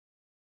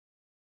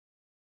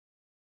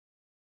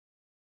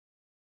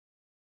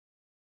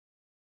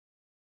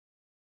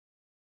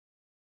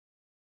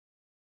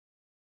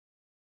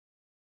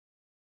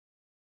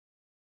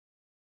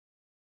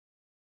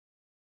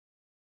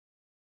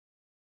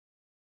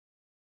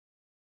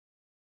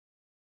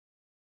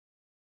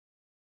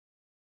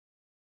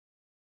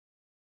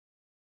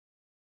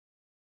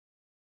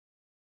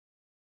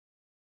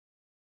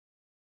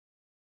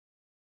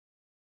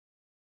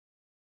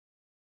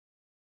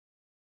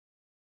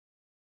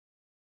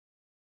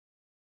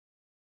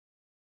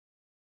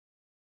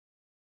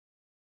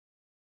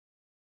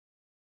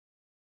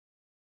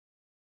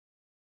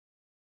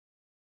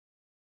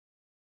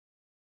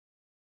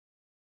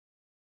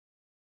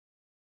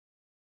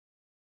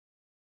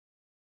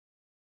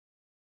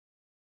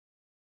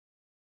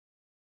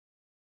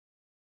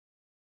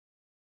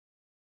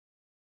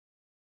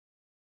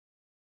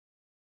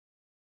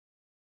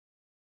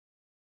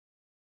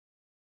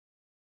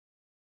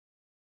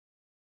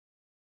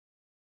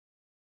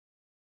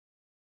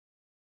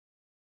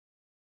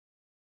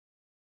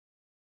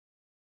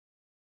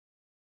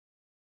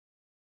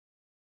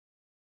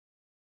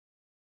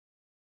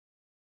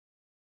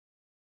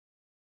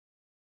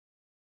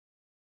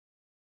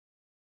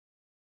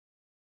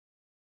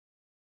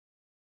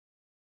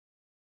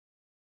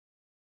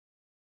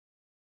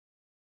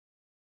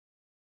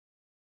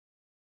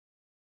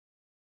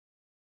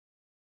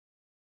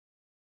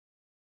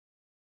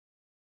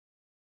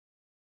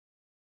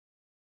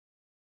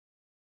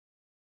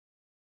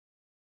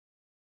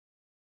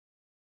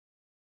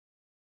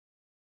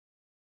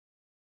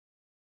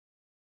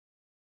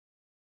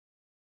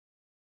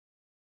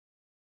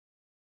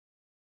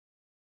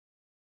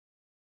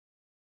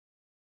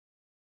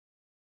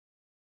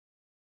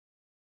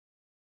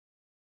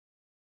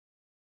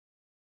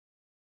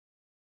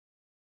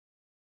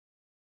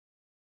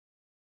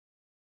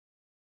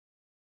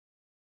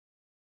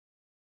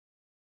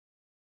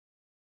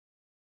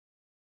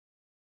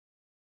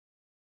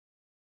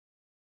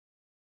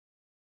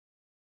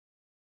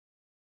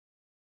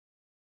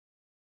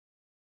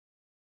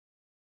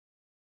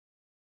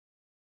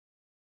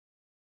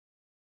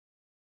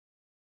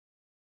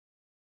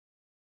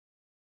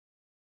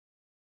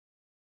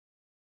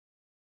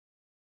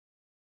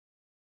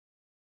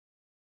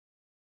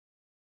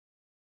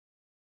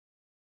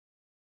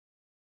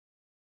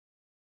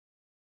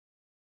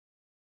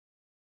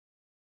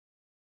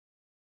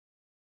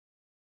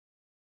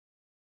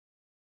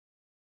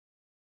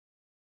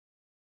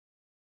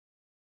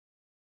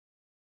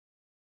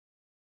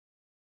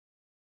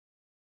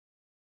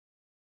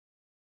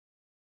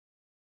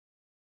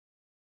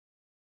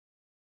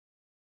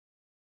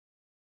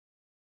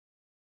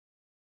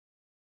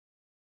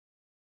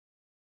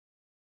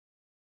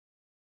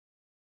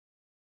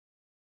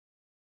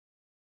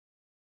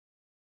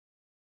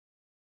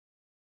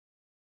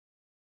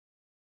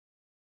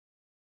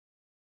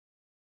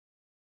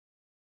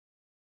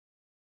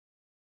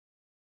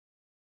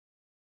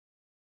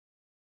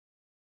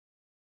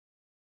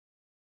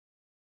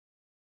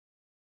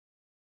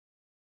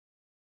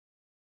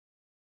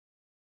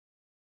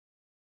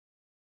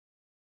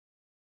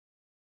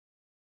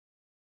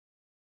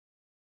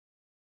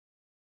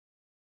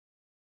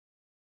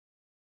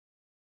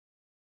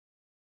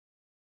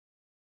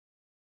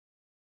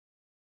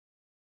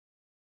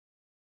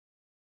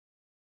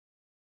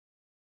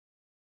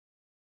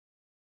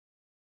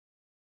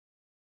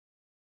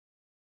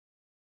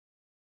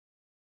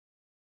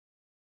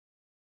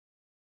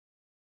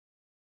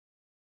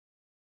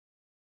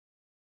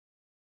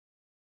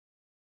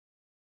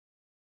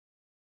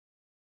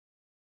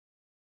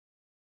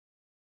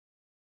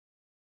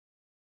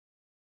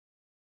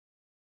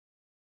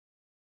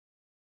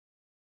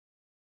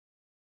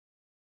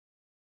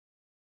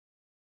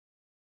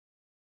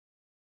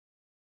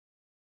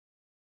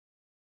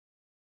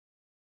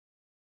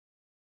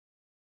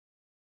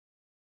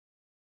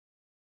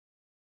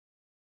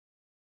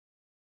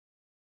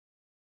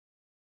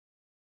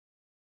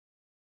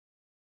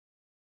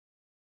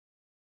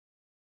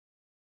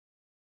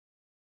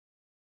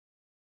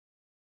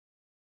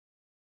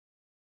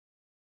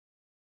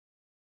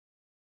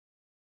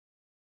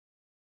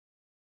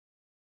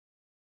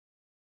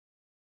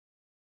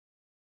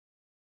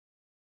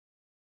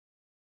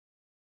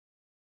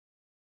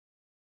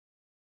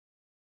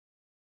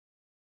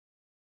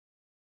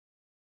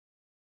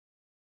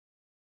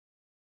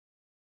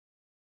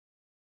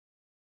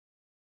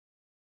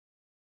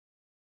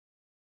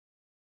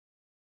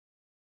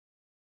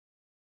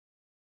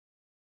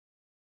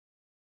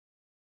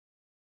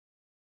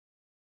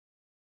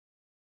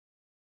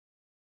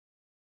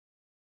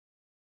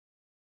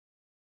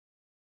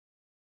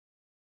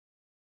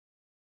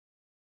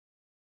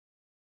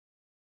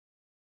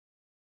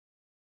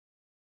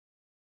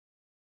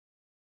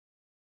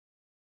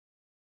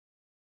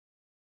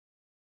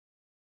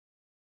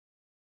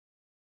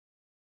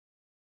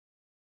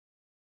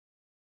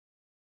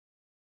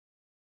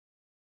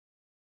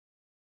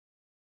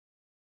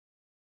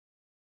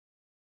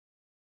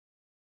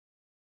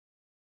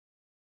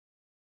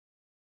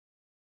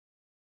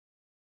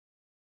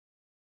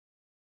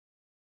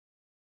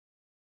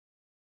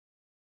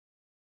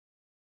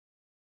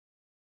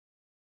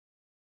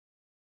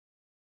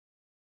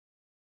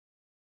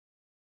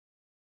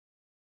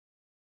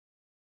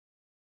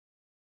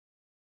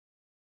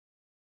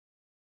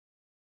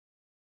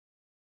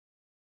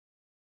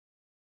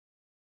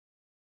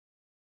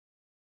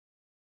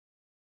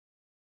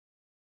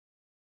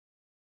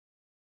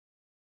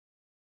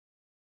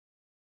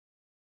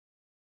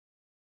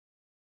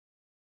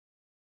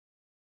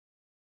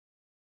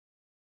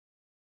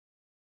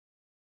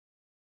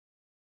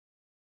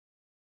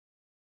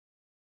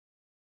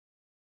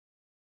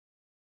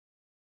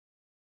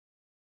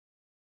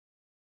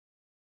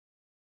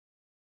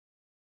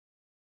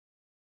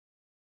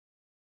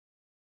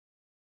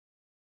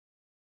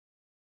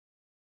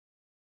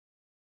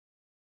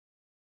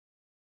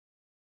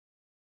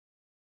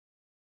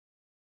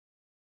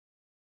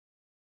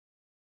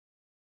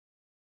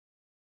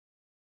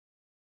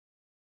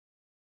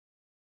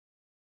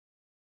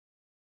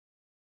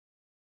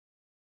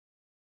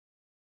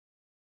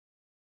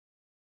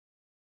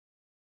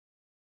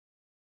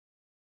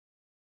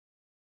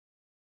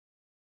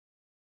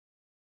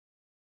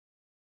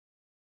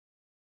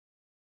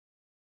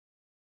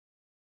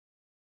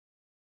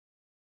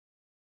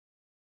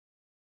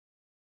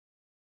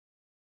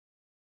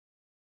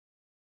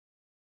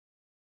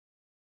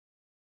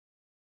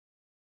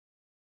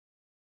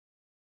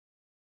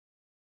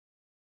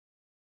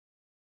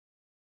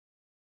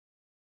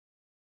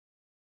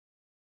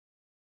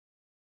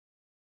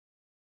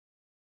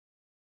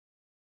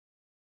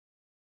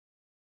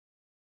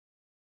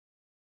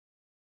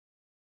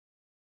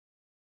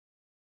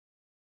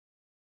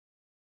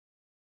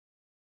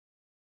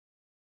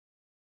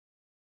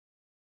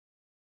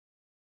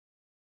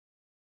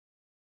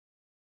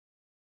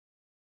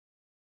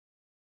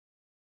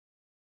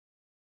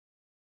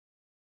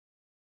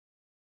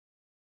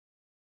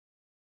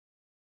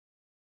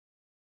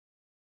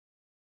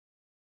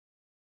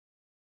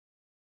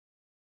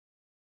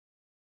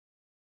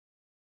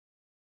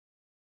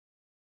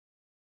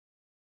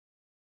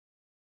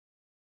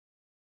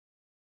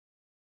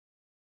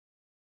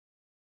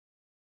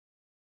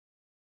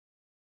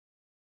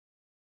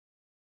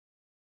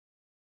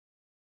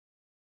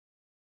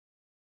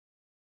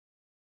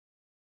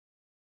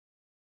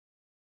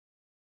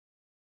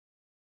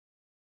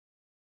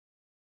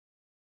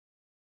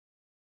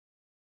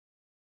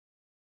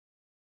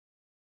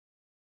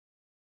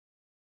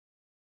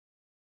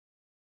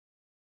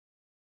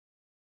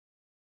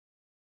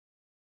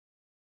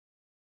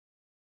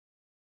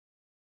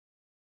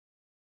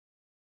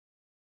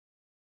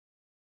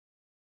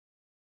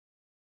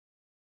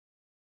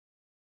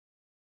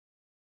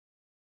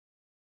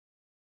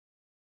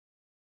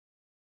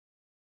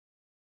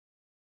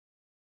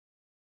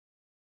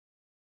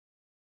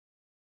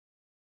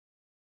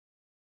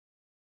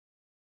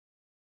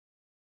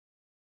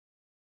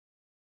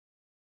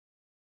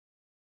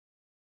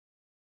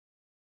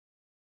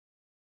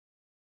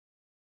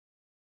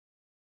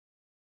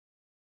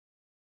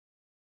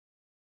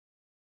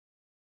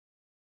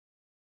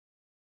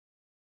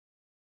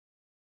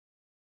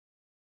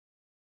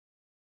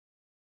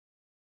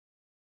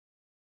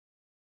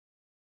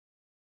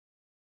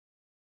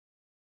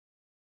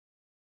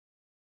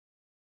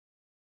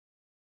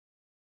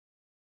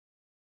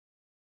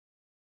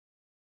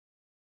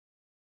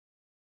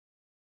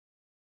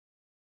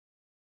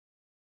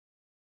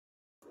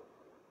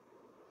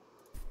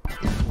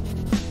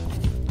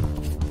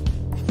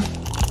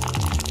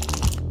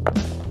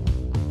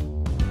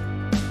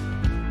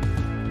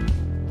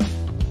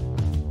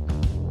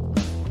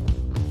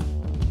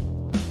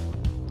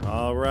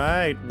All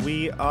right,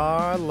 we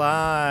are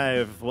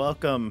live.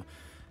 Welcome,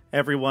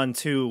 everyone,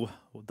 to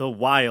the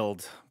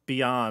wild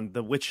beyond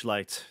the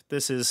Witchlight.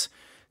 This is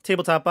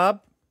Tabletop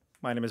Bob.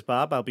 My name is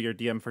Bob. I'll be your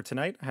DM for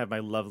tonight. I have my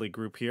lovely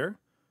group here.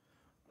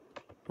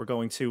 We're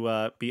going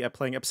to be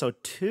playing episode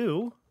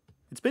 2.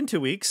 It's been 2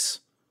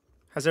 weeks.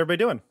 How's everybody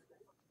doing?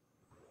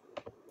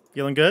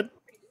 Feeling good?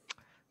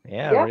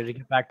 Yeah, ready to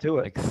get back to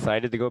it.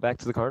 Excited to go back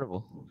to the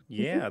carnival.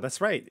 Yeah,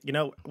 that's right. You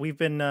know, we've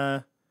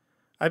been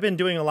I've been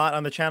doing a lot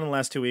on the channel the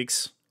last 2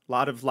 weeks. A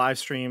lot of live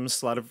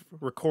streams, a lot of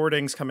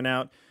recordings coming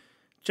out.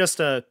 Just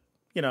to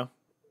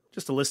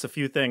list a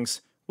few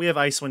things. We have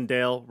Icewind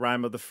Dale,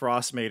 Rime of the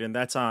Frost Maiden.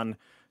 That's on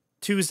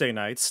Tuesday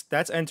nights.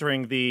 That's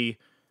entering the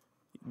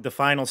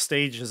final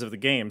stages of the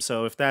game.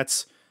 So if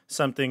that's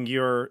something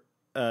you're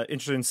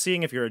interested in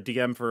seeing, if you're a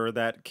DM for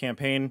that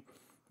campaign,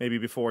 maybe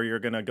before you're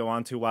going to go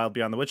on to Wild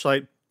Beyond the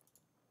Witchlight,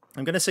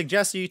 I'm going to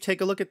suggest you take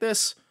a look at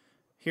this.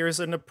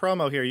 Here's a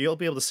promo here. You'll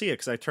be able to see it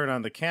because I turned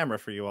on the camera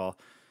for you all.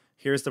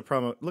 Here's the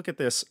promo. Look at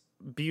this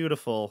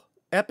beautiful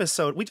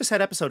episode. We just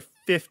had episode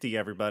 50,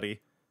 everybody.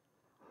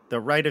 The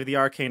Rite of the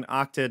Arcane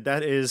Octad.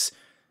 That is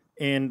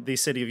in the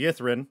city of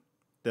Ythryn.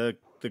 The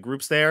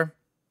group's there.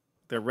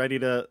 They're ready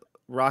to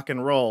rock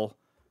and roll.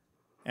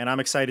 And I'm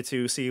excited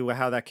to see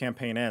how that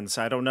campaign ends.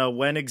 I don't know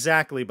when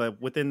exactly,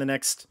 but within the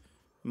next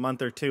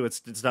month or two,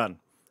 it's done.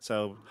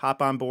 So hop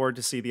on board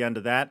to see the end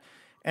of that.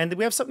 And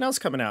we have something else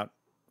coming out.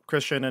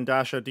 Christian and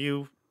Dasha, do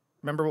you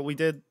remember what we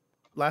did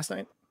last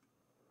night?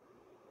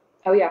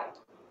 Oh, yeah.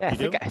 Yeah,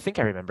 I think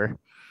I remember.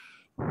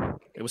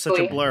 It was such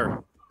a blur.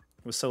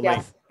 It was so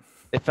late.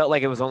 It felt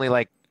like it was only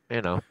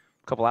a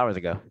couple hours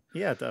ago.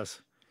 Yeah, it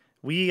does.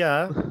 We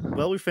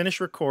we finished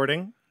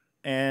recording,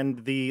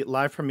 and the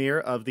live premiere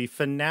of the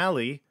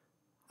finale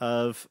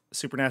of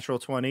Supernatural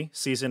 20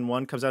 Season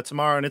 1 comes out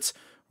tomorrow, and it's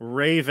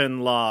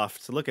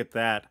Ravenloft. Look at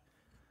that.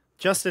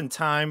 Just in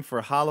time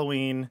for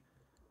Halloween,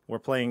 we're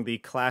playing the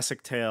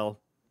classic tale,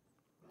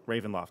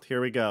 Ravenloft.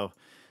 Here we go.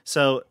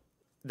 So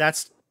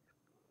that's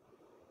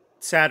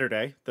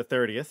Saturday, the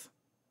 30th.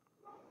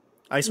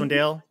 Icewind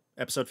Dale,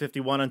 episode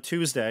 51 on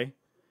Tuesday.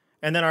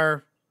 And then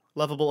our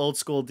lovable old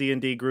school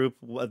D&D group,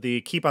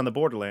 the Keep on the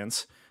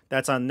Borderlands,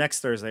 that's on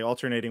next Thursday,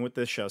 alternating with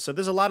this show. So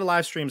there's a lot of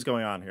live streams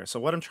going on here. So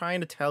what I'm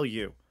trying to tell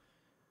you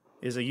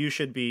is that you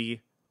should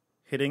be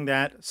hitting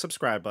that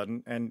subscribe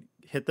button and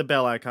hit the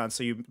bell icon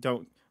so you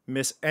don't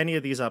miss any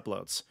of these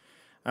uploads.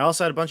 I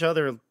also had a bunch of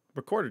other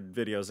recorded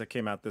videos that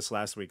came out this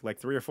last week, like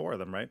 3 or 4 of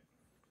them, right?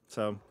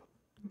 So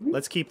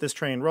let's keep this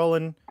train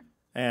rolling,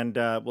 and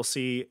we'll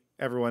see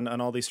everyone on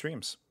all these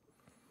streams.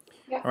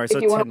 Yeah. All right, if so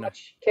you want to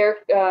watch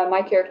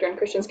my character and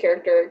Christian's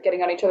character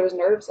getting on each other's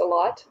nerves a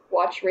lot,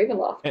 watch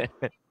Ravenloft.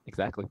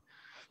 Exactly.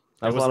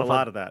 There was a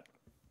lot of that.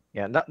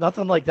 Yeah,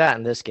 nothing like that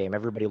in this game.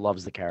 Everybody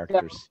loves the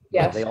characters.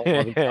 Yeah. They all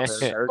love each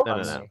other.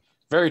 No.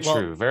 Very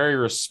true. Very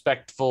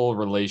respectful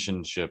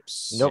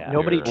relationships.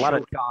 Nobody here.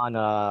 choked on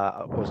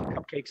what was it,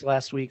 cupcakes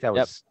last week?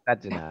 That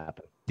didn't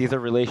happen. These are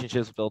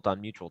relationships built on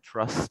mutual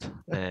trust,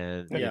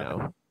 and you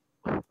know.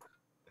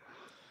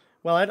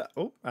 Well,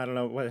 I don't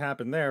know what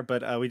happened there,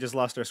 but we just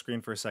lost our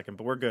screen for a second,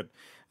 but we're good.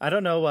 I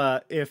don't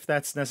know if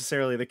that's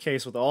necessarily the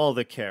case with all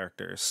the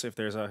characters, if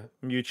there's a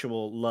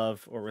mutual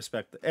love or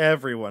respect to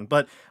everyone.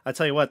 But I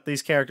tell you what,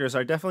 these characters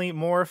are definitely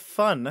more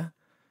fun.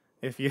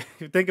 If you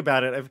think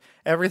about it,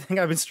 everything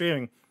I've been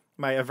streaming,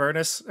 my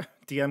Avernus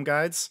DM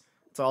guides,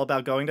 it's all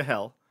about going to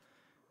hell.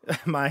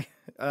 My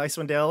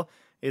Icewind Dale,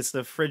 it's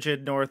the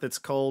frigid north, it's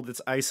cold, it's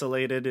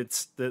isolated,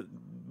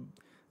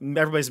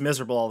 everybody's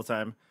miserable all the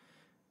time.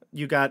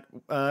 You got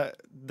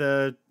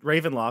the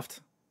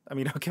Ravenloft. I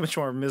mean, okay, much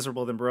more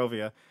miserable than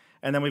Barovia.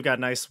 And then we've got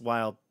nice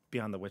Wild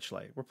Beyond the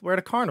Witchlight. We're at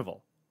a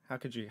carnival. How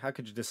could you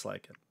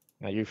dislike it?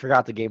 Now, you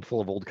forgot the game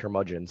full of old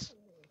curmudgeons.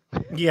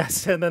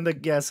 Yes, and then the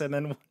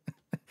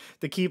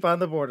Keep on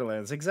the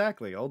Borderlands.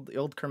 Exactly.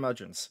 Old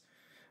curmudgeons.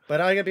 But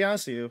I gotta be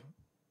honest with you,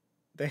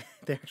 they're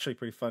actually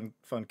pretty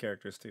fun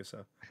characters too,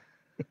 so.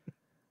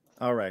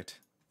 All right.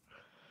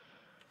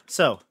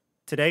 So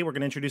today we're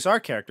gonna introduce our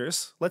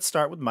characters. Let's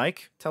start with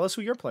Mike. Tell us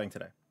who you're playing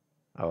today.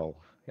 Oh,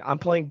 I'm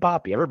playing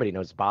Boppy. Everybody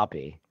knows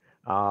Boppy.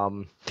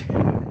 No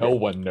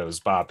one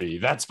knows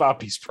Boppy. That's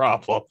Boppy's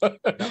problem.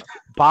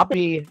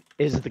 Boppy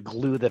is the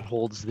glue that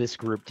holds this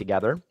group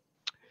together.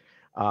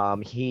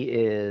 He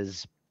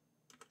is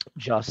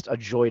just a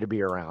joy to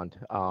be around.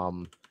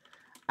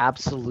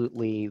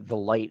 Absolutely the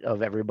light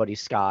of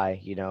everybody's sky.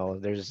 You know,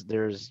 there's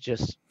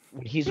just,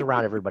 when he's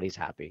around, everybody's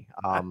happy.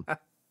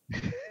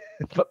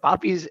 But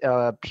Boppy's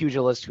a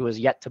pugilist who has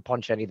yet to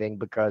punch anything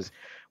because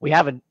we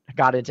haven't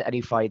got into any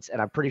fights,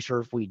 and I'm pretty sure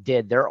if we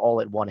did, they're all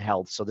at 1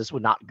 health, so this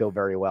would not go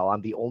very well.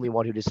 I'm the only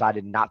one who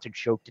decided not to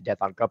choke to death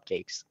on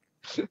cupcakes.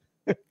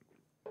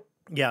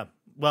 Yeah,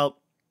 well,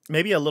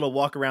 maybe a little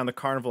walk around the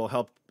carnival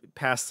help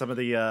pass some of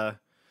the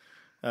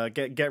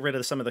get rid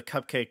of some of the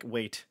cupcake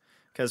weight,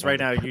 because right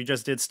now you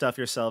just did stuff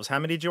yourselves. How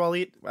many did you all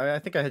eat? I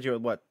think I had you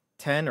at what,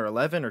 10 or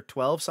 11 or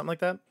 12, something like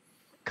that.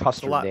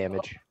 Custard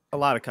damage. A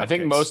lot of cupcakes. I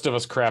think most of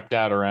us crapped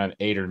out around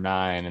 8 or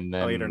 9, and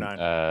then 8 or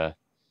 9.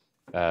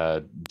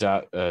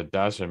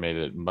 Dasha made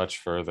it much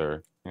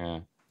further.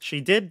 Yeah.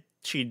 She did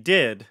cheat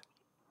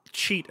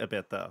a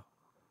bit though.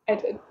 I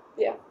did.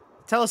 Yeah.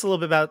 Tell us a little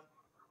bit about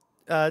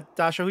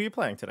Dasha, who you're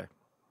playing today.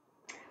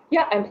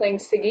 Yeah, I'm playing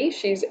Siggy.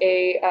 She's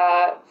a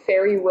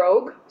fairy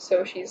rogue,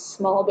 so she's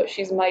small but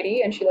she's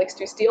mighty, and she likes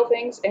to steal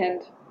things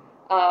and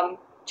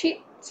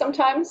cheat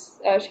sometimes.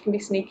 She can be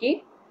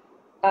sneaky.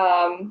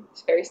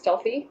 She's very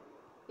stealthy.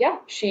 Yeah,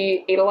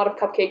 she ate a lot of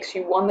cupcakes. She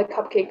won the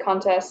cupcake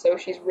contest, so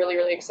she's really,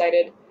 really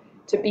excited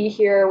to be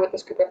here with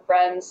this group of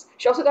friends.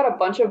 She also got a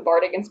bunch of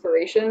bardic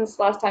inspirations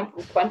last time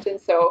from Quentin,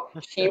 so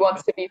she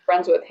wants to be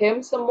friends with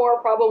him some more,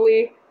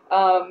 probably.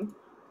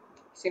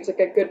 Seems like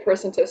a good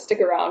person to stick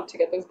around to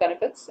get those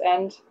benefits.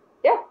 And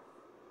yeah,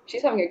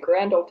 she's having a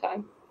grand old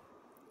time.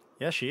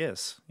 Yeah, she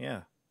is.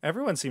 Yeah.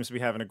 Everyone seems to be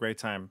having a great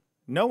time.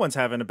 No one's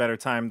having a better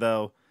time,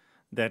 though,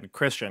 than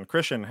Christian.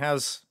 Christian,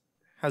 how's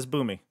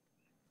Boomy?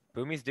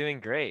 Boomy's doing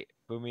great.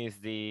 Boomy is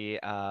the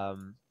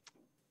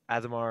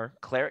Azamar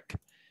cleric.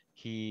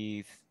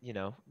 He's,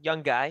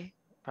 young guy,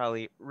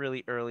 probably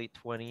really early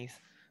 20s.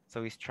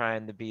 So he's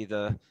trying to be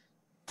the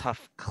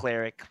tough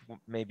cleric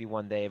maybe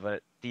one day,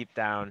 but deep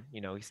down,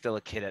 he's still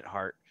a kid at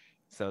heart.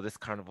 So this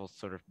carnival's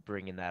sort of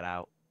bringing that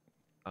out.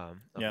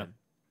 Yeah. Him.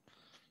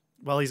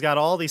 Well, he's got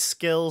all these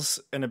skills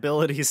and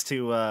abilities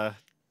to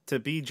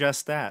be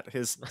just that.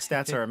 His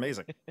stats are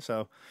amazing.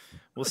 So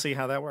we'll see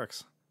how that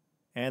works.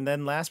 And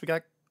then last we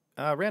got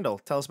Randall.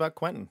 Tell us about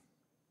Quentin.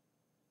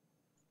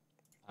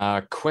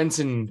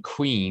 Quentin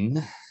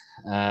Queen.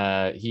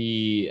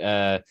 He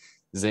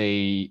is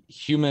a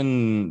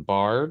human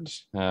bard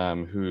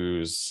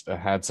who's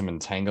had some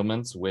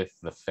entanglements with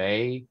the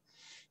Fae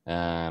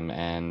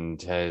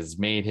and has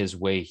made his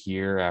way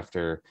here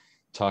after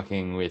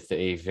talking with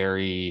a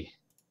very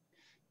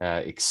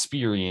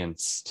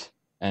experienced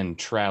and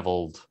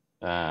traveled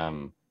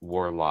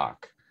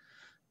warlock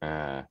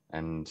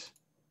and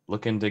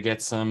looking to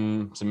get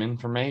some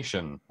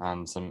information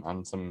on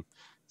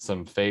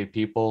some Fae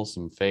people,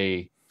 some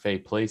Fae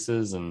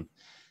places, and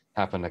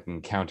happen to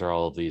encounter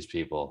all of these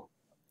people.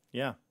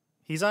 Yeah.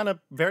 He's on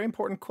a very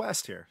important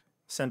quest here,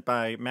 sent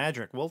by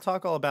Madrick. We'll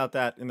talk all about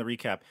that in the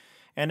recap.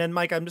 And then,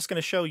 Mike, I'm just going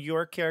to show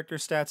your character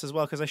stats as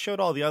well, because I showed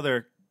all the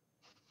other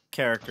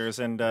characters,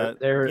 and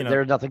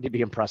they're nothing to be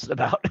impressed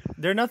about.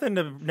 They're nothing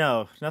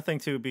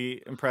to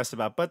be impressed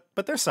about, but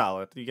they're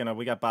solid. We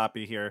got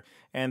Boppy here,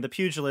 and the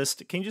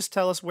Pugilist. Can you just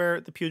tell us where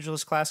the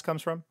Pugilist class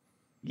comes from?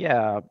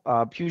 Yeah,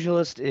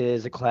 Pugilist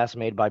is a class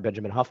made by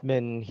Benjamin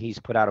Huffman. He's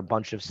put out a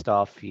bunch of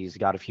stuff. He's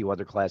got a few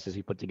other classes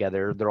he put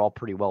together. They're all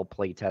pretty well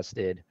play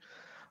tested.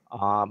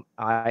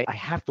 I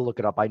have to look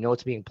it up. I know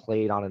it's being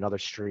played on another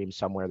stream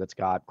somewhere that's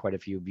got quite a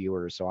few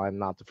viewers, so I'm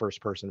not the first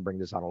person to bring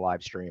this on a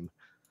live stream.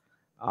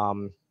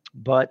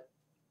 But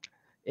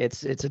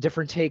it's a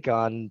different take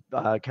on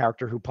a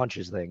character who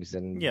punches things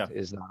and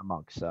is not a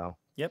monk. So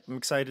yep, I'm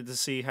excited to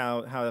see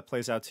how that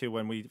plays out too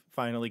when we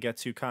finally get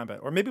to combat,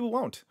 or maybe we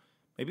won't.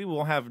 Maybe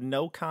we'll have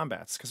no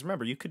combats, because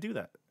remember, you could do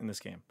that in this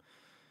game.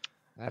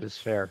 That is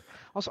fair.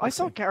 Also, I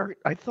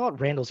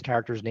thought Randall's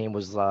character's name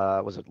was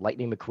it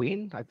Lightning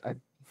McQueen?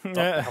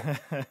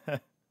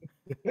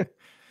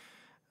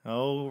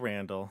 Oh,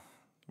 Randall,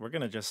 we're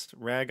gonna just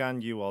rag on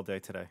you all day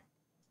today.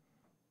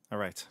 All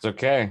right, it's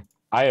okay.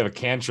 I have a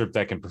cantrip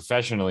that can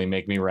professionally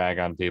make me rag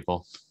on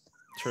people.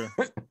 True.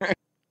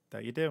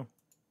 That you do.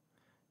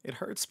 It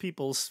hurts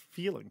people's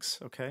feelings.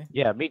 Okay.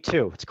 Yeah, me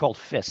too. It's called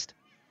fist.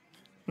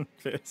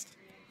 Fist.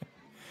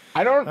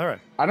 I don't. All right.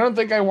 I don't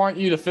think I want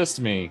you to fist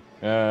me.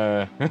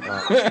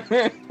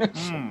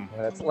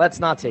 Let's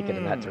not take it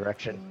in that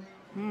direction.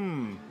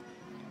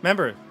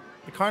 Remember,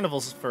 the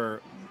carnival's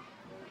for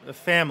the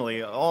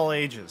family, all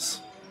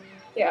ages.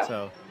 Yeah.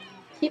 So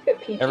keep it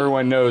PG.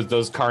 Everyone knows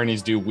those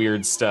carnies do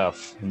weird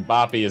stuff, and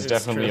Boppy is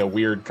definitely a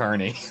weird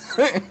carny.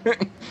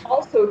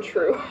 Also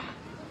true.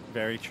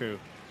 Very true.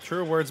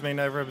 Truer words may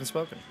never have been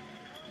spoken.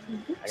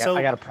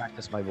 I got to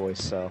practice my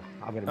voice, so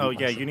I'm gonna. Oh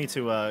yeah, you need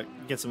to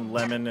get some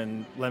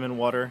lemon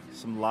water,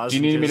 some lozenges.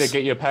 Do you need me to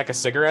get you a pack of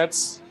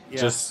cigarettes?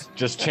 Yeah.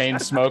 Just chain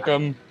smoke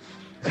them.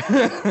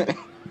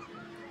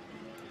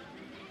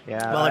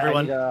 Yeah. Well,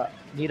 everyone, I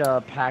need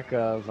a pack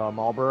of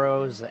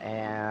Marlboros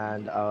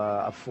and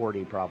a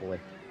 40 probably.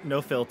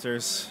 No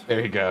filters. There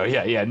you go.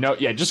 Yeah. No,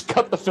 yeah. Just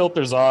cut the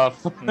filters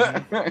off.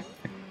 Mm-hmm.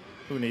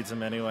 Who needs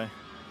them anyway?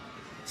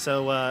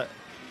 So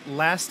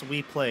last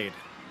we played,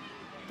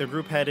 the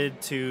group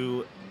headed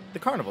to the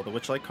carnival, the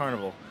Witchlight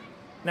Carnival.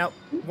 Now,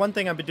 one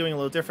thing I've been doing a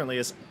little differently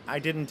is I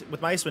didn't,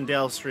 with my Icewind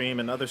Dale stream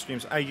and other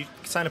streams, I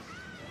kind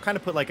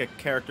of put like a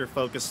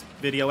character-focused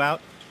video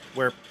out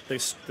where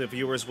the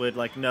viewers would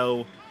like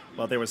know,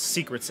 well, there was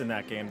secrets in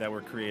that game that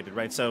were created,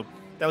 right? So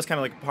that was kind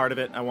of like part of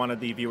it. I wanted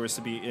the viewers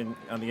to be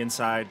on the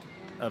inside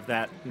of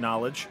that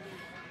knowledge.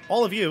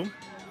 All of you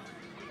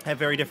have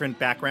very different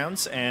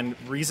backgrounds and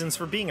reasons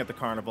for being at the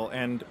carnival,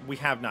 and we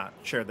have not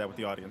shared that with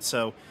the audience.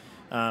 So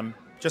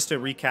just to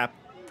recap,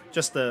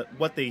 just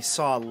what they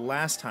saw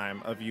last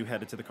time of you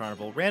headed to the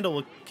carnival.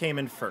 Randall came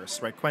in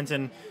first, right?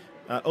 Quentin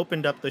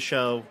opened up the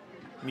show,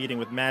 meeting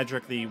with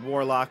Madrick, the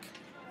warlock,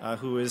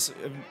 who is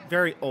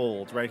very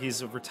old, right?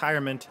 He's of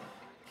retirement.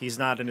 He's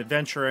not an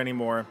adventurer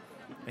anymore.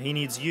 He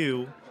needs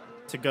you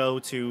to go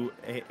to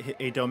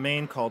a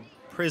domain called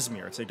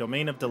Prismere. It's a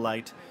domain of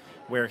delight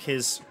where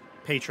his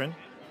patron,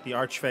 the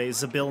Archfey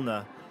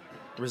Zabilna,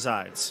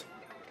 resides.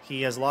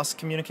 He has lost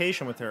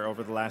communication with her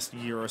over the last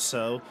year or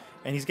so,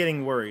 and he's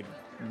getting worried.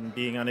 And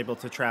being unable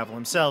to travel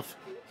himself,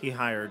 he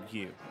hired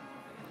you.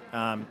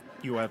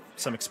 You have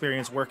some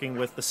experience working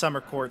with the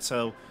Summer Court,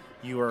 so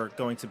you are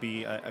going to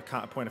be a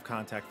point of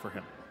contact for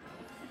him.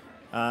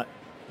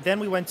 Then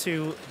we went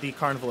to the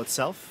carnival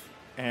itself,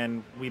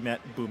 and we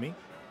met Boomy.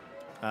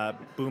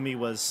 Boomy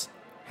was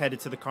headed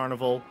to the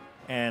carnival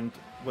and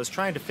was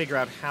trying to figure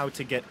out how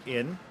to get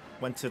in.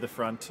 Went to the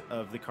front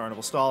of the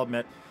carnival stall,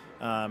 met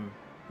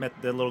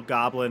the little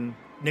goblin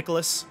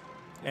Nicholas,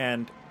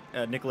 and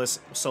Nicholas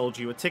sold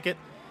you a ticket.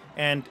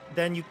 And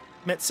then you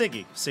met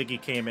Siggy.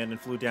 Siggy came in and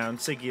flew down.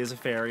 Siggy is a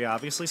fairy,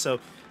 obviously, so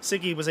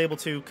Siggy was able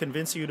to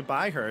convince you to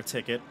buy her a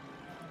ticket,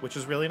 which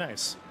was really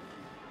nice.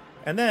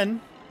 And then,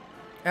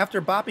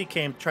 after Boppy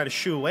came to try to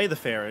shoo away the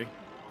fairy,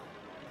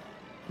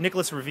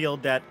 Nicholas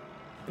revealed that,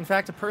 in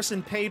fact, a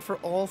person paid for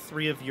all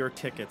 3 of your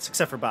tickets,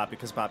 except for Boppy,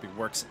 because Boppy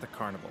works at the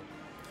carnival.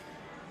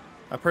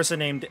 A person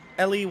named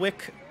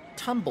Eliwick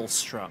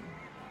Tumblestrum,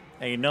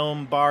 a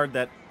gnome bard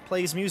that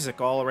plays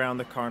music all around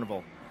the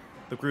carnival.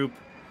 The group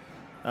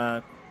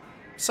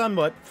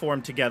somewhat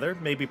formed together,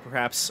 maybe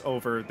perhaps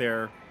over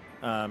their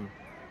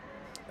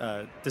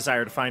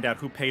desire to find out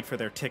who paid for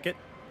their ticket,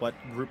 what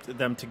grouped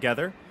them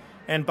together,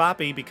 and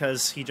Boppy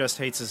because he just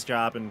hates his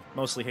job and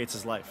mostly hates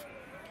his life.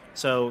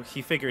 So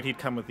he figured he'd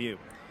come with you,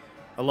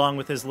 along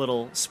with his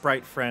little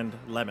sprite friend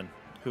Lemon,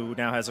 who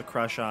now has a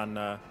crush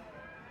on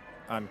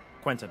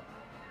Quentin.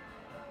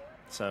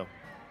 So,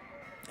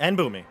 and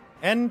Boomy,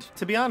 and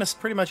to be honest,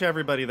 pretty much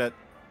everybody that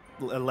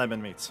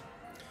Lemon meets.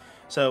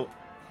 So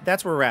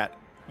that's where we're at.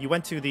 You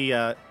went to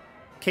the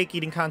cake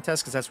eating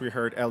contest because that's where you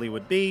heard Ellie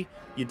would be.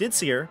 You did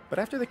see her, but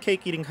after the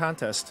cake eating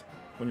contest,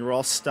 when you were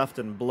all stuffed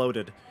and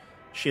bloated,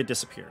 she had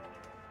disappeared.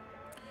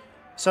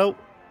 So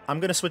I'm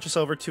going to switch us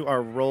over to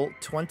our Roll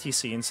 20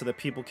 scene so that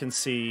people can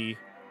see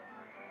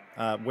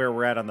where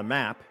we're at on the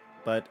map.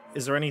 But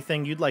is there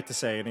anything you'd like to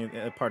say, any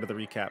part of the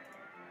recap?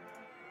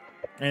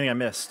 Anything I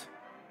missed?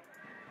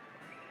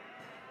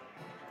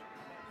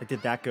 I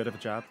did that good of a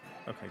job?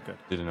 Okay, good.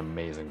 Did an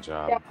amazing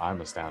job. Yeah.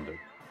 I'm astounded.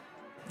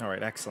 All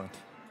right, excellent.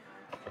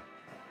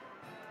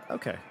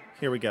 Okay,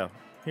 here we go.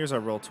 Here's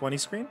our Roll20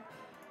 screen.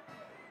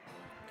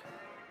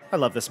 I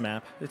love this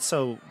map. It's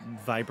so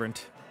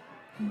vibrant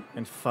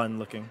and fun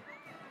looking.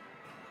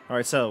 All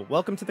right, so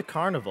welcome to the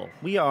carnival.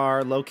 We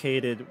are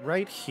located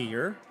right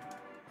here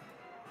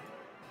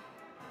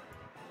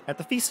at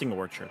the feasting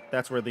orchard.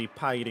 That's where the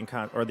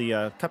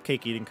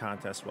cupcake eating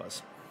contest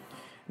was.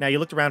 Now, you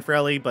looked around for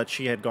Ellie, but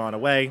she had gone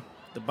away.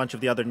 A bunch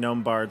of the other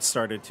gnome bards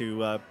started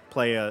to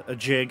play a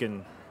jig,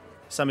 and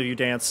some of you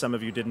danced, some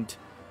of you didn't.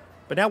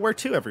 But now where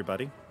to,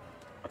 everybody?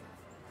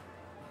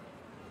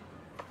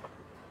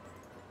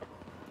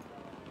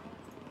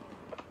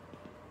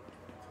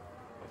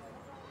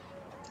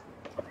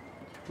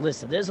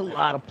 Listen, there's a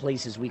lot of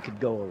places we could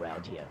go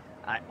around here.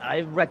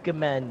 I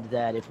recommend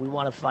that if we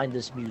want to find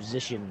this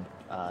musician,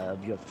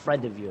 your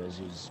friend of yours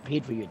who's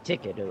paid for your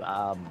ticket,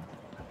 I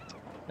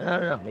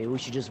don't know, maybe we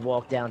should just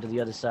walk down to the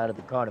other side of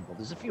the carnival.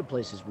 There's a few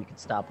places we could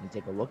stop and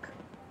take a look.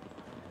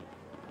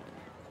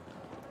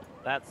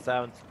 That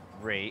sounds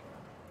great,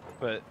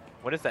 but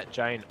what is that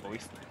giant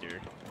oyster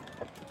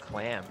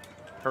clam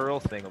pearl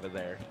thing over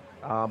there?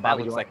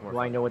 Bobby, looks like more do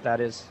I fun. know what that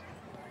is?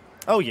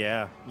 Oh,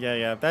 yeah.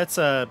 That's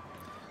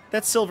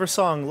Silver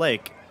Song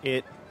Lake.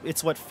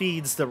 It's what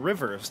feeds the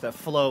rivers that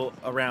flow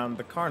around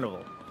the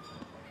carnival.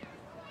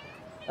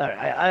 All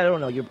right, I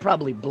don't know, you're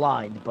probably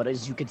blind, but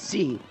as you can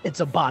see, it's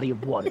a body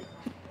of water.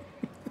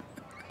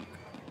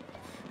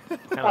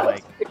 Kind of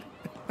like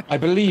I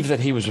believe that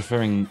he was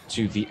referring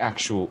to the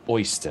actual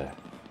oyster,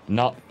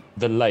 not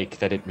the lake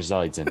that it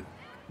resides in.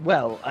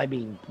 Well, I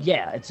mean,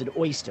 yeah, it's an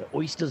oyster.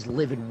 Oysters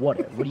live in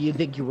water. What do you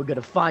think you were going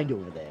to find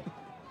over there?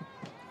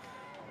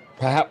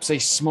 Perhaps a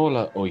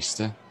smaller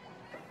oyster,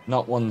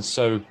 not one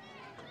so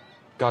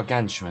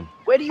gargantuan.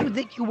 Where do you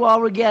think you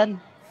are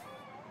again?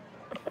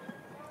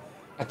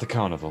 At the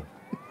carnival.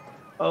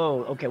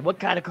 Oh, okay, what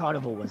kind of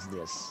carnival was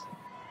this?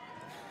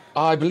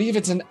 I believe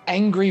it's an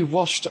angry,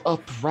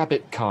 washed-up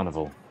rabbit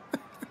carnival.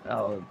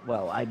 Oh,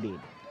 well, I mean,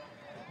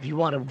 if you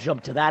want to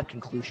jump to that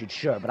conclusion,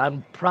 sure, but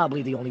I'm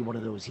probably the only one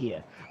of those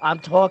here. I'm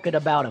talking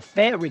about a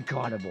fairy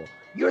carnival.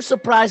 You're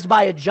surprised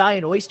by a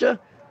giant oyster?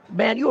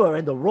 Man, you are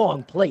in the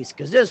wrong place,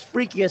 because there's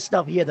freakier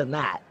stuff here than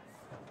that.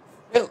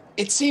 Well,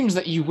 it seems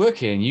that you work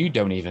here and you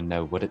don't even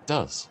know what it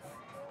does.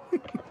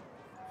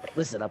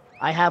 Listen up,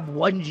 I have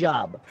one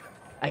job.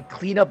 I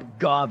clean up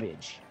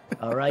garbage,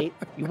 all right?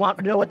 You want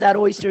to know what that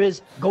oyster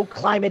is? Go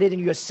climb it in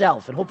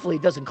yourself, and hopefully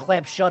it doesn't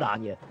clamp shut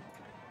on you.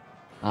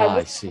 Ah, I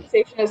As see. this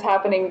conversation is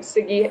happening,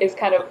 Siggy is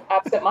kind of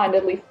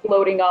absentmindedly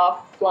floating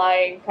off,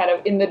 flying kind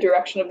of in the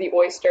direction of the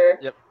oyster,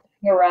 Yep.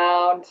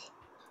 around.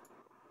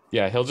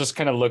 Yeah, he'll just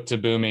kind of look to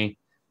Boomy.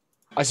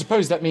 I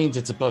suppose that means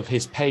it's above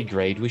his pay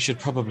grade. We should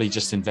probably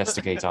just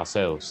investigate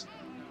ourselves.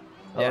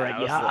 Yeah, All right,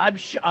 I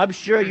was yeah, I'm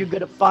sure you're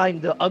gonna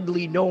find the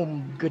ugly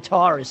gnome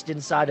guitarist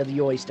inside of the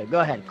oyster. Go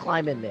ahead,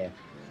 climb in there.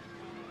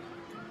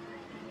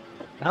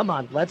 Come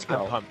on, let's I'm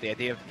go. pumped. The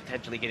idea of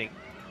potentially getting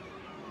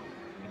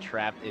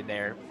trapped in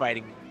there,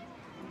 fighting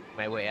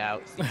my way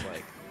out, seems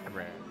like I'm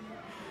ready.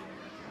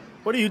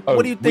 What do you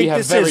Oh, think we have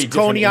this very is? different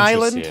Coney interests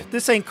Island? here.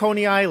 This ain't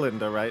Coney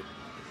Island, all right?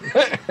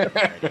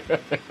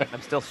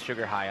 I'm still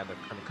sugar high on the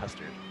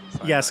custard. so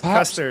I'm Yes, not-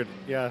 Perhaps- custard.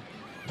 Yeah.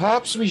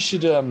 Perhaps we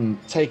should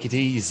take it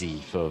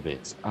easy for a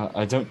bit.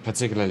 I don't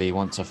particularly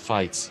want to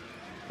fight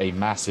a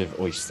massive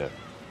oyster.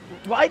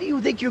 Why do you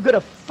think you're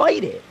gonna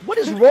fight it? What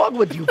is wrong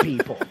with you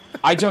people?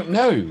 I don't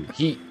know.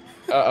 He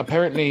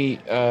apparently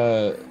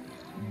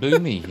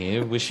Boomy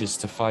here wishes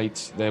to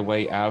fight their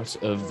way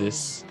out of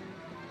this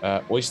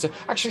oyster.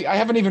 Actually, I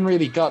haven't even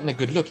really gotten a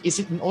good look. Is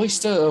it an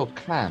oyster or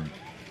clam?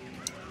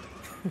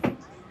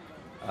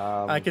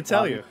 I could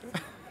tell you.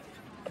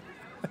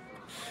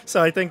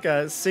 So I think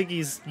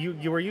Siggy's.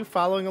 Were you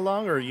following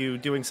along, or are you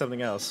doing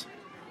something else?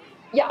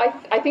 Yeah,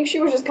 I think she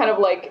was just kind of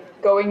like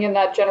going in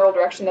that general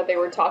direction that they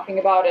were talking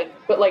about,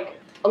 but like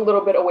a little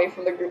bit away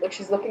from the group. Like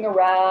she's looking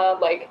around,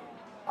 like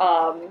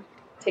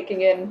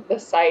taking in the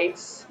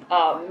sights.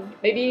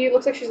 Maybe it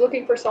looks like she's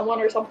looking for someone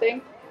or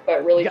something,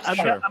 but really just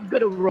I'm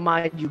gonna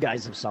remind you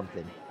guys of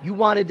something. You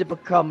wanted to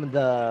become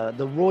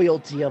the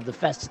royalty of the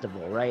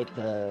festival, right?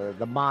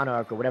 The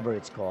monarch or whatever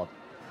it's called.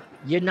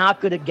 You're not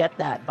gonna get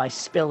that by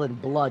spilling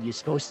blood. You're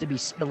supposed to be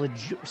spilling,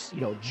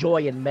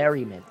 joy and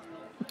merriment.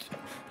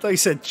 I thought you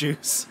said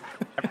juice.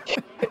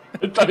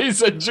 I thought he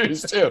said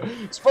juice too.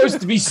 It's supposed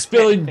to be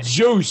spilling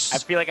juice. I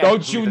feel like I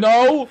don't you believe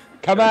know?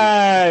 Come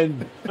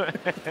on.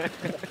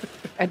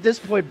 At this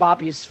point,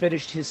 Boppy has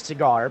finished his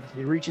cigar.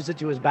 He reaches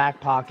into his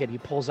back pocket. He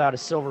pulls out a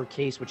silver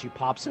case, which he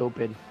pops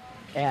open,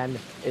 and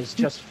is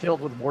just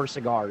filled with more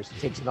cigars. He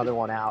takes another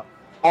one out.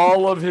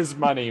 All of his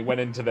money went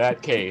into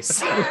that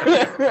case.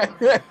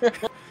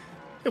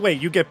 Hey,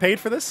 wait, you get paid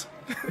for this?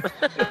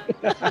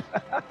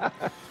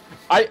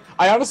 I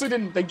honestly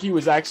didn't think he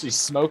was actually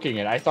smoking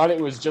it. I thought it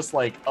was just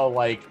like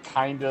a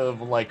kind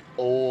of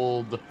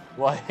old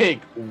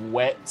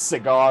wet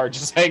cigar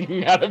just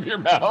hanging out of your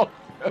mouth.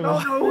 No,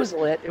 it was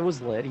lit. It was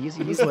lit. He's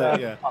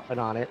lit, yeah. puffing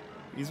on it.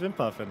 He's been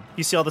puffing.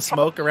 You see all the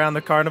smoke around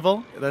the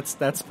carnival? That's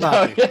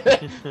Poppy.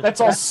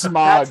 That's all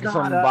smog That's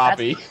from not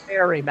Boppy. That's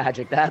fairy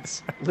magic.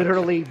 That's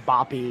literally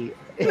Boppy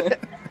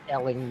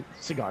yelling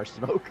cigar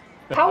smoke.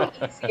 how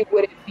easy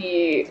would it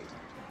be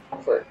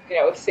for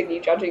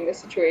Siggy judging the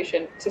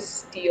situation to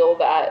steal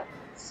that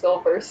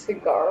silver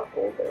cigar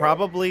holder?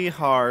 Probably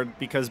hard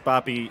because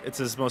Boppy, it's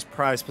his most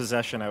prized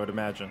possession, I would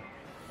imagine.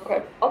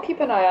 Okay, I'll keep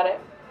an eye on it.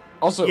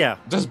 Also, Yeah.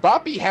 does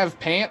Boppy have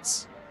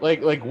pants?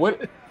 Like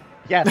what?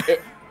 Yeah.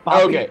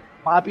 Okay.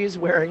 Boppy is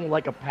wearing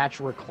like a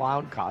patchwork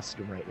clown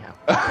costume right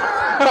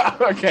now.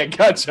 Okay,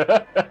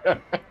 gotcha.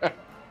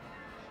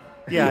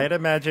 Yeah, I'd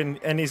imagine,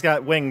 and he's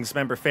got wings,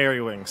 remember, fairy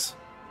wings,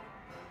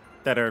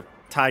 that are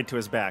tied to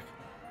his back.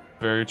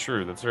 Very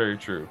true. That's very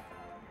true.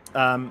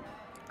 All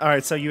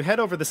right, so you head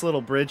over this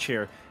little bridge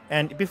here,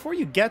 and before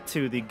you get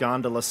to the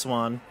Gondola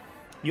Swan,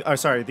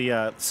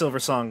 the Silver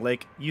Song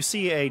Lake, you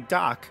see a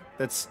dock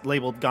that's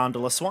labeled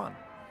Gondola Swan.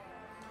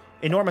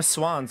 Enormous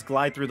swans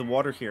glide through the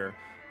water here,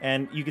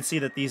 and you can see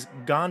that these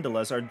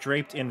gondolas are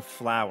draped in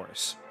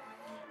flowers.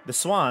 The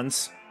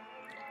swans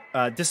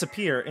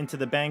disappear into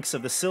the banks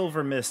of the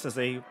silver mist as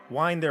they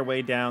wind their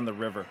way down the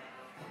river.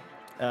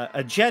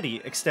 A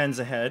jetty extends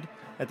ahead,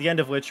 at the end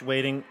of which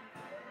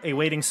a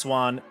waiting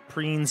swan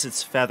preens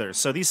its feathers.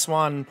 So these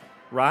swan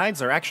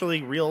rides are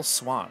actually real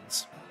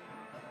swans.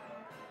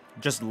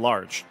 Just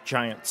large,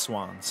 giant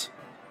swans.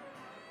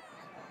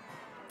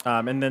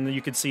 And then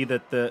you can see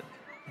that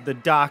the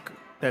dock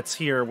that's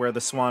here where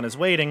the swan is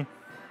waiting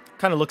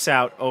kind of looks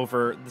out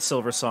over the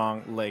Silver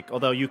Song Lake.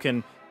 Although you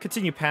can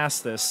continue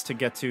past this to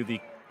get to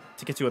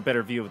a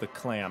better view of the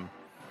clam.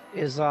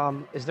 Is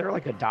there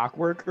like a dock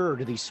worker, or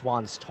do these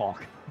swans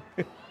talk?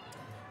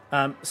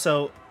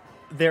 So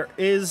there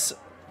is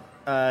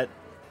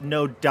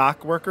no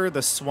dock worker.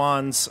 The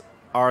swans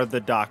are the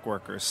dock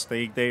workers.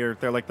 They're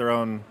like their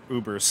own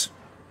Ubers.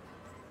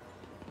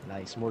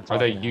 Nice. More Are talking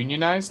they now.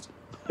 unionized?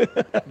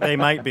 They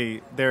might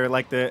be. They're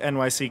like the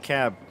NYC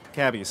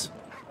cabbies.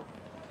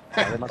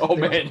 Yeah, they must- Oh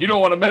they- man, you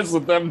don't want to mess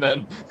with them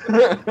then.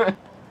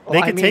 They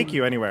I can take mean-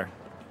 you anywhere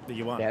that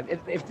you want. Yeah,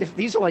 if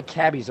these are like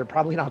cabbies, they're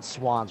probably not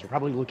swans. We're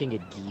probably looking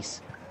at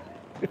geese.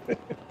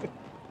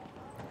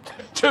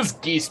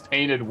 Just geese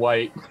painted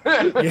white.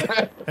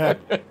 Yeah.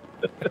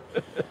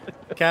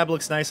 Cab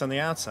looks nice on the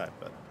outside,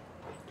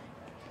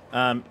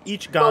 but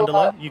each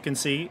gondola you can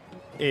see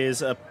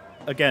is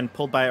again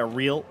pulled by a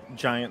real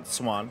giant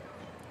swan.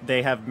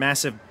 They have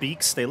massive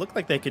beaks. They look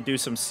like they could do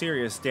some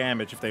serious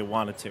damage if they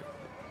wanted to.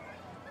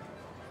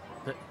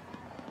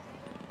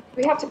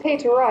 We have to pay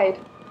to ride.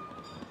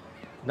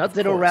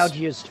 Nothing course. around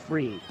here is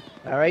free.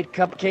 All right,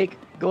 Cupcake,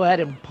 go ahead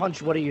and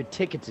punch one of your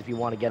tickets if you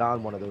want to get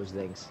on one of those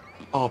things.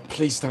 Oh,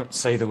 please don't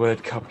say the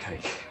word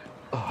cupcake.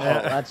 Oh,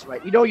 that's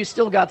right. You know, you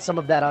still got some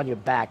of that on your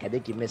back. I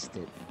think you missed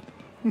it.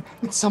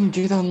 Some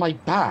get on my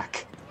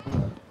back.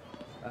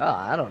 Oh,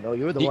 I don't know.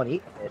 You were the one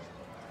eating it.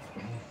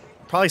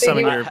 Probably some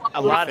in your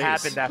A lot face.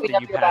 happened after Clean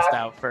up you your passed back.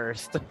 out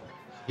first.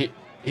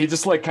 He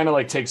just like kind of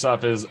like takes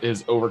off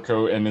his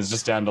overcoat and is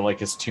just down to like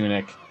his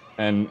tunic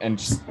and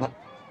just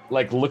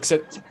like looks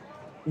at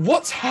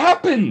what's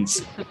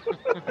happened.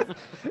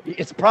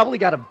 It's probably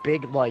got a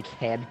big like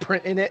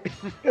handprint in it.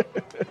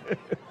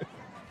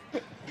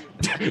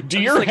 Do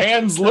your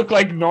hands look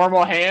like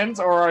normal hands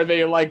or are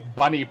they like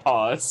bunny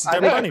paws? They're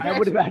bunny I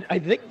would imagine. I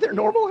think they're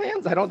normal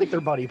hands. I don't think they're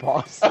bunny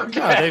paws.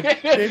 Okay.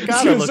 they've I was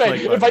gotta gonna look say,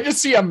 like if I bunnies. just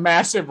see a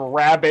massive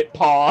rabbit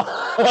paw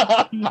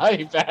on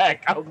my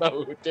back, I'll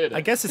know who did it. I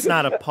guess it's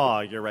not a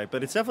paw, you're right,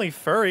 but it's definitely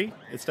furry.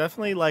 It's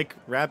definitely like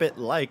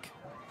rabbit-like.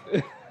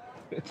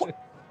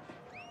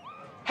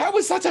 How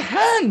is that a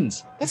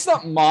hand? That's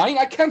not mine.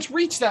 I can't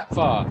reach that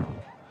far.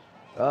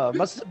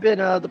 Must have been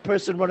the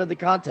person running the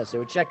contest. They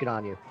were checking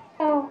on you.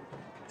 Oh.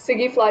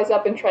 Siggy flies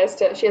up and tries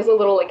to. She has a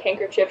little like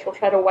handkerchief. She'll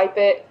try to wipe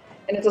it,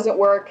 and it doesn't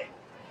work.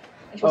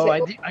 And she'll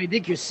Oh, say, I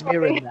think you're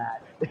smearing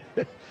that.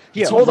 Here,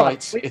 It's hold all on.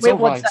 right. Wait, It's wait all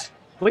one right.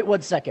 Wait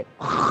 1 second.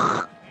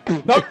 No,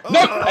 no!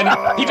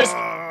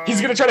 And he's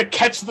gonna try to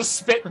catch the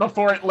spit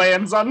before it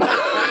lands on the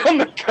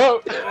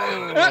coat.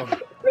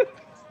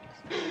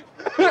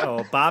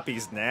 Oh,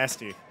 Boppy's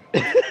nasty.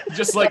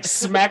 Just like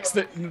smacks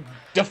the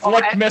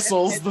deflect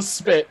missiles the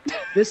spit.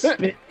 This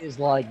spit is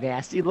like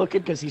nasty looking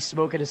because he's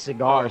smoking a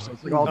cigar. So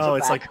it's like all Oh,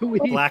 it's like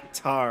tobacco-y. black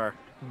tar.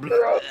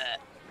 "Gross."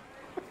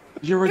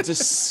 You're a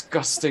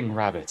disgusting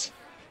rabbit.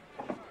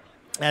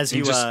 As He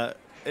you just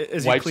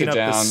as you wipes clean it up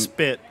the down.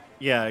 spit,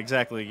 yeah,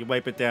 exactly. You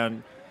wipe it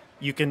down.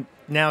 You can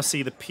now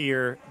see the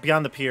pier,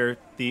 beyond the pier,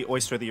 the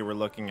oyster that you were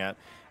looking at.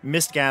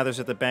 Mist gathers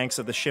at the banks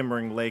of the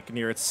shimmering lake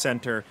near its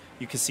center.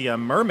 You can see a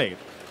mermaid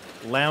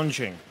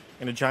lounging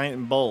in a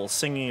giant bowl,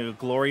 singing a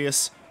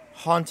glorious,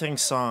 haunting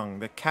song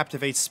that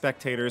captivates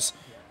spectators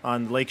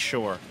on lake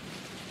shore.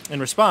 In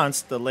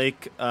response, the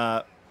lake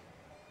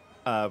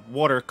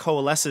water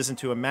coalesces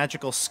into a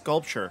magical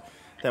sculpture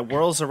that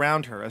whirls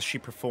around her as she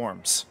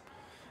performs.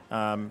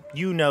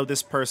 You know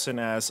this person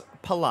as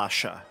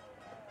Palasha,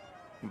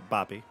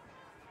 Bobby.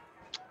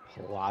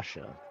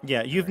 Palasha.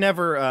 Yeah, you've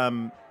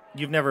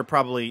never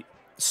probably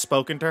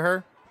spoken to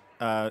her.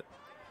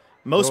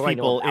 Most What do I know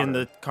people about in her?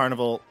 the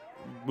carnival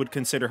would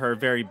consider her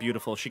very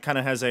beautiful. She kind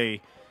of has a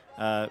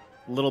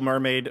Little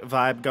Mermaid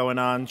vibe going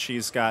on.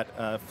 She's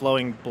got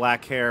flowing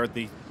black hair,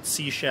 the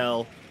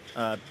seashell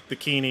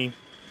bikini.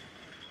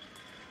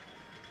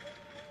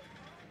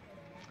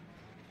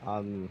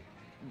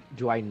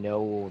 Do I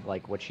know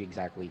like what she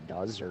exactly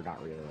does or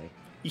not really?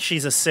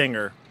 She's a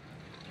singer.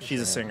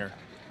 She's a singer.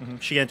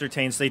 She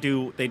entertains. They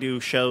do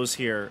shows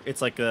here.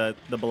 It's like the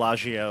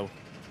Bellagio,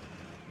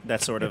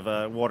 that sort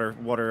of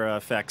water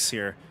effects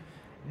here.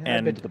 Yeah,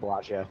 I've been to the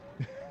Bellagio.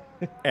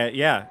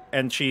 Yeah,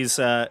 and she's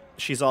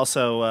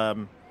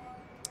also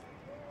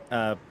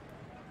what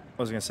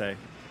was I gonna say?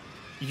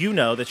 You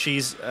know that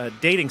she's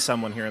dating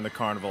someone here in the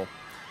carnival,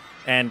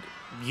 and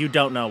you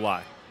don't know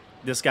why.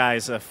 This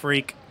guy's a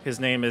freak. His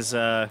name is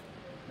oh,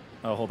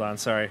 hold on,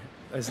 sorry.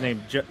 His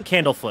name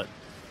Candlefoot.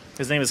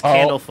 His name is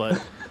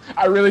Candlefoot.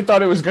 I really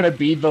thought it was gonna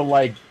be the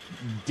like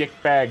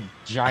dickbag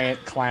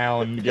giant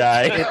clown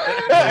guy.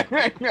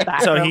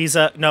 So he's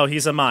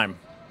a mime.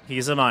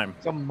 He's a mime.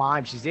 It's a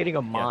mime. She's dating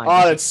a mime.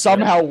 Oh, that's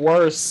somehow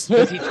worse.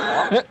 Does he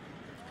talk?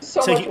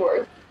 So So much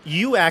worse.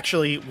 You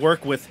actually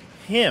work with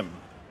him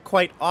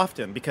quite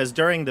often because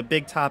during the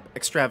Big Top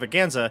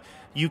Extravaganza,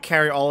 you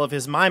carry all of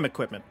his mime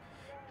equipment,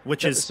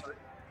 which is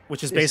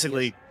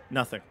basically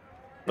nothing.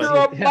 You're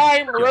a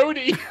mime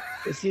roadie.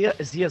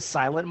 Is he a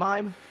silent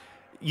mime?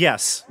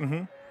 Yes.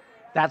 Mm-hmm.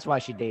 That's why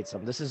she dates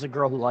him. This is a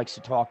girl who likes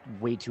to talk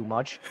way too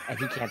much, and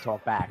he can't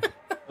talk back.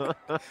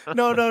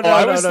 No.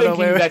 I was thinking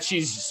wait. that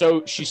she's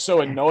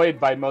so annoyed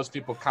by most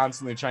people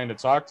constantly trying to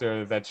talk to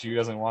her that she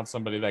doesn't want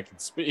somebody that can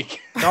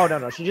speak.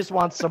 No. She just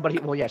wants somebody.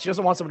 Well, yeah, she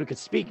doesn't want somebody who could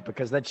speak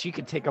because then she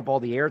could take up all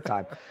the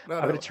airtime.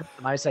 I'm gonna turn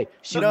and I say,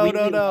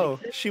 No.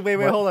 Likes She wait,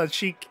 What? hold on.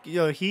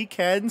 He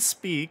can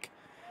speak.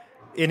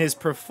 In his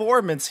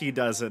performance, he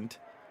doesn't.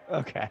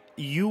 Okay.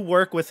 You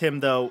work with him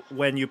though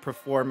when you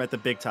perform at the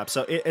Big Top.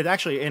 So it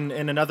actually in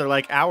another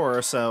like hour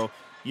or so,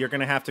 you're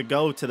gonna have to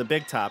go to the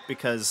Big Top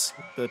because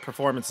the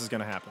performance is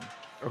gonna happen.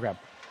 Okay.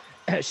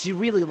 She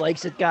really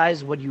likes it,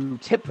 guys, when you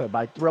tip her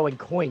by throwing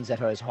coins at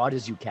her as hard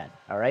as you can.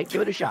 All right,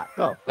 give it a shot.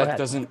 Go. Go ahead.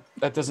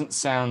 That doesn't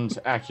sound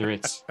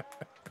accurate.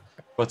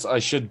 But I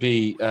should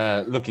be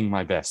looking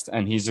my best,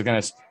 and he's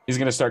gonna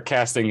start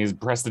casting his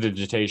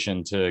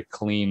prestidigitation to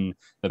clean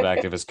the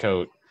back of his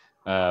coat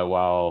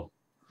while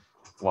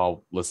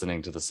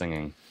listening to the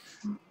singing.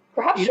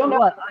 Perhaps You she'll know know.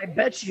 what? I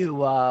bet you,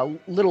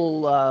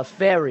 little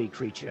fairy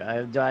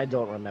creature. I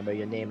don't remember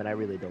your name, and I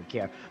really don't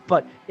care.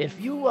 But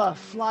if you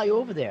fly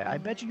over there, I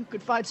bet you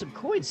could find some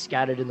coins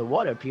scattered in the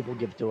water people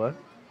give to her.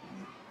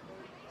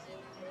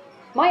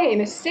 My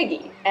name is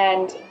Siggy,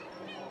 and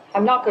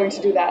I'm not going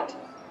to do that.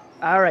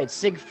 All right,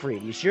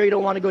 Siegfried, you sure you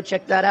don't want to go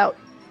check that out?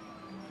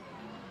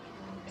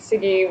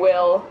 Siggy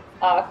will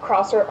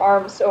cross her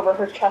arms over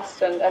her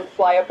chest and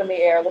fly up in the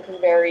air, looking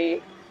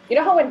very. You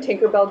know how when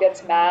Tinkerbell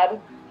gets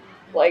mad,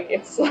 like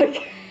it's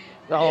like.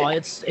 Oh,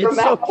 it's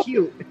so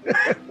cute.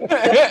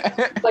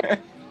 Like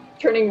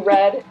turning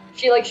red.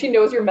 She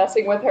knows you're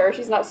messing with her.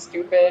 She's not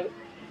stupid.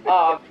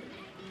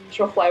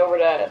 She'll fly over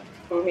to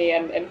Boomy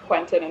and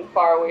Quentin and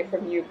far away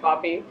from you,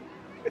 Poppy.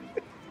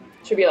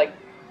 She'll be like,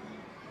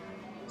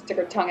 stick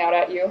her tongue out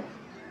at you.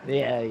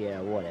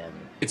 Yeah, whatever.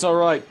 It's all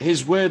right.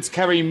 His words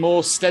carry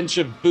more stench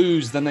of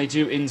booze than they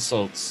do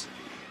insults.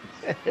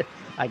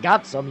 I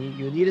got some.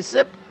 You need a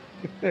sip?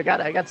 I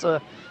got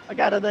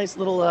a nice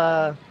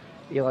little.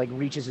 He like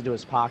reaches into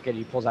his pocket.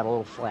 He pulls out a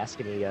little flask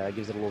and he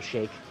gives it a little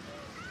shake.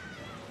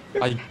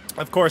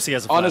 Of course, he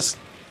has a flask.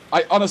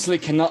 I honestly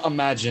cannot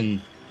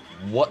imagine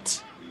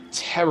what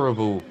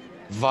terrible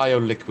vile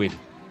liquid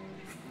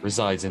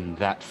resides in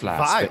that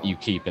flask that you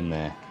keep in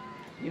there.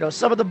 You know,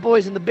 some of the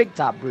boys in the Big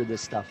Top brewed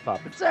this stuff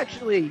up. It's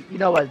actually, you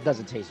know what, it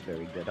doesn't taste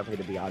very good. I'm going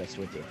to be honest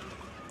with you.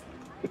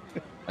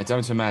 I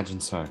don't imagine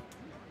so.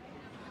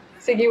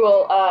 Siggy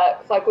will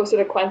fly closer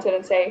to Quentin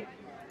and say,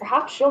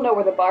 perhaps she'll know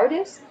where the bard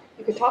is?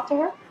 You could talk to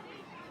her?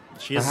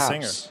 She is a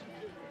singer.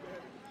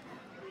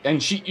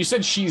 And you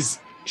said she's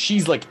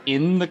like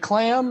in the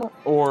clam,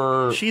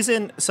 or she's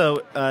in.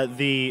 So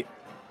the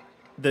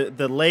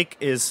lake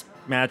is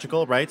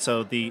magical, right?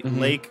 So the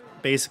lake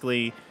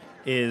basically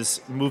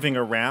is moving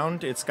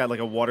around. It's got like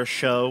a water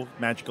show,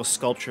 magical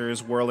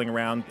sculptures whirling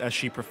around as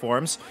she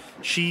performs.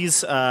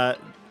 She's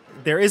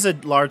there is a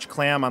large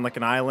clam on like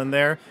an island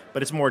there,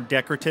 but it's more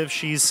decorative.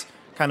 She's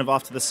kind of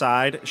off to the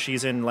side.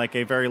 She's in like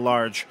a very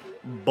large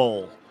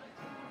bowl.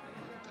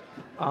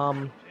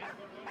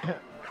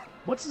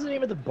 What's the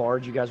name of the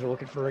bard you guys are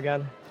looking for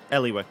again?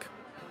 Eliwick.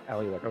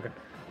 Eliwick, okay.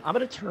 I'm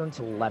going to turn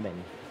to Lemon.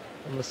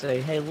 I'm going to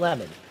say, hey,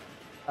 Lemon,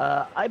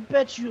 I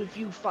bet you if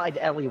you find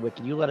Eliwick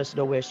and you let us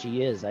know where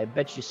she is, I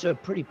bet you Sir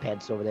Pretty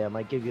Pants over there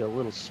might give you a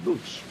little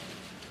smooch.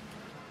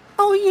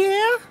 Oh,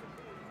 yeah?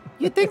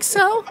 You think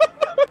so?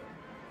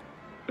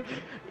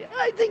 Yeah,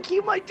 I think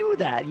he might do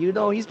that. You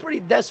know, he's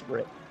pretty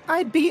desperate.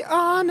 I'd be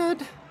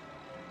honored.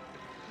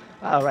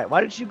 All right,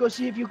 why don't you go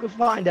see if you can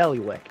find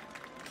Eliwick?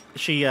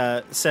 She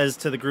says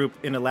to the group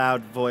in a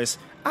loud voice,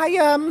 I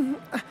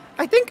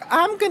think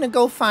I'm gonna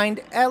go find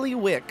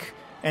Eliwick.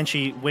 And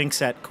she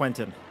winks at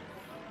Quentin.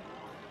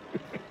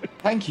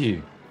 Thank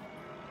you,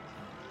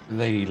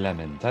 Lady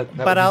Lemon. That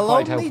but would be I'll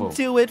quite only helpful.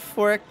 do it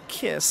for a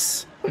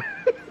kiss.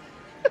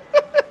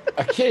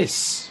 A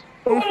kiss?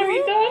 What have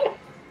you done?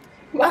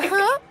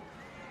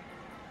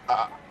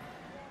 Uh-huh.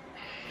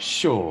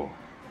 Sure.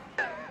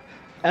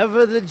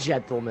 Ever the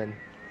gentleman.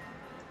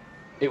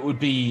 It would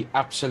be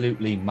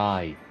absolutely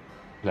my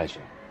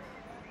pleasure.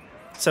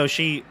 So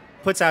she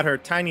puts out her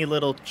tiny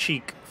little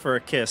cheek for a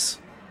kiss.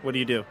 What do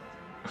you do?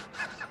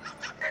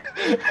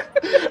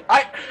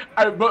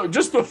 But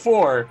just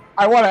before,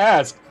 I want to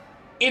ask,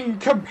 in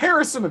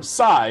comparison of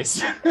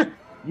size,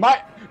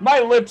 my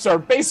lips are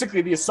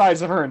basically the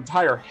size of her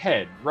entire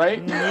head,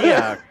 right?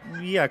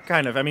 Yeah,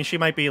 kind of. I mean, she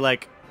might be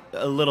like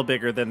a little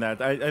bigger than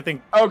that. I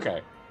think.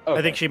 Okay.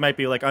 I think she might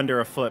be like under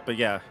a foot, but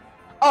yeah.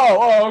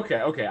 Oh,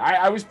 okay.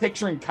 I was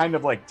picturing kind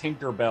of like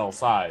Tinkerbell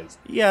size.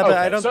 Yeah, but okay,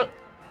 I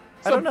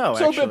don't know.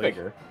 So actually.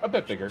 a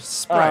bit bigger.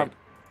 Sprite.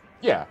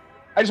 Yeah.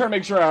 I just want to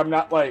make sure I'm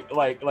not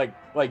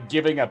like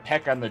giving a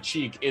peck on the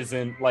cheek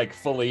isn't like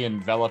fully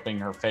enveloping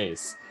her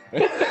face.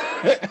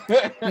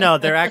 No,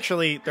 they're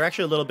actually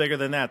a little bigger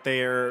than that.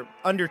 They are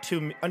under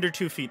 2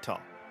 feet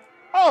tall.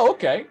 Oh,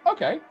 okay.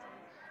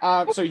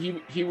 So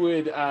he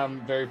would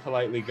very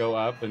politely go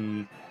up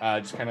and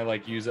just kind of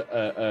like use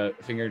a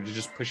finger to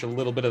just push a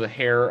little bit of the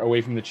hair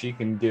away from the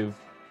cheek and give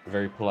a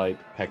very polite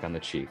peck on the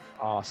cheek.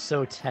 Oh,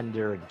 so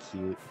tender and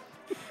cute.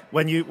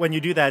 When you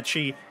do that,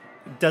 she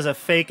does a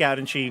fake out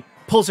and she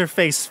pulls her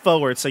face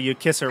forward so you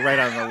kiss her right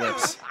on the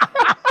lips.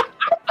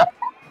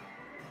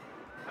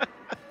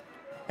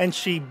 And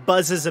she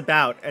buzzes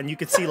about, and you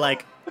could see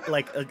like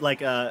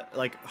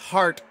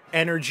heart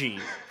energy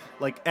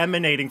like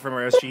emanating from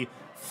her as she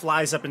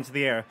flies up into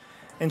the air.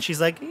 And she's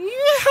like,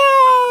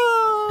 "Yee-haw!"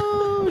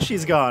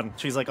 She's gone.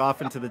 She's like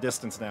off into the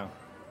distance now.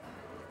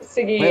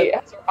 Siggy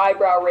has her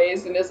eyebrow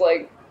raised and is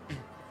like,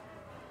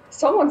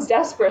 someone's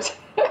desperate.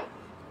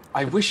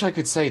 I wish I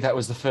could say that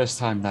was the first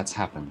time that's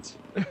happened.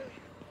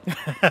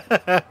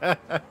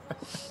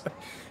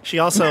 She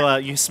also,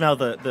 you smell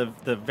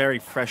the very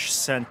fresh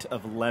scent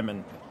of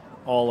lemon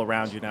all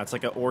around you now. It's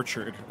like an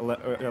orchard,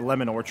 a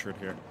lemon orchard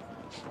here.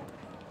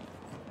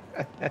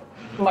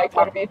 Mike,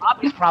 talk to me.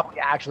 Poppy's probably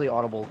actually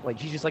audible. Like,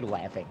 she's just like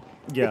laughing.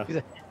 Yeah.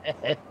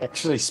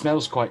 Actually,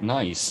 smells quite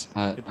nice.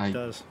 It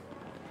does.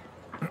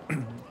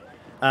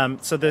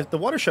 So the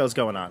water show's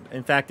going on.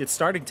 In fact, it's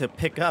starting to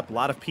pick up. A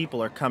lot of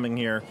people are coming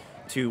here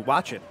to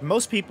watch it.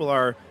 Most people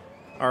are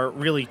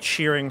really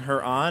cheering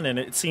her on, and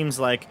it seems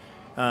like,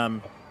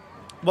 well,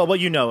 what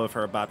you know of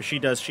her, Bobby, she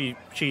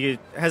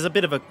has a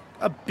bit of a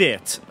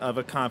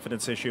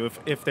confidence issue.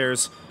 If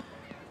there's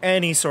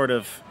any sort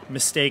of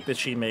mistake that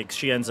she makes,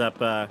 she ends up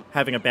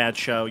having a bad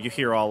show. You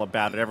hear all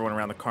about it. Everyone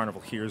around the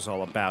carnival hears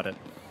all about it.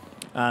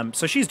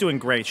 So she's doing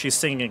great. She's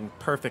singing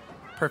perfect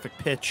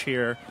pitch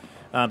here.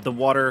 The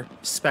water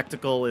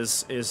spectacle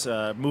is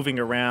moving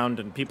around,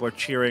 and people are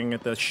cheering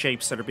at the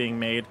shapes that are being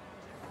made.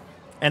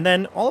 And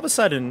then all of a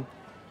sudden,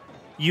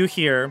 you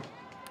hear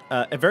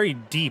a very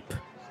deep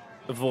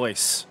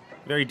voice.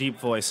 Very deep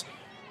voice.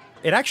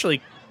 It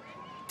actually,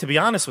 to be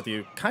honest with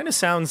you, kind of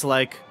sounds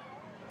like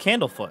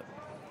Candlefoot.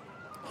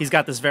 He's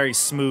got this very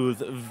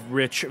smooth,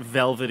 rich,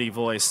 velvety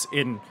voice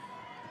in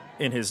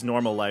his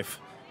normal life,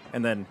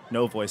 and then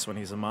no voice when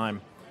he's a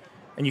mime.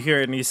 And you hear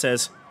it, and he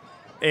says,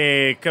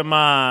 "Hey, come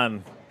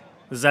on.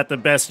 Is that the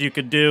best you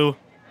could do?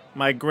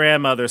 My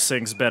grandmother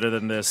sings better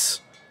than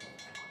this."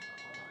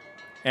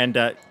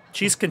 And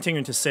she's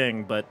continuing to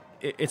sing, but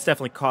it's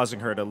definitely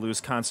causing her to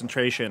lose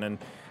concentration. And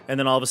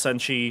then all of a sudden,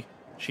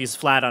 she's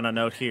flat on a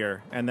note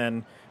here, and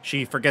then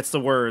she forgets the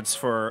words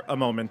for a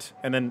moment,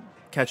 and then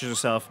catches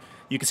herself.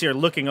 You can see her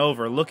looking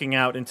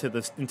out into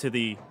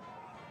the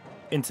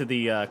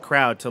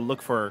crowd to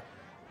look for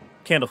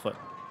Candlefoot.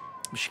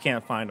 But she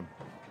can't find him.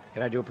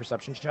 Can I do a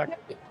perception check?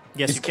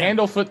 Yes, Is you can.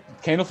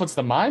 Candlefoot's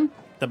the mime?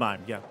 The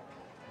mime, yeah.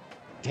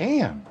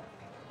 Damn.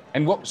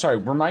 And what? Sorry,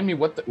 remind me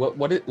what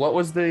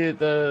was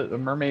the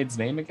mermaid's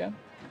name again?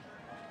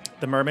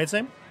 The mermaid's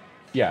name?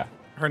 Yeah,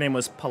 Her name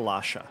was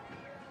Palasha.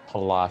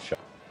 Palasha.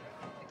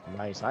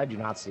 Nice. I do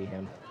not see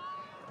him.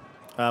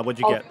 What'd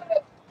you get?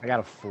 I got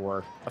a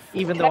 4. A 4.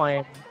 Even though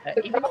I'm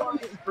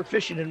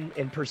proficient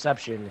in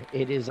perception,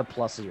 it is a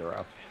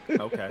 +0.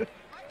 Okay.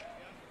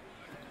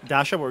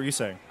 Dasha, what were you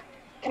saying?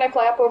 Can I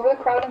fly up over the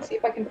crowd and see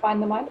if I can find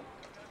the mind?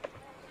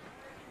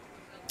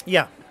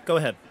 Yeah, go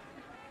ahead.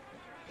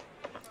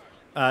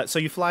 So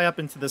you fly up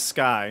into the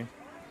sky,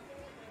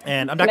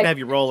 and I'm not gonna have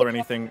you roll or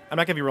anything.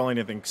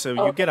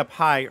 So you get up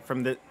high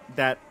from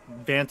that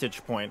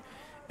vantage point,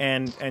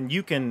 and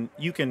you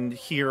can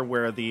hear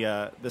where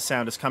the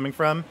sound is coming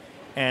from,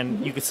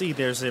 and you can see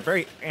there's a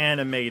very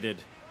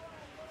animated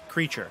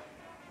creature.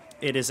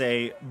 It is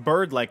a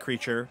bird-like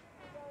creature.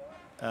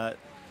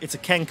 It's a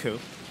kenku,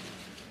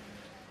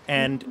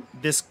 and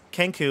this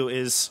kenku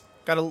is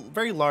got a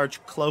very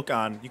large cloak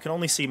on. You can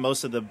only see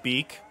mostly the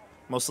beak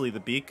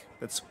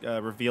that's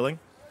revealing,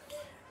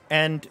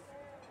 and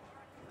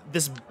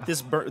this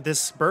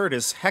bird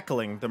is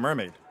heckling the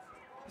mermaid,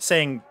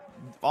 saying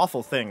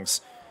awful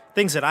things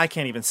that I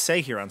can't even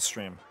say here on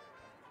stream.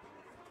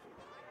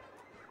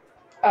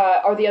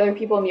 Are the other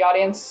people in the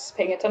audience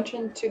paying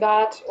attention to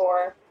that,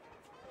 or?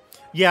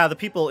 Yeah, the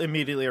people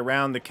immediately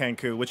around the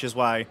kenku, which is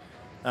why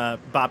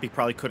Bobby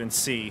probably couldn't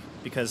see,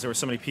 because there were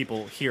so many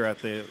people here at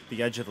the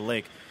edge of the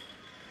lake.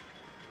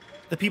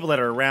 The people that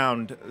are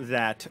around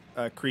that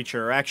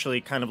creature are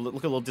actually kind of look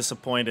a little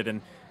disappointed,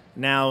 and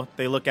now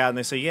they look out and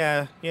they say,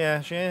 yeah,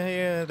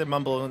 they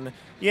mumble, and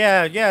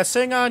yeah,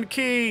 sing on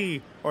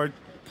key, or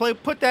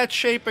put that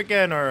shape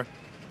again, or,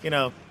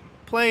 don't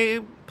play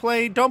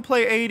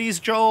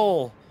 80s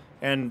Joel,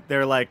 and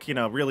they're like,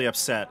 really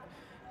upset,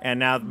 and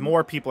now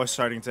more people are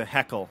starting to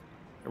heckle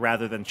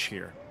rather than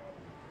cheer.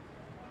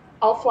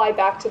 I'll fly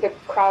back to the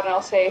crowd and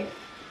I'll say,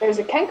 "There's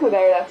a kenku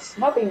there that's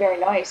not being very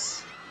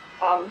nice.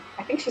 I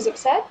think she's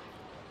upset."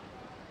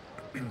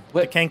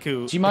 The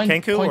kenku. Do you mind the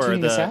kenku pointing or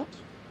this out?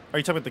 Are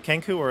you talking about the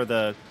kenku or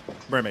the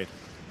mermaid?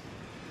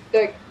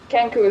 The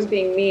kenku is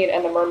being mean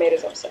and the mermaid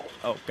is upset.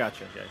 Oh,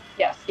 gotcha. Okay.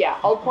 Yes, yeah.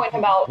 I'll point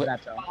him out.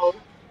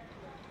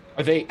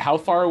 Are they? How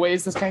far away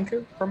is this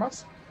kenku from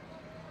us?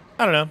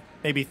 I don't know,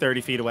 maybe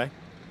 30 feet away,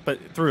 but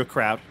through a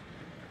crowd.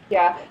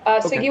 Yeah.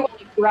 Siggy will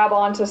grab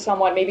onto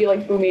someone, maybe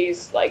like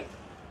Boomy's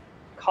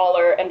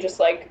collar, and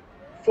just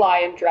fly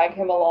and drag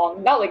him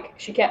along. Not like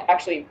she can't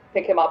actually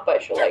pick him up,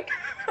 but she'll lead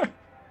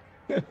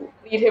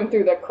him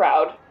through the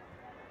crowd.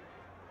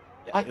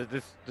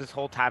 This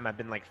whole time I've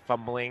been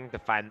fumbling to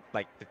find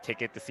the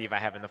ticket to see if I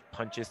have enough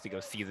punches to go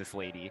see this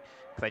lady,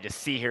 because I just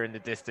see her in the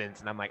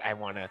distance and I'm like, I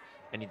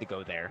need to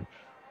go there.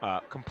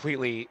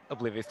 Completely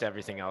oblivious to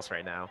everything else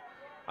right now.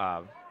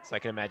 So I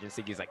can imagine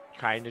Siggy's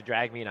trying to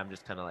drag me, and I'm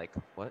just kind of like,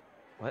 what?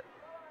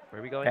 Where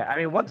are we going? Yeah, I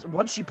mean,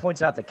 once she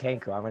points out the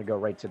kenku, I'm gonna go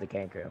right to the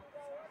kenku.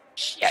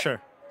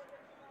 Sure.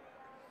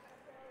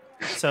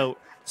 So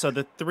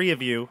the three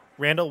of you,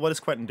 Randall, what is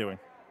Quentin doing?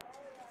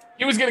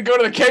 He was going to go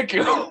to the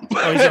kenku. Oh,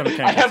 he's going to the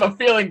kenku. I have a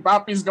feeling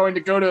Boppy's going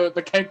to go to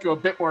the kenku a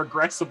bit more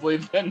aggressively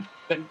than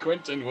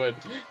Quentin would.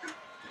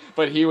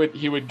 But he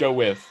would go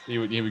with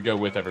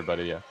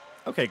everybody. Yeah.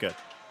 Okay, good.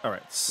 All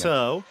right.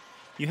 So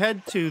you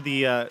head to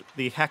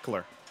the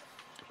heckler,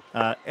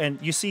 and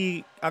you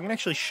see. I'm gonna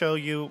actually show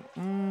you.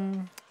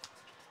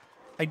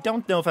 I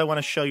don't know if I want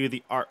to show you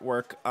the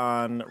artwork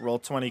on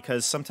Roll20,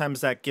 because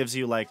sometimes that gives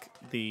you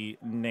the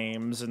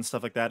names and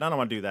stuff like that. I don't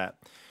want to do that.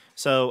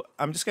 So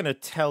I'm just gonna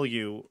tell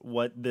you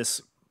what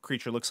this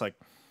creature looks like.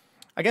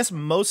 I guess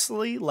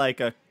mostly like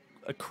a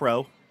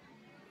crow.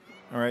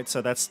 All right,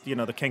 so that's the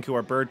kenku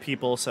are bird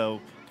people. So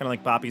kind of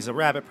like Boppy's a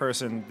rabbit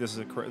person. This is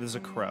a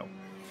crow.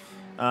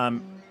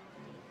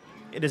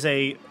 It is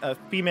a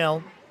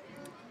female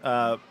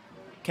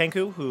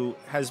kenku who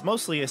has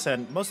most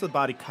of the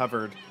body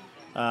covered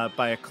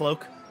by a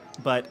cloak,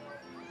 but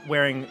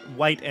wearing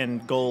white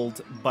and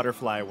gold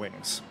butterfly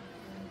wings.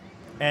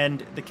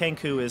 And the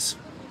Kenku is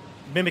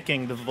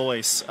mimicking the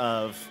voice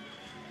of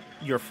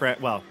your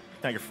friend, well,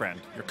 not your friend,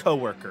 your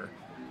coworker,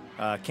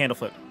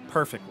 Candlefoot,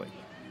 perfectly,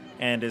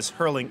 and is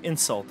hurling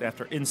insult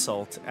after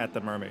insult at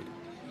the mermaid.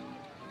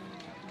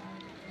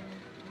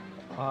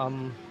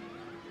 All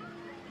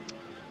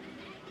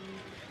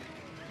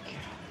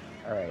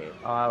right.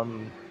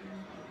 I'm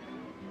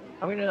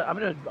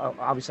gonna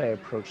obviously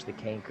approach the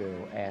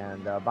Kenku,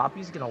 and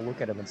Boppy's gonna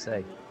look at him and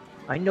say,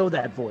 "I know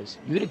that voice.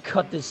 You're gonna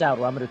cut this out,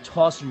 or I'm gonna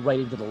toss you right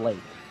into the lake."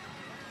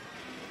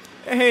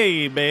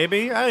 Hey,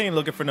 baby, I ain't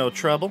looking for no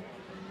trouble.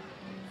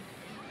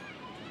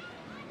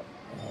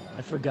 Oh,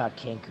 I forgot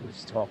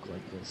Kenkus talk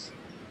like this.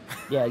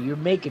 Yeah, you're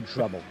making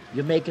trouble.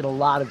 You're making a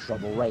lot of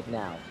trouble right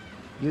now.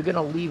 You're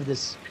gonna leave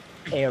this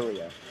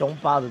area.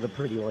 Don't bother the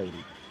pretty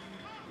lady.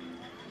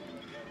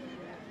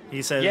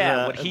 He says,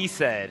 Yeah, what he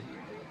said.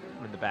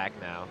 I'm in the back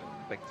now,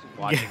 like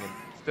watching and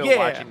still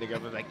watching the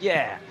government. Like,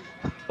 yeah.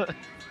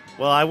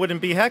 well, I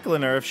wouldn't be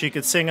heckling her if she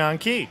could sing on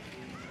key.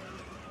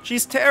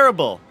 She's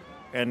terrible.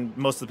 And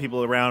most of the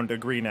people around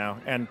agree now.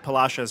 And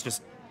Palasha has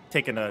just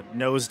taken a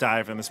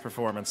nosedive in this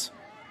performance.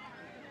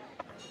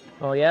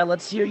 Oh yeah,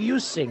 let's hear you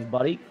sing,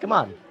 buddy. Come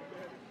on.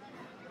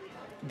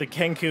 The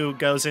Kenku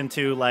goes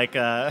into like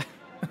a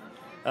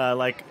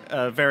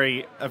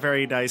very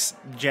nice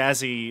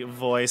jazzy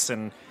voice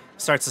and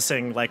starts to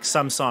sing like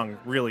some song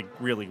really,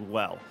 really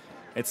well.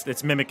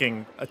 It's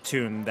mimicking a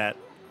tune that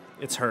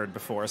it's heard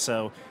before,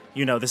 so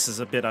you know this is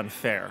a bit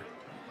unfair.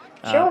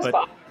 Show us,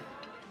 Bob.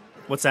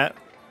 What's that?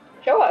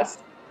 Show us.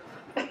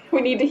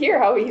 We need to hear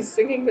how he's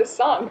singing this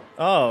song.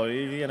 Oh,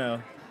 you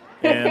know.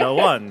 And a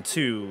 1,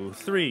 2,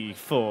 3,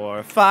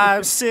 4,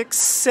 5, 6,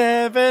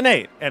 7,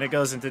 8. And it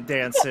goes into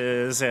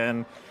dances,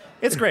 and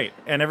it's great.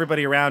 And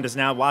everybody around is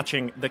now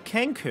watching the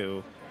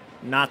Kenku,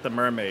 not the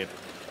mermaid.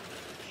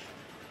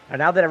 And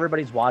now that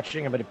everybody's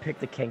watching, I'm going to pick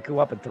the Kenku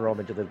up and throw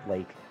him into the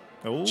lake.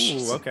 Oh,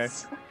 okay.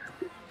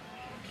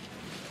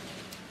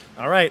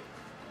 All right.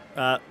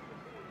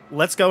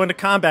 Let's go into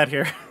combat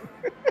here.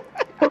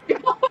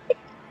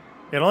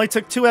 It only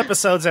took 2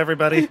 episodes,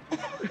 everybody.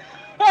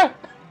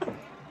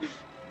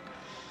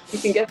 You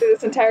can get through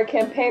this entire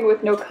campaign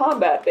with no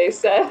combat, they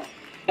said.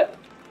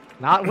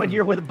 Not when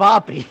you're with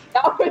Boppy.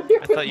 Not when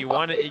you're I thought you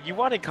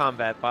wanted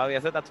combat, Bobby. I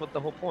said that's what the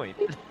whole point.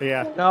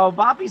 Yeah. No,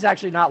 Boppy's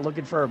actually not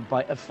looking for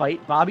a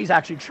fight. Bobby's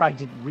actually trying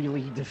to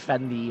really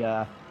defend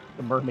the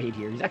mermaid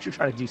here. He's actually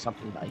trying to do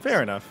something nice.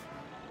 Fair enough.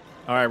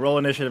 All right, roll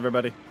initiative,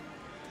 everybody.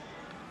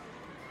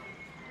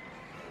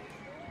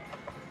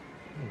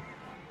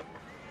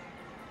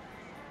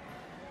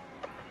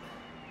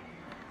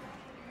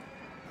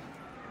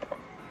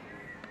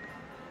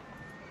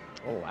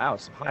 Oh wow,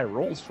 some high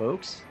rolls,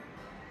 folks.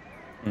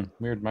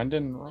 Weird, mine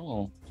didn't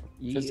roll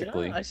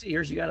physically. Yeah, I see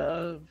yours. You got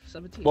a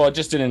 17. Well, it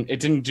just didn't.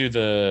 It didn't do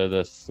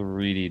the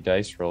 3D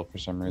dice roll for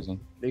some reason.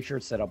 Make sure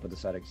it's set up with the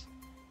settings.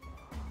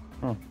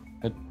 Oh,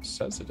 it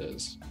says it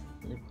is.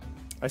 Weird.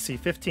 I see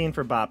 15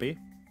 for Boppy.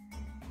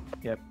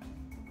 Yep.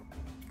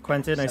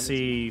 Quentin, 17. I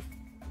see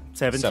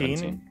 17.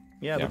 17.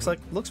 Yeah, Yeah.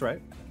 looks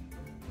right.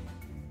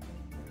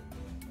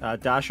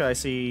 Dasha, I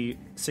see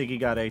Siggy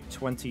got a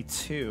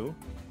 22.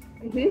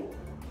 Mm-hmm.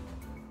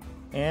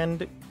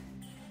 And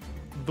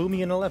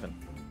Boomy an 11.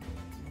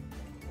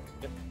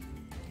 Yep.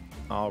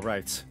 All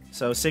right.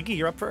 So, Siggy,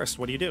 you're up first.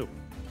 What do you do?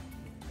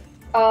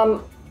 How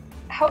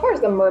far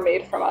is the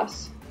mermaid from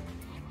us?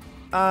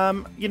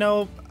 You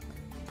know,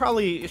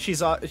 probably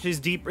she's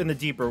deep in the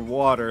deeper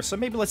water, so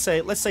maybe let's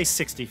say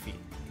 60 feet.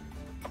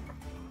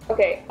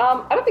 Okay,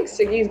 I don't think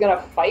Siggy's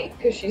gonna fight,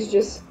 because she's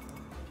just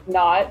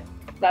not.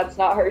 That's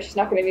not her. She's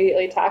not gonna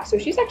immediately attack, so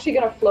she's actually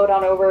gonna float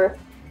on over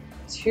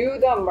to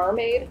the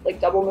mermaid, like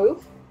double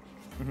move.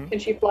 Mm-hmm. Can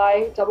she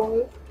fly double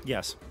move?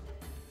 Yes.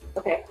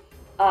 Okay.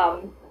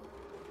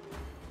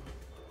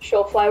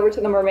 She'll fly over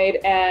to the mermaid,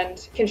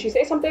 and can she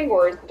say something,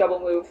 or is double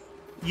move?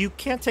 You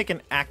can't take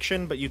an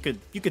action, but you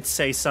could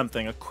say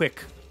something, a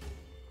quick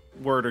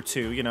word or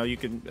two. You know, you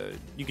could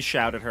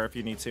shout at her if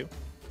you need to.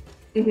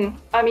 Mm-hmm.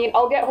 I mean,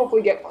 I'll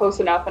hopefully get close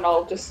enough, and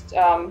I'll just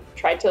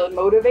try to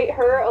motivate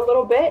her a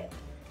little bit.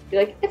 Be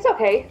like, it's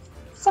okay.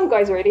 Some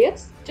guys are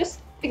idiots.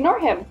 Just ignore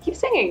him. Keep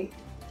singing.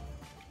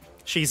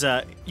 She's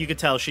you could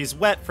tell she's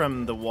wet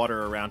from the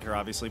water around her,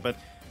 obviously, but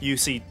you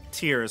see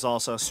tears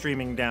also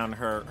streaming down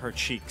her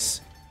cheeks.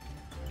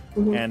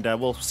 Mm-hmm. And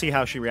we'll see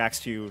how she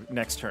reacts to you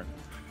next turn.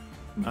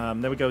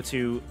 Then we go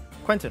to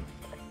Quentin.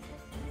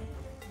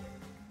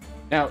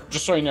 Now,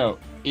 just so you know,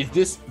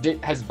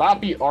 has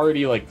Boppy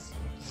already like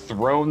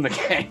thrown the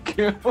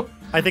Kenku?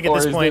 I think at Or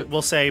this is point it-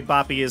 we'll say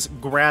Boppy is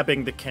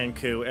grabbing the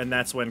Kenku, and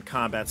that's when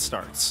combat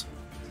starts.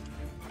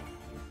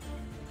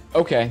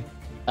 Okay.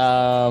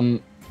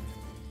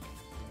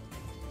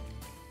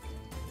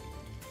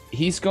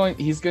 He's gonna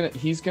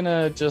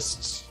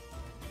just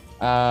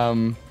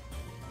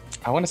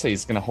I want to say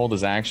he's gonna hold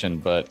his action,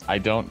 but I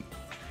don't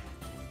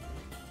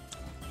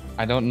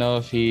know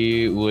if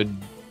he would.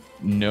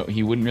 No,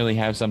 he wouldn't really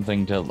have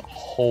something to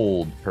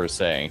hold per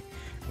se.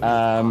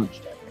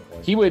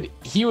 He would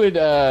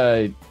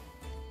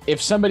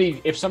if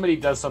somebody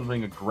does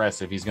something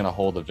aggressive, he's gonna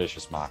hold a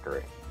vicious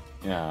mockery.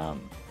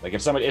 Like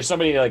if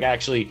somebody like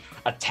actually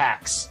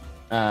attacks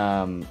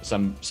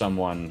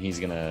someone, he's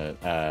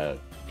gonna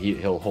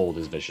he'll hold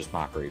his vicious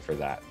mockery for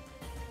that.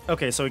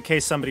 Okay, so in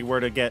case somebody were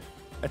to get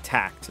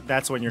attacked,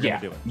 that's when you're gonna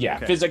do it. Yeah,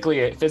 okay.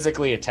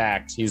 physically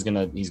attacked, he's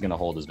gonna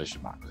hold his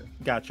vicious mockery.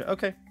 Gotcha.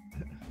 Okay.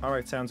 All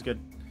right, sounds good.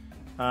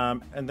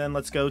 And then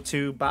let's go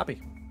to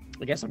Bobby.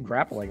 I guess I'm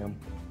grappling him.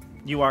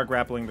 You are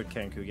grappling the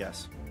Kenku,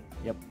 yes.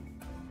 Yep.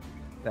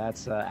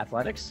 That's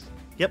athletics.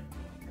 Yep.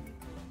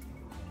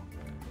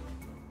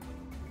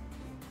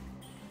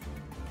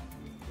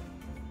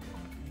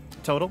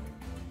 Total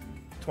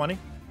 20.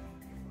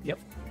 Yep.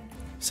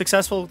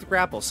 Successful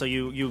grapple. So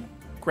you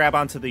grab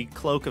onto the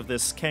cloak of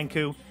this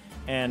Kenku,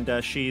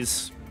 and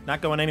she's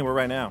not going anywhere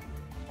right now.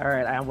 All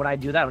right. And when I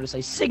do that, I'm gonna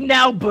say, "Sing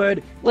now,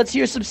 bird. Let's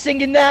hear some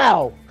singing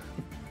now."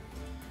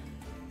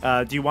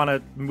 Do you want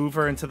to move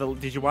her into the?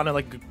 Did you want to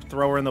like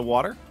throw her in the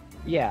water?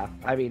 Yeah.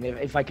 I mean,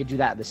 if I could do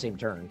that in the same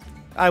turn.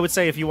 I would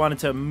say if you wanted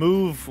to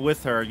move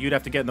with her, you'd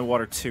have to get in the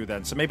water too.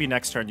 Then, so maybe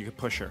next turn you could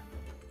push her.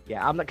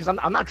 Yeah, I'm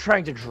not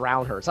trying to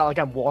drown her. It's not like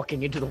I'm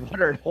walking into the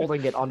water and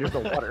holding it under the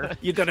water.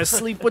 You're gonna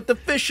sleep with the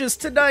fishes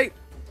tonight.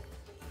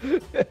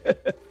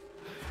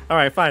 All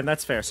right, fine,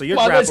 that's fair. So you're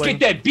Come on, grappling. let's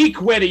get that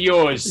beak wet of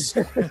yours.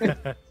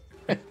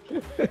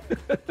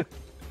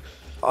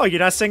 Oh, you're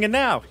not singing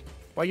now.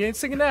 Why you ain't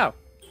singing now?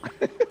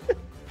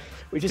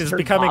 We just It's turned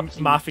becoming Mopsy.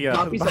 mafia.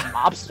 Mopsy's a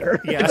mobster.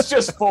 Yeah. It's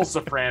just full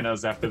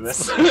Sopranos after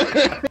this.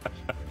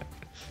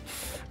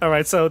 All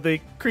right, so the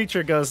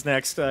creature goes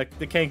next. The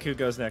Kenku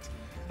goes next.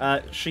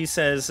 She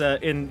says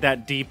in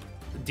that deep,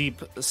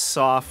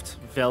 soft,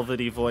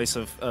 velvety voice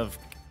of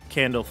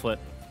Candlefoot.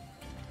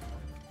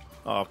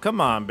 Oh, come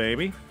on,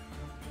 baby.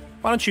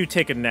 Why don't you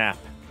take a nap?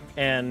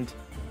 And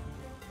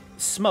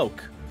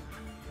smoke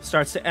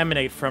starts to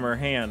emanate from her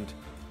hand.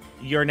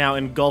 You're now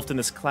engulfed in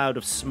this cloud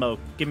of smoke.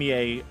 Give me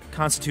a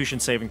Constitution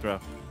saving throw.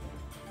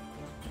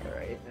 All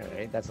right.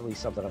 That's at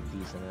least something I'm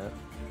decent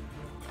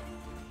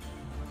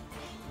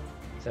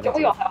at. Don't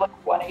we all have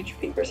like 1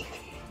 HP or something?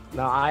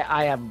 No,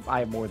 I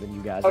have more than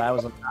you guys.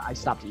 Okay. I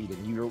stopped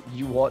eating.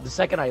 The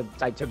second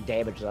I took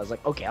damage, I was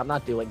like, okay, I'm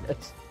not doing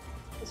this.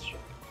 That's true.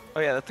 Oh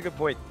yeah, that's a good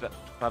point,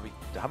 Bobby.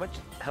 How much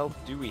health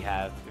do we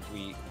have if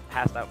we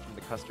passed out from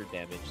the custard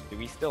damage? Do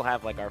we still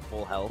have like our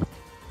full health?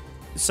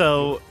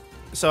 So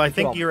I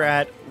think you're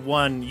at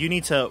 1. You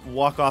need to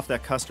walk off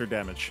that custard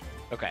damage.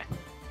 Okay.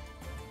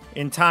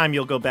 In time,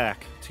 you'll go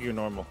back to your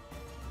normal.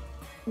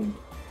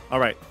 All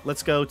right,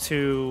 let's go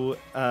to.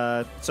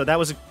 So that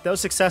was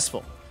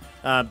successful.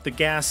 The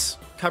gas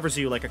covers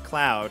you like a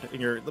cloud,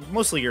 and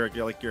mostly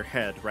your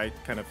head, right?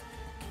 Kind of.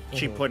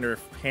 She put her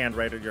hand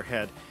right at your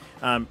head.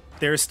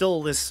 There's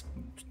still this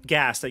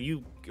gas that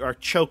you are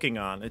choking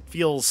on. It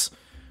feels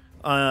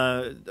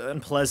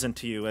unpleasant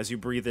to you as you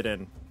breathe it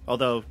in.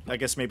 Although I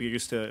guess maybe you're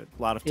used to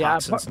a lot of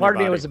toxins. Part of in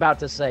me your was about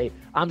to say,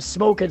 I'm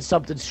smoking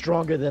something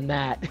stronger than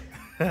that.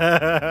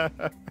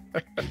 body.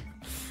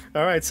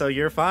 All right, so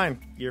you're fine.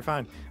 You're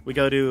fine. We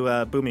go to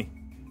Boomy.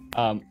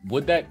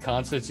 Would that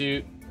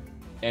constitute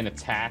an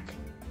attack?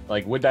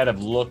 Like, would that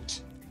have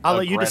looked I'll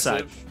let you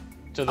decide.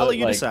 To the, I'll let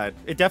you decide.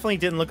 It definitely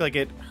didn't look like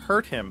it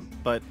hurt him,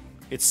 but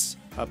it's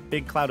a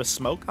big cloud of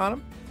smoke on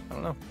him. I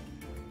don't know.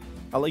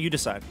 I'll let you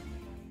decide.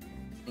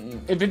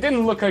 If it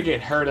didn't look like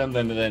it hurt him,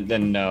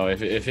 then no.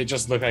 If it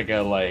just looked like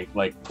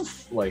a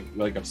poof,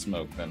 like of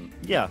smoke, then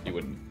Yeah. you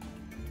wouldn't.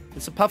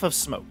 It's a puff of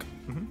smoke.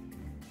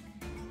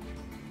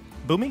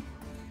 Boomy?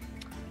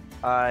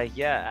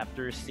 Yeah,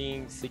 after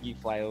seeing Siggy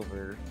fly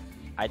over,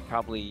 I'd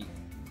probably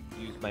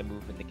use my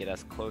movement to get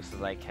as close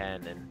as I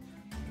can, and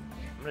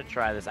I'm gonna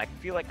try this. I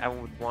feel like I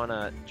would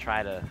wanna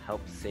try to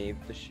help save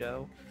the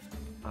show,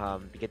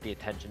 to get the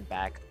attention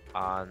back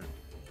on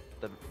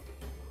the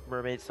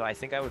mermaid, so I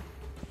think I would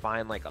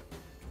find like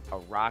a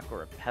rock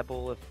or a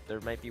pebble if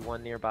there might be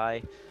one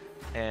nearby,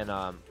 and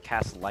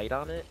cast light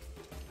on it,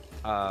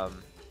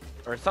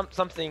 or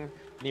something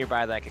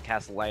nearby that I could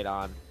cast light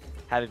on,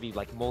 have it be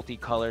like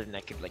multicolored, and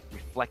I could like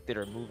reflect it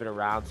or move it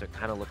around so it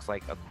kind of looks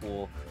like a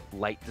cool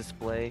light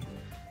display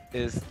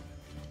is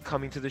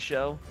coming to the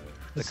show.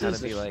 To kind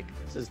of be like,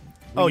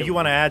 Oh, you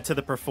want to add to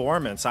the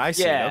performance? I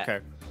see. Yeah. Okay.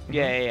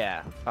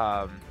 yeah.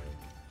 I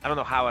don't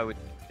know how I would,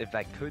 if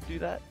I could do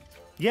that.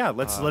 Yeah,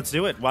 let's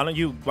do it. Why don't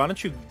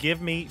you give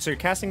me? So you're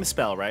casting the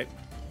spell, right?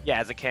 Yeah,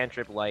 as a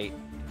cantrip light.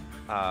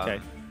 Okay.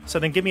 So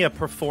then give me a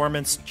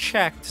performance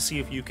check to see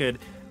if you could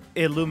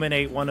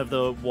illuminate one of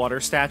the water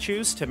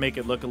statues to make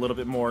it look a little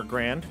bit more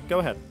grand. Go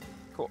ahead.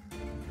 Cool.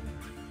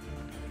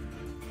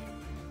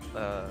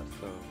 So,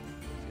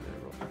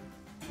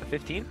 a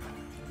 15?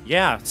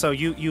 Yeah, so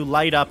you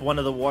light up one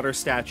of the water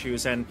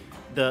statues, and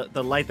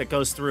the light that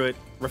goes through it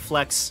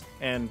reflects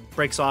and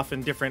breaks off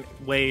in different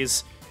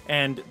ways,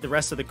 and the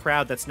rest of the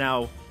crowd that's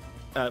now,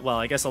 well,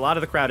 I guess a lot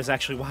of the crowd is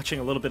actually watching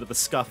a little bit of the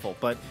scuffle,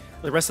 but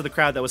the rest of the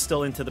crowd that was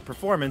still into the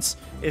performance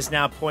is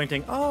now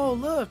pointing, oh,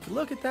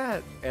 look at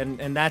that,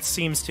 and that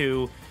seems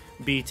to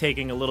be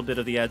taking a little bit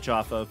of the edge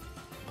off of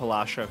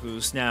Palasha,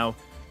 who's now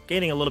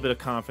gaining a little bit of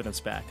confidence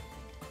back.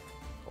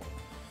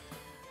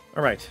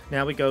 All right,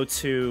 now we go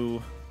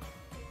to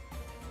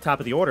top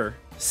of the order,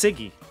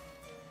 Siggy.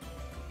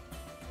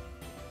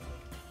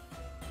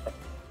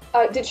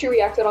 Did she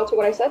react at all to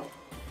what I said?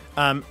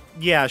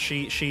 Yeah,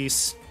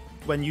 she's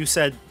when you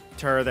said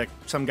to her that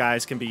some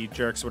guys can be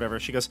jerks or whatever,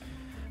 she goes,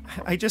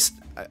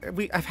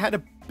 I've had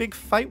a big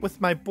fight with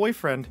my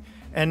boyfriend,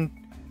 and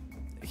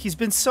he's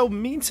been so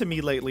mean to me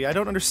lately. I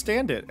don't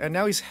understand it, and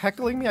now he's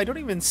heckling me. I don't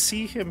even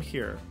see him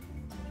here.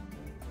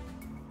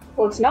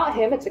 Well, it's not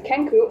him. It's a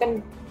Kenku.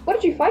 And what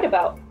did you fight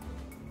about?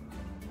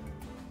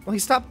 Well, he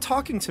stopped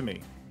talking to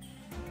me.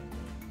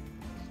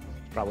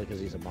 Probably because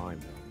he's a mime.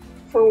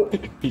 For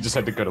He just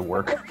had to go to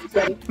work.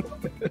 reason.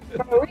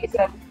 For no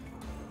reason.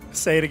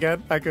 Say it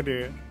again. I could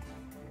hear you.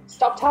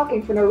 Stop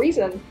talking for no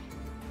reason.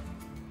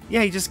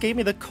 Yeah, he just gave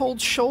me the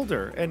cold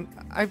shoulder, and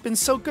I've been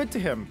so good to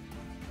him.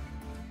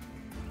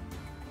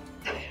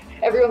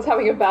 Everyone's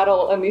having a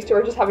battle, and these two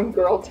are just having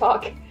girl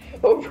talk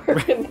over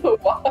in the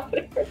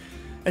water.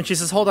 And she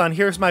says, hold on,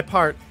 here's my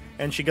part.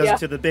 And she goes Yeah.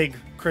 into the big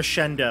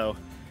crescendo.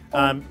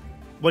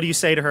 What do you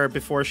say to her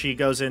before she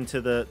goes into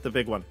the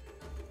big one?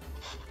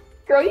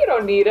 Girl, you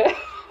don't need it.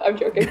 I'm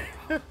joking.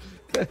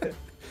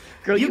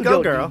 Girl, You you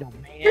go, don't girl. need no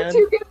You're man.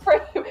 too good for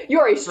him. You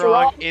are a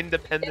strong,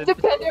 independent.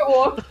 independent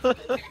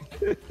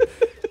woman.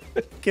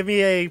 Give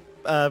me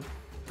a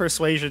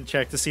persuasion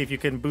check to see if you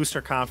can boost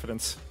her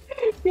confidence.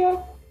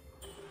 Yeah.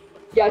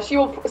 Yeah, she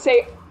will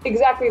say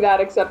exactly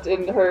that, except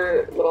in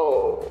her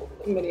little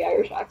mini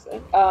Irish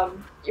accent.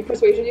 Your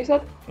persuasion, you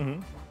said?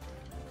 Mm-hmm.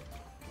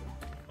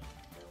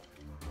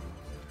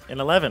 An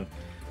 11.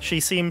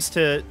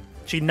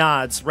 She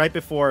nods right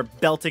before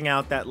belting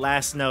out that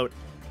last note,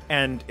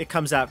 and it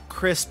comes out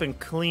crisp and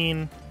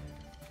clean.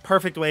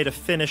 Perfect way to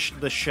finish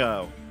the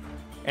show.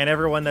 And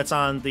everyone that's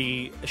on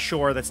the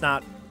shore that's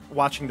not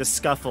watching the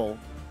scuffle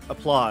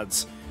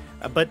applauds.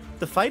 But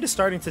the fight is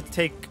starting to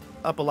take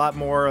up a lot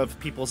more of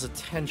people's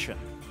attention.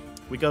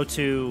 We go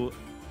to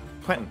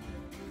Quentin.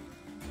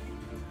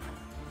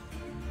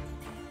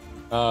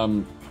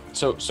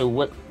 So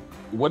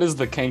what is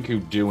the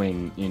Kenku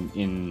doing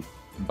in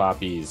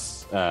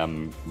Boppy's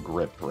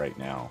grip right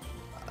now?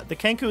 The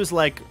Kenku is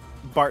like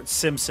Bart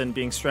Simpson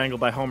being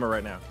strangled by Homer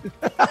right now.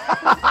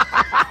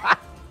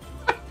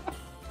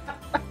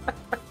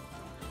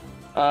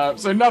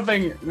 So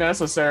nothing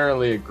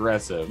necessarily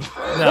aggressive.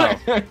 No.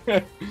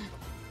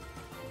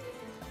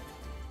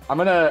 I'm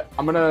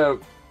gonna.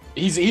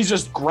 He's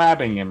just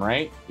grabbing him,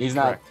 right? He's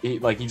not he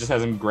just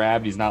has him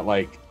grabbed. He's not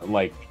like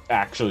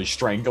actually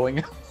strangling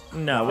him.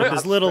 No, with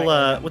his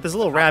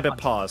little rabbit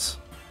paws.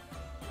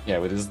 Yeah,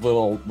 with his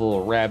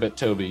little rabbit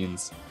toe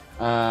beans.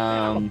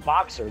 I'm a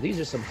boxer. These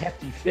are some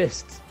hefty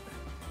fists.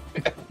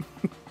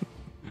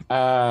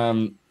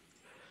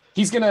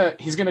 He's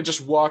gonna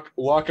just walk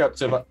up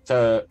to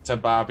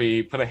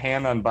Boppy, put a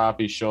hand on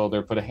Boppy's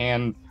shoulder, put a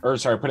hand on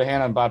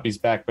Boppy's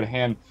back, put a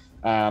hand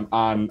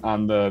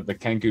on the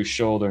Kenku's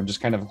shoulder, and just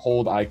kind of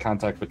hold eye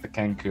contact with the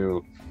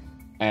Kenku.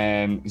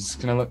 And he's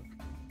gonna look.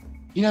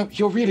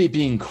 You're really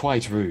being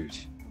quite rude.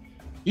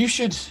 You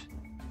should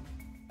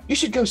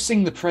go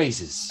sing the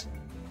praises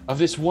of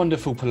this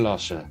wonderful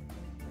Palasha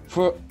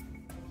for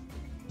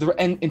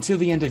until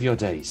the end of your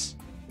days.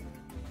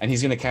 And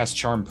he's gonna cast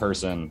Charm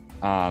Person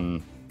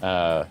on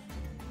the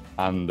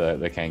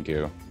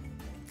Kenku.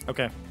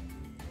 Okay.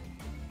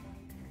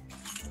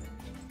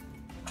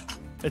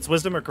 It's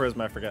wisdom or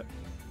charisma, I forget.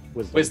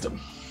 Wisdom.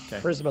 Okay.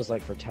 Charisma's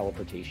like for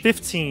teleportation.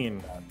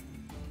 15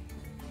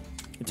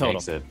 in total.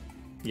 Makes it.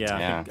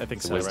 Yeah, I think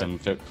it's so. Wisdom,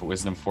 Right?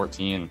 wisdom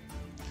 14.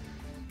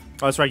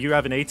 Oh, that's right. You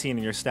have an 18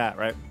 in your stat,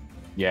 right?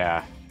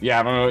 Yeah.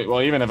 I mean,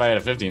 well, even if I had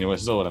a 15, it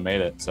still would have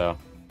made it. So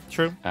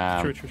True.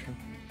 True.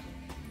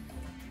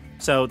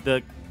 So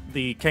the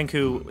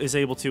Kenku is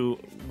able to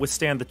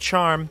withstand the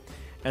charm,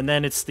 and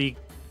then it's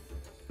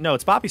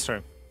Boppy's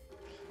turn.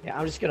 Yeah,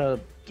 I'm just gonna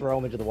throw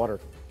him into the water.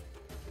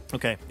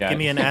 Okay, yeah. give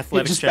me an He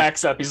athletics just check.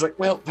 backs up. He's like,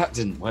 well, that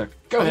didn't work.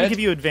 Go I'm gonna ahead. give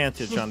you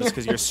advantage on this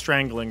because you're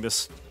strangling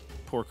this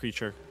poor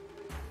creature.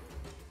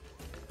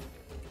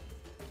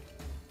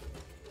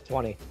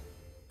 20.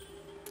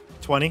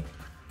 20.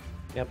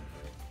 Yep.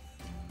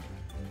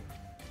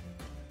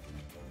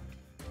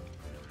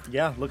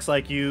 Yeah, looks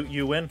like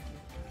you win.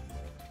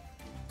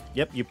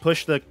 Yep, you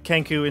push the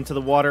Kenku into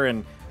the water,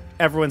 and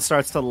everyone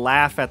starts to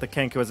laugh at the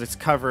Kenku as it's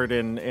covered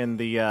in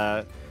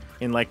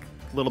like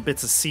little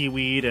bits of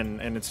seaweed,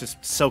 and it's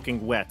just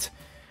soaking wet.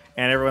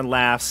 And everyone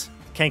laughs.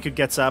 Kenku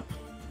gets up,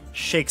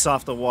 shakes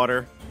off the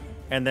water,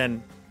 and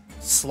then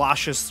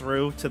sloshes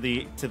through to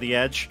the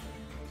edge,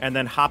 and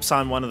then hops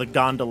on one of the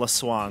gondola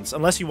swans.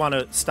 Unless you want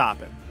to stop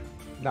him.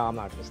 No, I'm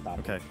not gonna stop.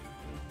 Okay.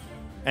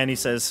 And he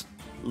says,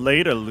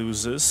 "Later,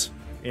 losers,"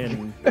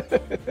 in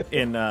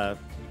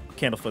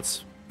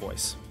Candlefoot's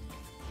voice.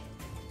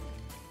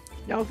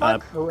 Now, if I'm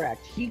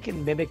correct, he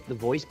can mimic the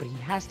voice, but he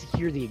has to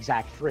hear the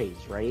exact phrase,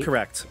 right?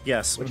 Correct.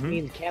 Yes. Which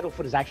means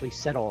Candlefoot has actually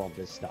said all of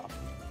this stuff.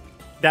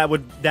 That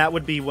would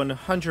be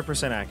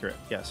 100% accurate.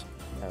 Yes.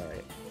 All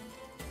right.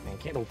 Man,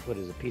 Candlefoot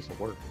is a piece of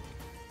work.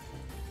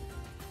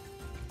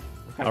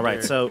 All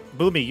right. So,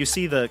 Boomy, you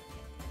see the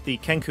the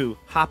Kenku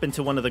hop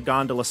into one of the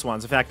gondola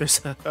swans. In fact, there's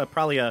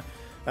probably a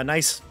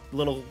nice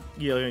little,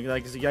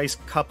 like a nice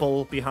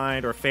couple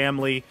behind or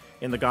family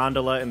in the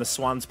gondola, and the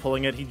swan's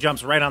pulling it. He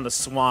jumps right on the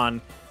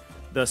swan.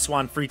 The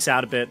swan freaks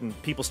out a bit, and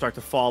people start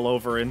to fall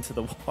over into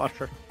the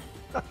water.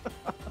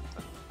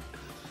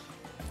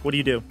 What do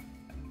you do?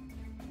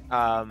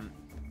 How's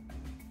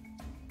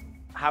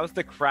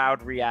the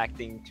crowd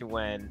reacting to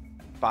when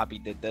Bobby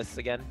did this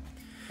again?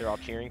 They're all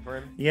cheering for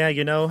him? Yeah,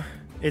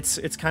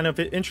 it's kind of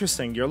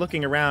interesting. You're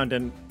looking around,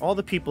 and all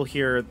the people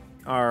here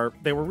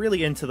they were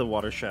really into the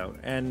water show.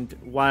 And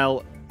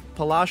while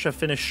Palasha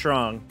finished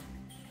strong,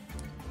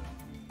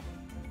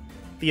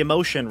 the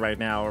emotion right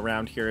now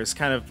around here is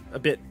kind of a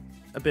bit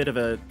of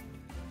a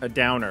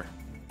downer.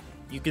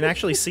 You can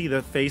actually see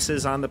the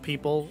faces on the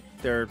people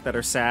that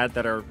are sad,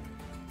 that are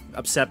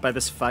upset by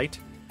this fight.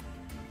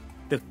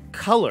 The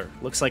color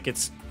looks like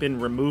it's been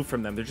removed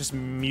from them. They're just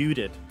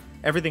muted.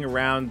 Everything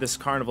around this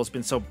carnival's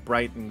been so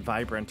bright and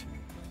vibrant,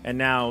 and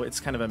now it's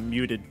kind of a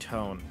muted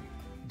tone.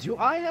 Do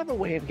I have a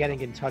way of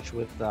getting in touch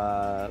with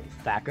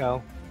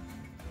Thaco?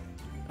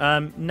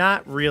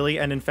 Not really,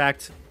 and in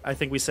fact, I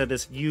think we said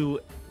this,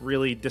 you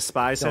really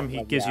despise him.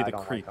 He gives you the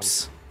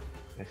creeps.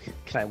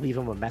 Can I leave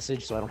him a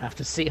message so I don't have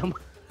to see him?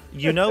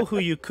 You know who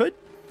you could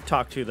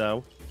talk to,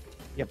 though?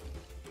 Yep.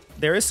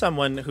 There is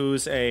someone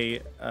who's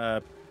a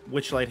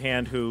Witchlight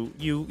hand who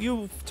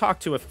you've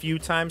talked to a few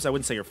times. I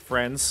wouldn't say you're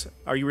friends.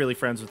 Are you really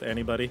friends with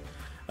anybody?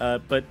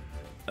 But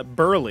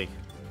Burley,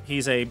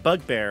 he's a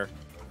bugbear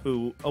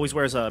who always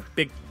wears a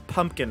big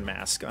pumpkin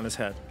mask on his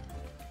head.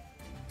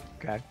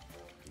 Okay.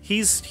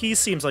 He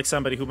seems like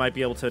somebody who might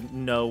be able to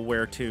know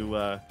where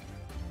to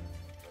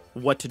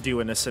what to do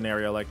in a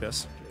scenario like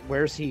this.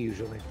 Where's he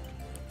usually?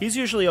 He's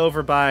usually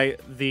over by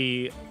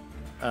the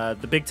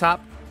big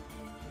top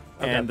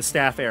and the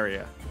staff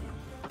area.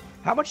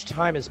 How much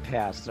time has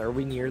passed? Are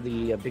we near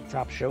the big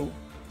top show?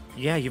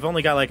 Yeah, you've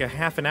only got like a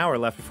half an hour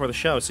left before the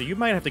show, so you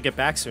might have to get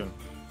back soon.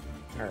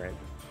 All right.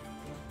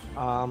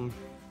 I'm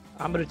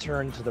going to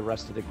turn to the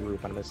rest of the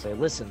group. I'm going to say,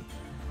 listen,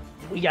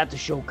 we got the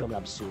show coming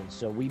up soon,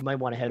 so we might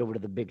want to head over to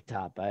the big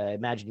top. I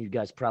imagine you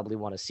guys probably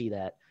want to see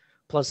that.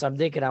 Plus, I'm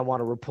thinking I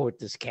want to report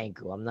this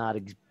Kenku. I'm not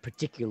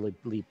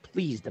particularly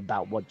pleased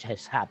about what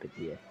has happened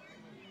here.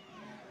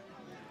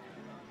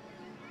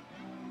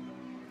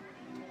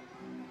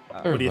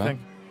 What do you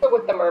think?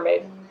 With the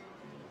mermaid.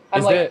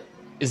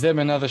 Is there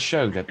another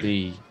show that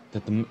the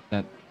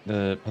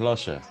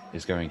Palosha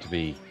is going to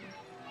be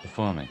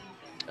performing?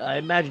 I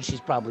imagine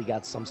she's probably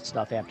got some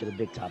stuff after the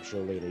big top show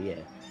later, yeah.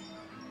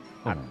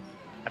 I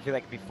feel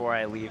like before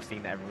I leave,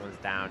 seeing that everyone's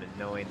down and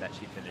knowing that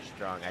she finished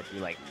strong, I'd be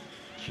like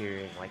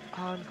cheering, like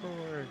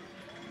encore,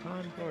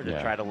 encore,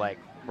 to try to like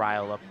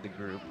rile up the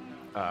group,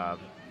 to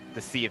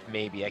see if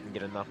maybe I can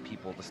get enough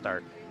people to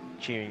start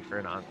cheering for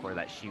an encore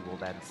that she will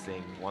then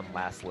sing one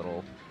last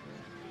little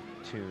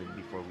tune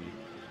before we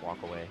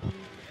walk away.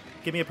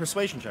 Give me a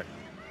persuasion check.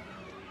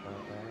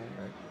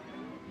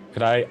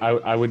 Could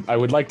I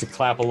would like to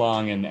clap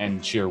along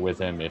and cheer with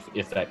him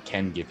if that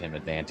can give him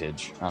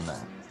advantage on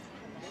that.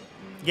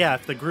 Yeah,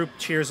 if the group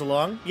cheers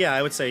along, yeah,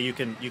 I would say you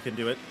can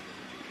do it.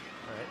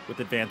 All right. With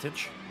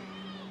advantage.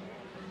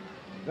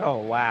 Oh,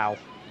 wow.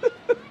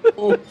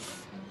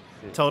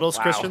 Totals,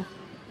 Wow. Christian?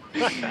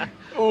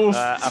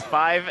 A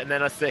 5 and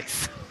then a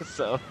 6.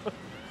 So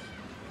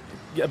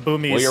Yeah,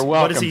 Boomies. Well, you're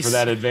welcome for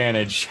that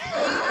advantage.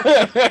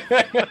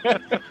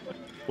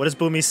 What does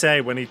Boomy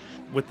say when he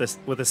with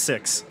a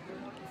 6?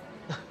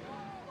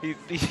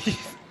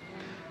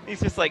 he's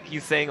just like,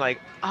 he's saying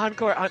like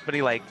encore, but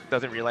he like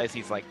doesn't realize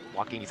he's like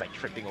walking, he's like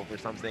tripping over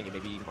something, and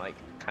maybe he like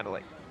kind of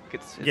like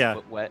gets his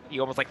foot wet. He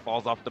almost like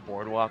falls off the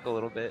boardwalk a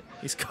little bit.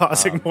 He's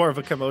causing more of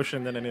a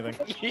commotion than anything.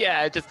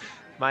 Yeah, just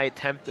my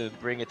attempt to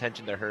bring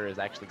attention to her is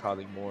actually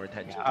causing more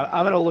attention.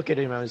 I'm going to look at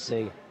him and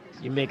say,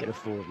 you're making a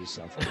fool of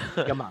yourself.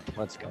 Come on,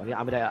 let's go.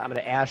 I'm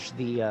gonna ash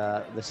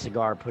the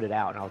cigar, put it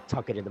out, and I'll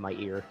tuck it into my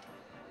ear.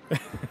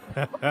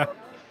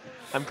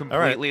 I'm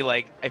completely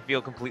like, I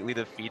feel completely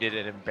defeated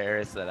and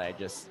embarrassed that I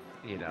just,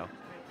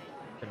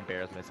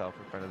 embarrass myself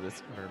in front of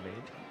this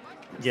mermaid.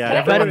 Yeah,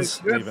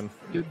 everyone's leaving.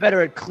 You're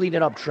better at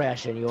cleaning up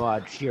trash than you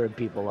are cheering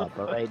people up,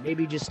 all right?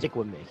 Maybe just stick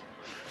with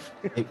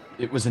me.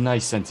 It was a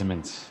nice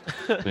sentiment,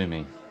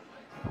 Boomy.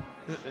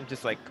 I'm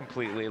just like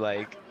completely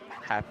like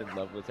half in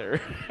love with her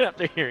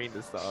after hearing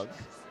the song.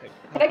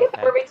 Can I get the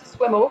mermaid to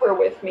swim over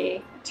with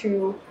me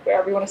to where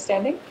everyone is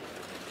standing?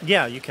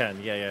 Yeah, you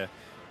can. Yeah.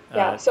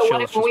 Yeah, so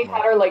when we've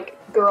had our like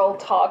girl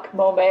talk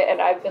moment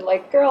and I've been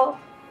like, girl,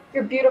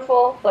 you're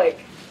beautiful, like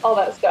all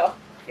that stuff.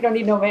 You don't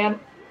need no man.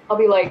 I'll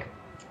be like,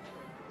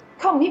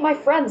 come meet my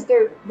friends.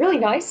 They're really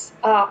nice.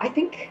 I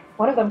think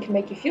one of them can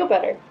make you feel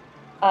better.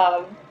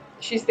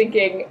 She's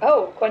thinking,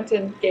 oh,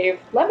 Quentin gave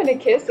Lemon a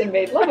kiss and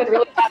made Lemon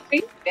really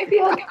happy. Maybe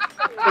I'll give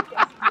Quentin a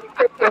kiss and make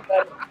her feel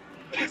better.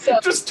 So,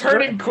 just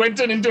turning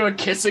Quentin into a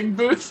kissing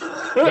booth.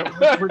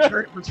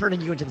 We're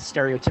turning you into the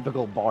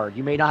stereotypical bard.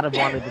 You may not have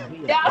wanted to be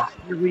it, yeah, but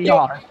here we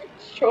are.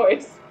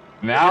 Choice.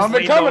 Now I'm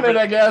becoming it,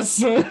 I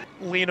guess.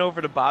 Lean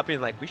over to Bobby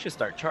and like, we should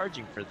start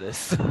charging for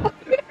this.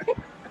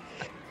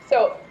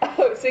 So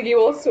Siggy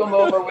will swim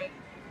over with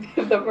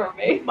the We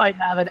mermaid. might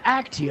have an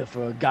act here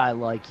for a guy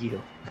like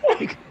you.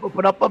 We could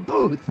open up a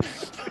booth.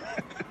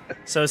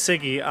 So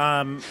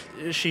Siggy,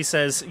 she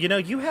says, you know,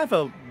 you have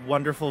a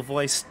wonderful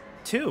voice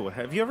too.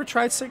 Have you ever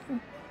tried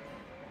singing?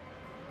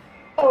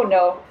 Oh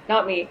no,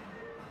 not me.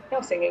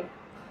 No singing.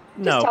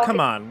 No, talking. come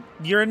on.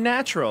 You're a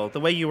natural. The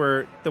way you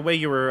were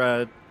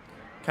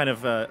kind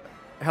of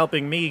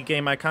helping me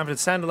gain my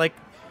confidence sounded like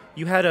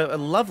you had a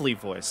lovely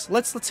voice.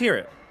 Let's hear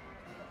it.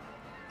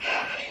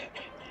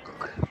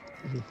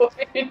 What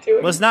are you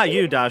doing? Well, it's not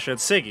you, Dasha.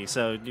 It's Siggy.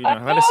 So you know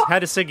how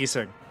does Siggy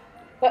sing?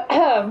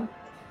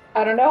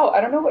 I don't know.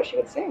 I don't know what she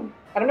would sing.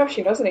 I don't know if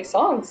she knows any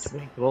songs.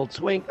 Twinkle,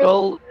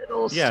 twinkle,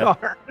 little Yeah.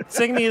 star.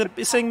 Sing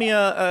me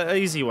a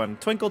easy one.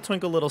 Twinkle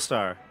twinkle little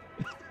star.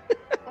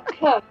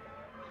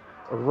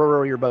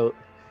 Row your boat.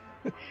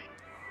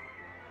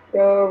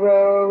 Row,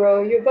 row,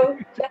 row your boat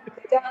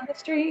gently down the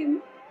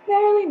stream.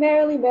 Merrily,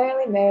 merrily,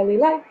 merrily, merrily,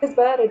 life is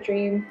but a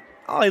dream.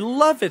 Oh, I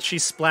love it. She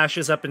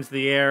splashes up into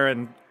the air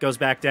and goes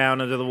back down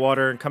into the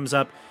water and comes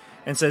up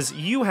and says,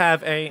 you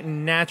have a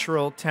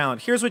natural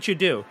talent. Here's what you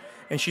do.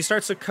 And she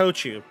starts to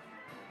coach you.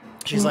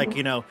 She's like,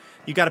 you know,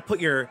 you got to put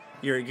you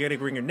got to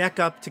bring your neck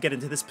up to get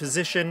into this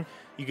position.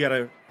 You got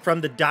to,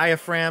 from the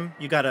diaphragm,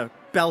 you got to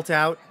belt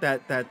out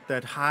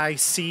that high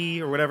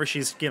C or whatever.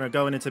 She's, you know,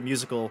 going into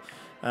musical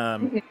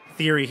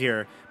theory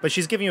here. But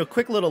she's giving you a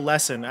quick little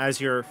lesson as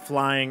you're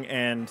flying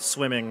and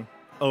swimming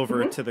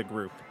over to the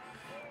group.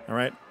 All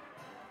right?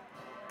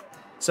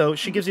 So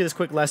she gives you this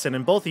quick lesson,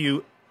 and both of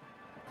you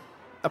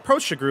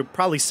approach the group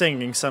probably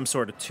singing some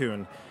sort of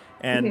tune.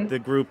 And the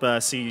group,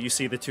 you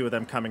see the two of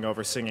them coming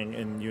over singing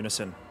in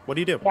unison. What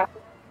do you do? Yeah.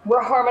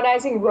 We're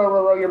harmonizing Row,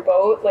 Row, Row Your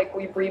Boat. Like,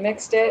 we've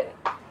remixed it.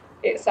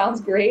 It sounds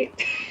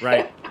great.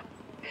 Right.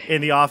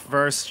 In the off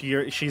verse,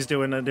 she's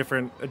doing a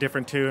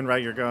different tune,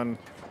 right? You're going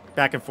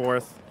back and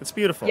forth. It's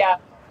beautiful. Yeah.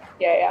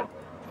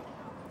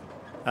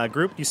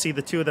 Group, you see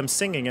the two of them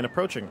singing and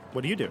approaching.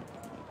 What do you do?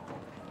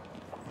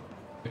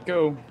 I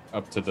go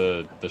up to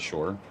the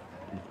shore.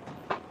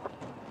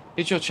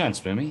 It's your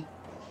chance, Boomy.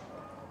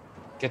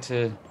 Get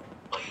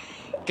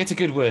a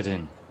good word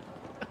in.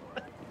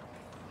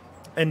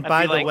 And I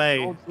by feel the like- way,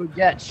 Don't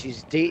forget,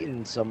 she's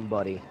dating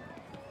somebody.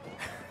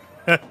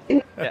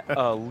 Yeah,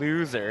 a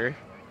loser.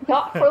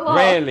 Not for long.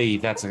 Rarely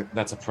that's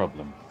a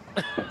problem.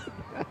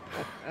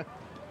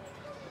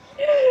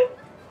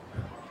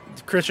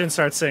 Christian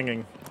starts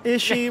singing.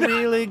 Is she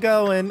really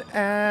going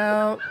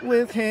out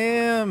with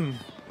him?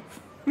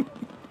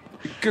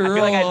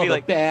 Girl, like I'd be the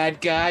like-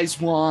 bad guys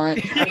want.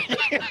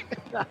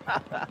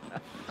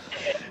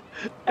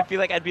 I feel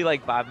like I'd be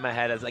like bobbing my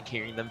head as like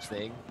hearing them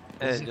sing,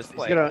 and just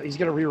like He's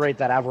gonna rewrite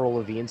that Avril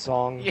Lavigne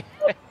song. Yeah.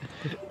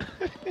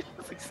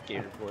 It's like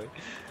Skater Boy.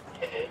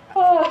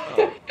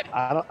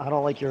 I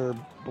don't like your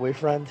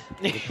boyfriend.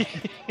 Hey,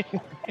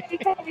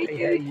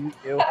 Yeah, you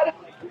do. I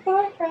don't like your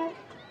boyfriend.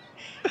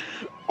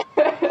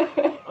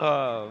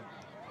 Oh,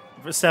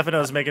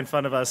 Stefano's making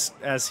fun of us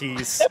as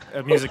he's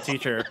a music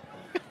teacher.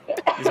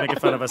 He's making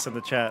fun of us in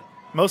the chat.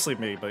 Mostly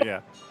me, but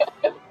yeah.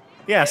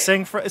 Yeah,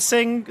 sing from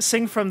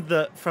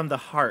the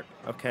heart,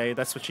 okay?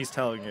 That's what she's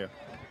telling you.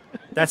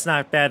 That's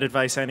not bad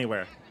advice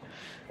anywhere.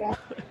 Yeah.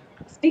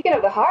 Speaking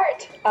of the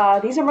heart,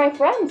 these are my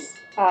friends.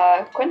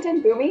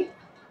 Quentin, Boomy,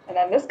 and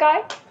then this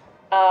guy.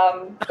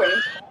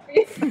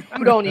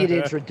 You don't need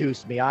to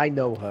introduce me. I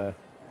know her.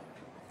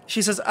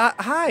 She says,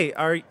 hi,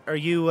 are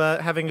you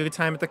having a good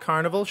time at the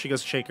carnival? She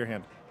goes, shake your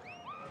hand.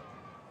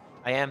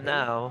 I am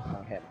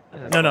now. Okay.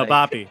 That's No, like-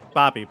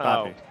 Boppy.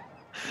 Oh.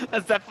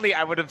 That's definitely.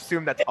 I would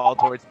assume that's all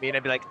towards me, and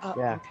I'd be like, oh,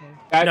 Yeah.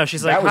 okay. No,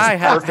 she's that like, was "Hi,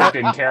 perfect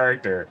in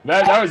character.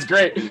 That was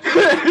great.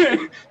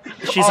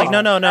 She's like,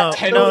 no.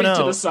 Totally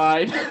to the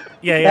side.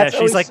 Yeah. That's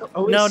She's always- like,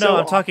 always no, so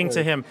I'm talking to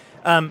awkward.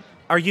 him.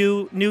 Are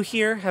you new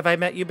here? Have I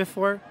met you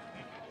before?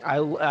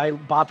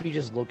 Boppy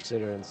just looks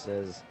at her and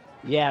says,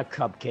 "Yeah,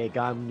 Cupcake,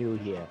 I'm new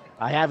here.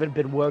 I haven't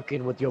been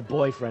working with your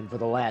boyfriend for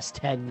the last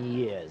 10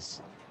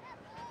 years."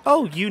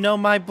 Oh, you know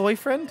my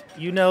boyfriend?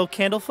 You know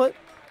Candlefoot?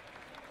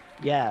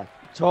 Yeah,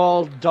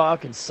 tall,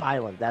 dark, and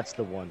silent. That's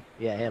the one.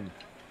 Yeah, him.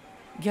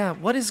 Yeah,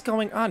 what is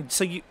going on?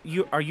 So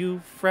you are you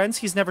friends?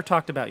 He's never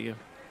talked about you.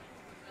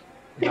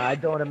 No, I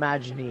don't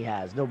imagine he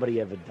has. Nobody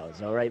ever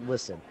does. All right,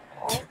 listen.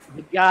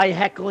 The guy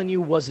heckling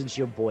you wasn't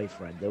your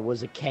boyfriend. There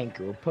was a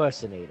kanker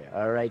impersonator.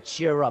 All right,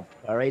 cheer up.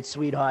 All right,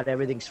 sweetheart,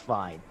 everything's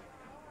fine.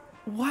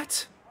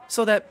 What?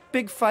 So that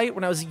big fight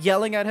when I was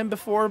yelling at him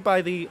before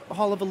by the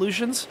Hall of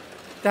Illusions?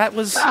 That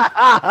was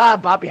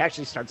Bobby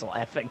actually starts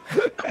laughing.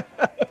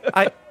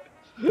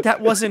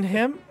 that wasn't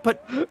him,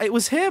 but it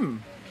was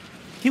him.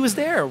 He was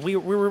there. We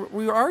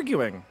were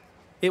arguing.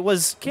 It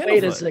was Candlefoot.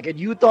 Wait a second.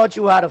 You thought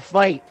you had a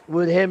fight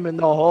with him in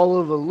the Hall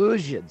of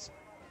Illusions.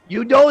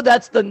 You know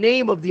that's the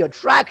name of the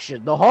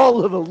attraction, the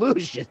Hall of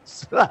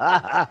Illusions.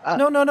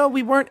 No,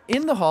 we weren't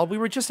in the hall. We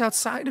were just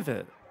outside of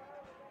it.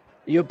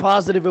 You're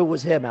positive it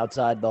was him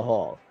outside the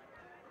hall?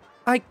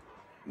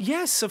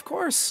 Yes, of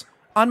course.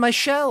 On my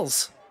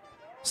shells.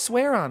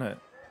 Swear on it.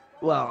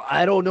 Well,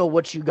 I don't know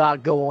what you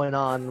got going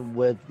on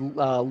with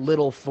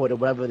Littlefoot or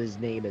whatever his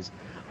name is.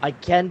 I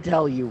can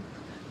tell you,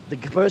 the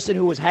person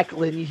who was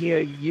heckling you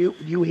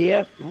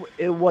here,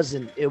 it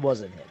wasn't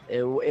him.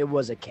 It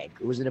was a kink.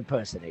 It was an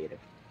impersonator.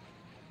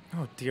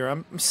 Oh dear,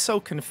 I'm so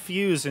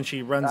confused. And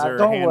she runs her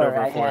Don't hand worry,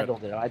 over I for it.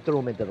 handled it. I threw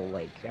him into the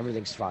lake.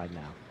 Everything's fine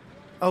now.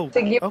 Oh,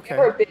 To give okay.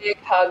 her a big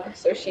hug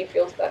so she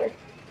feels better.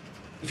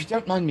 If you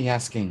don't mind me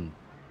asking,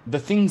 the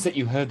things that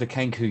you heard the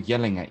Kenku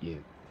yelling at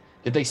you,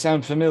 did they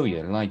sound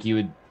familiar, like you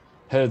had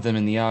heard them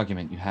in the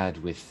argument you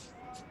had with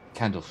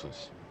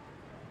Candlefoot?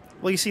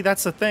 Well, you see,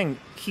 that's the thing.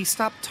 He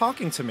stopped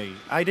talking to me.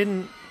 I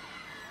didn't.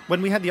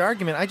 When we had the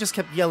argument, I just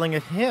kept yelling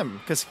at him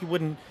because he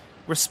wouldn't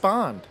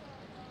respond.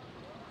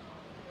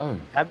 Oh,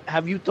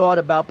 Have you thought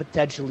about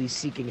potentially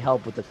seeking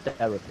help with a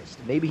therapist?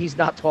 Maybe he's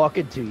not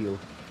talking to you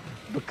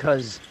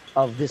because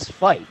of this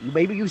fight.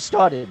 Maybe you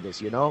started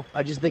this, you know?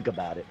 I just think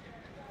about it.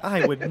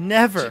 I would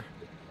never.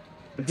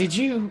 did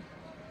you,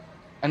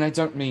 and I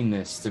don't mean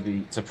this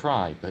to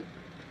pry, but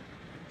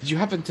did you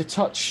happen to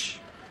touch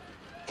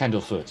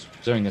Candlefoot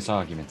during this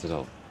argument at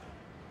all?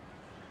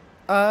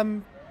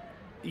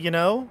 You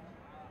know,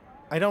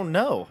 I don't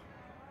know.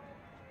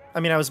 I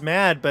mean, I was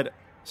mad,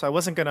 so I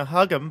wasn't gonna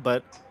hug him,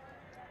 but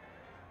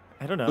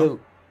I don't know. Well,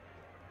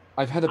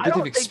 I've had a I bit don't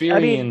of think-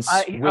 experience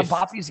with...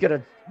 Poppy's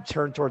gonna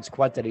turn towards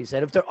Quentin. He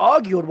said, if they're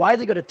arguing, why are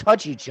they gonna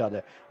touch each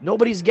other?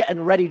 Nobody's getting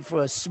ready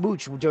for a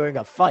smooch during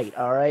a fight,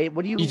 all right?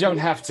 What do you... You don't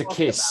have to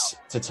talking kiss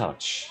to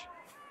touch.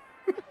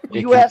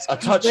 You asked- A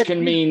touch you can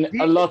said- mean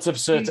did- a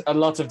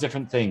lot of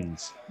different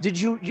things. Did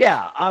you...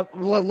 Yeah,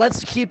 well,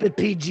 let's keep it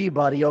PG,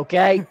 buddy,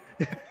 okay?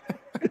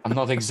 I'm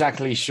not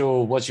exactly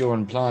sure what you're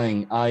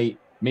implying. I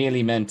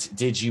merely meant,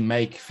 did you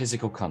make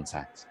physical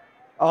contact?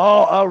 Oh,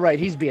 all right,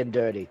 he's being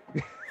dirty.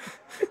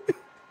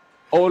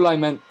 All I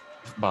meant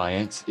by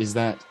it is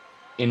that,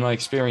 in my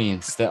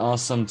experience, there are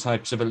some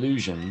types of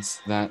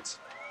illusions that,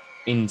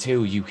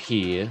 until you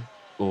hear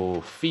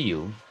or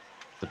feel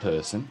the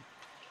person,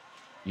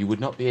 you would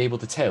not be able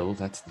to tell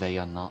that they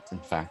are not, in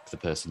fact, the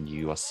person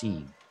you are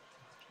seeing.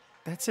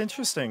 That's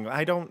interesting.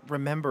 I don't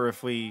remember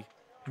if we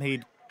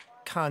made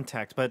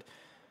contact, but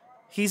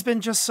he's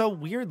been just so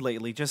weird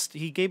lately. Just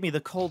he gave me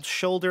the cold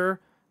shoulder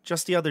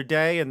just the other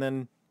day and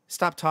then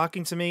stopped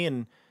talking to me,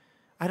 and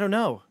I don't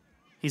know.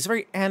 He's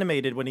very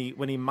animated when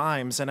he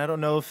mimes, and I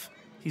don't know if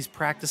he's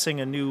practicing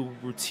a new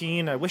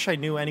routine. I wish I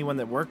knew anyone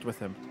that worked with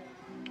him.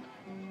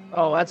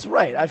 Oh, that's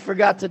right. I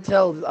forgot to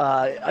tell...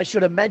 I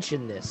should have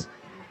mentioned this.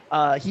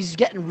 He's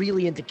getting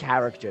really into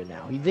character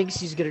now. He thinks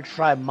he's going to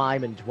try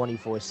miming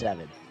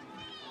 24/7.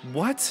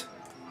 What?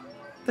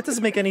 That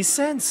doesn't make any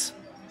sense.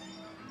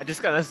 I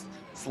just gotta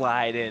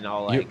slide in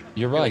all like.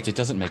 You're right, it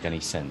doesn't make any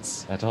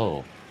sense at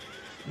all.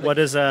 What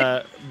does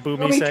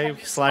Boomy say? I'm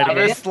Sliding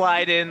gonna in?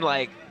 slide in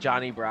like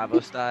Johnny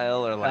Bravo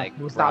style or like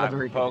who's not a Brock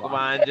very good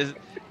Pokemon. Just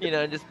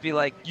just be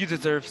like, you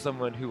deserve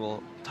someone who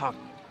will talk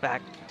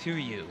back to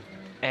you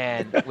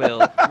and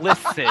will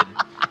listen.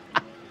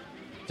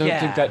 Don't Yeah.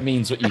 think that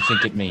means what you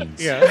think it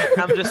means. Yeah.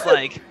 I'm just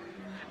like,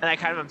 and I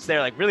kind of am there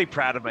like really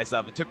proud of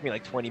myself. It took me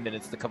like 20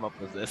 minutes to come up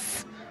with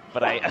this,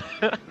 but I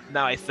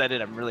now I said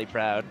it. I'm really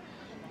proud.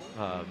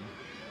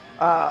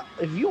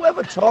 Have you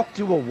ever talked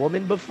to a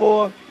woman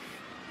before?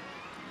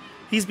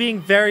 He's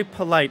being very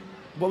polite.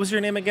 What was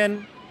your name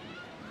again?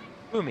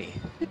 Boomy.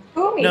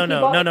 Boomy, No, he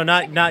no, bought- no, no,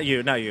 not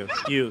you, not you.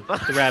 You,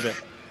 the rabbit.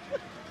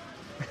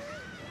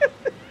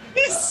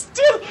 It's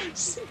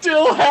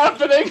still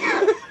happening.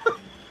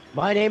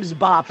 My name's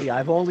Boppy.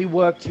 I've only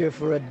worked here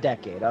for a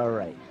decade. All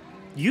right.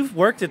 You've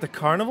worked at the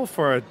carnival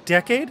for a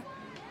decade?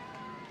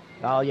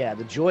 Oh, yeah,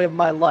 the joy of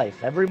my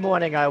life. Every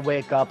morning I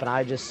wake up and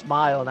I just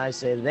smile and I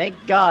say, thank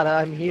God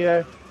I'm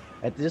here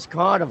at this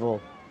carnival.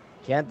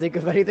 Can't think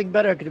of anything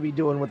better I could be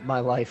doing with my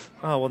life.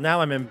 Oh, well,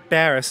 now I'm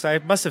embarrassed. I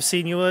must have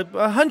seen you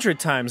 100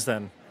 times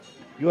then.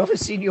 You ever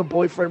seen your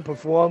boyfriend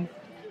perform?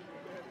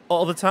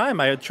 All the time.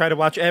 I try to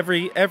watch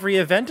every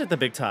event at the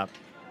Big Top.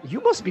 You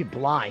must be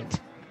blind.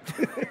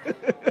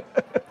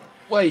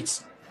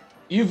 Wait,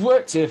 you've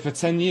worked here for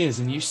 10 years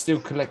and you still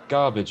collect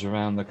garbage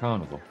around the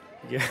carnival?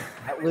 Yeah.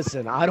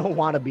 Listen, I don't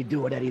want to be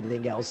doing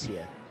anything else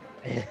here.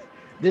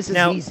 This is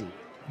Now- easy.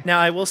 Now,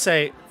 I will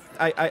say,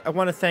 I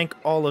want to thank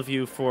all of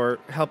you for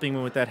helping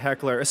me with that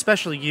heckler,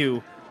 especially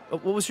you.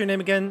 What was your name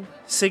again?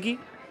 Siggy?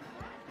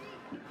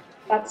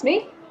 That's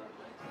me.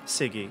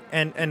 Siggy.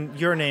 And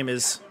your name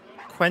is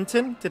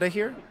Quentin, did I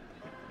hear?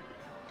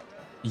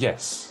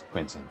 Yes,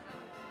 Quentin.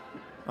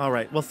 All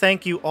right. Well,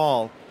 thank you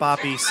all,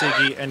 Boppy,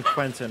 Siggy, and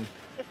Quentin.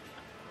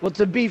 Well,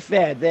 to be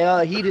fair,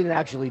 he didn't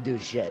actually do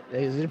shit.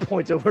 He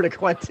points over to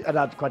Quentin,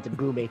 not Quentin,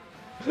 Boomy.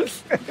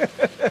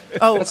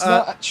 Oh, That's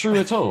not true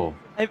at all.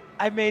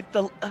 I made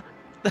the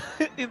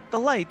the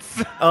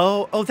lights.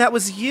 oh, that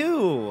was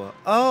you.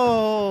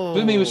 Oh.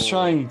 Boomy was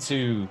trying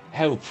to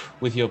help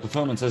with your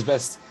performance as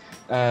best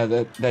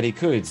that he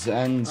could,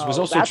 and was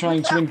Oh, also that-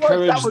 trying to that was-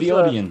 encourage that the was a-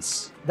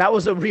 audience. That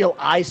was a real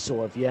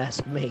eyesore, if you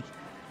ask me.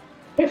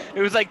 It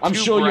was like I'm too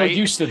sure bright. you're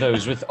used to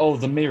those with all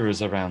the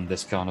mirrors around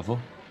this carnival.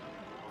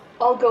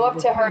 I'll go up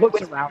to her and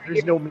Looks whisper. around.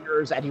 There's no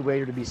mirrors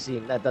anywhere to be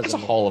seen. That There's a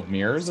doesn't. hall of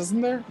mirrors, isn't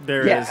there?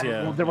 There is,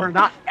 yeah. Well, we're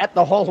not at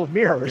the Hall of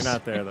Mirrors. You're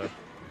not there, though.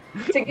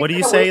 Siggy's What do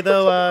you gonna say whisper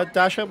though,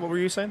 Dasha? What were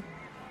you saying?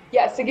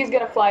 Yeah, Siggy's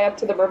gonna fly up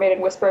to the mermaid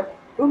and whisper,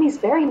 Boomy's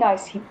very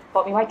nice. He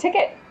bought me my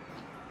ticket.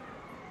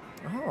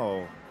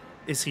 Oh,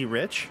 is he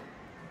rich?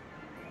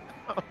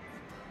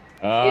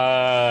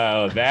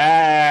 Oh,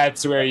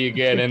 that's where you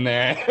get in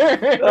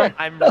there.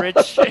 I'm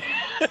rich.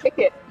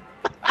 Ticket.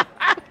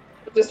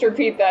 Just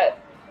repeat that.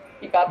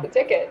 You got the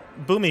ticket.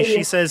 Boomy, So she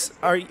you- says,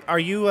 "Are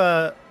you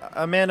a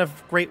man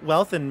of great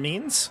wealth and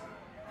means?"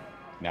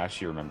 Now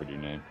she remembered your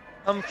name.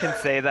 Some can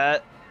say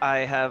that. I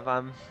have,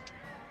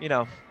 you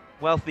know,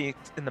 wealthy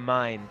in the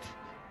mind.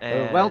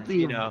 And, wealthy,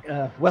 you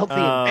know, wealthy.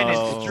 and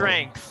Oh. in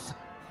strength.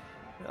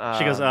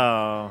 She goes, Um,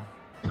 "Oh,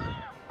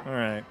 all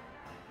right."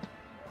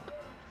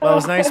 Well, it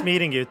was nice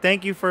meeting you.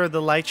 Thank you for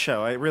the light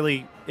show. It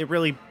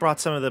really brought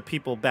some of the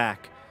people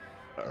back.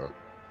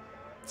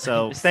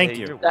 So Just thank say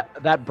you. you're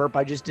That burp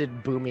I just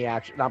did, Boomy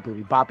actually, not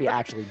Boomy, Boppy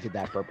actually did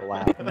that burp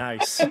aloud.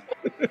 Nice.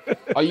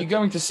 Are you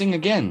going to sing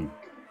again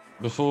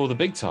before the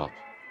big top?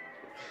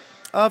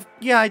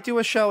 Yeah, I do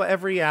a show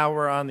every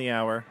hour on the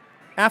hour.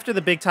 After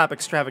the Big Top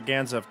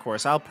Extravaganza, of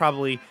course. I'll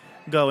probably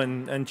go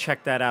and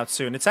check that out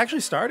soon. It's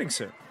actually starting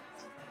soon.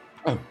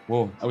 Oh,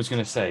 well, I was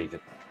going to say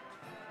that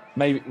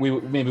maybe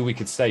we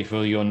could stay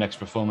for your next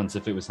performance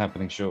if it was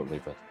happening shortly,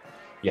 but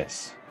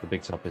yes, the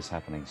big top is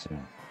happening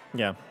soon.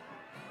 Yeah.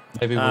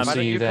 Maybe we'll Why see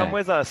don't you you there. come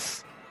with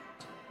us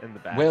in the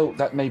back? Well,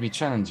 that may be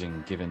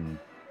challenging given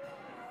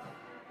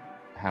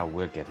how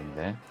we're getting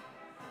there.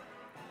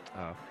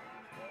 Oh.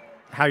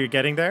 How you're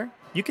getting there?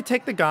 You could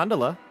take the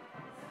gondola.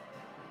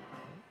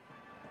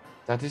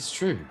 That is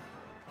true.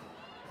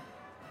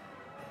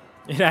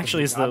 It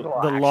actually is the gondola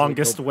actually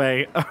longest go-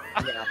 way. Yeah,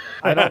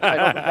 I don't think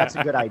that's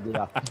a good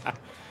idea.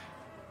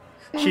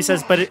 She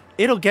says, but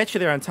it'll get you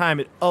there on time.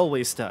 It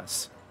always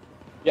does.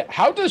 Yeah,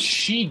 how does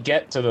she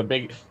get to the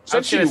big?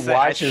 Since she gonna say,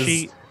 watches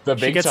She the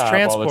big gets top all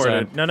the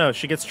time. transported. No,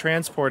 she gets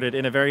transported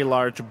in a very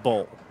large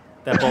bowl.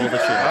 That bowl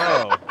that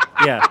Oh.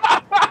 she Yeah.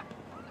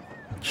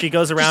 She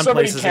goes around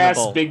Somebody places in a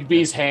casts bowl. Big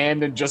B's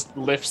hand and just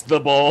lifts the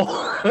bowl.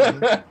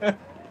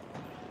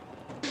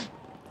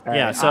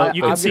 Yeah, so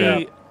you can I'm see.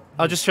 gonna-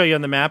 I'll just show you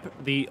on the map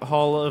the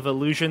Hall of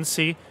Illusion.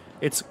 See,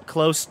 it's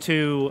close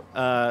to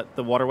the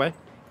waterway.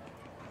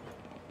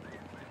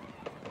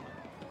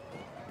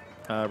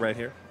 Right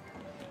here.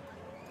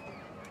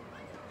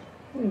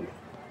 All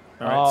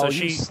right, Oh, so you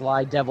she.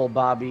 sly devil,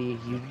 Bobby.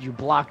 You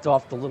blocked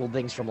off the little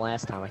things from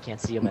last time. I can't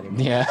see them anymore.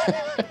 yeah.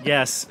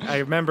 Yes, I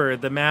remember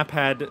the map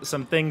had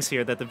some things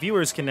here that the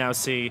viewers can now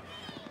see,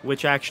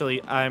 which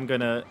actually I'm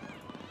gonna.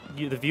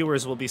 The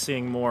viewers will be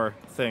seeing more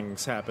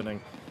things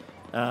happening.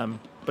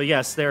 But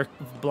yes, they're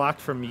blocked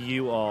from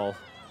you all,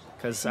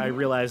 because I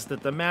realized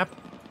that the map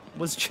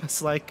was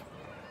just like,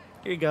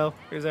 here you go,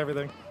 here's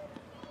everything.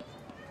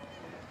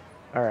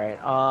 All right.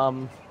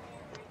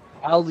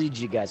 I'll lead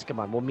you guys. Come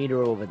on, we'll meet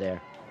her over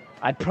there.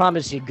 I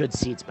promise you good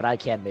seats, but I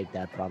can't make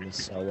that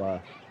promise. So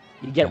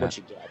you get what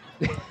you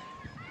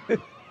get.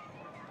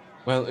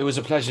 Well, it was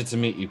a pleasure to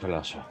meet you,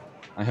 Palasha.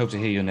 I hope to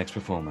hear your next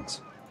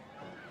performance.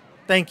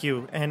 Thank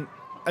you, and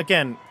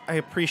again, I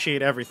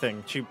appreciate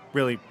everything. She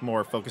really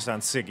more focused on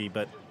Siggy,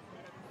 but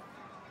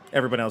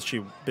everyone else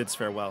she bids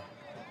farewell.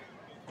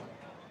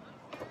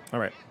 All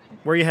right,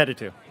 where are you headed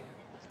to?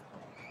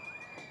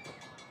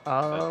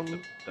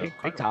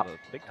 Big top.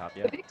 Big top,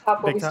 yeah. The big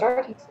top where Big we top?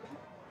 started.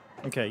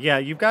 Okay, yeah,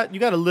 you got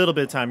a little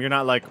bit of time. You're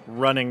not like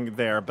running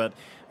there, but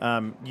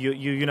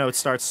you know it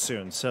starts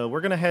soon. So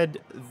we're gonna head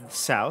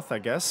south, I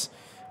guess.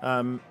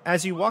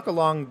 As you walk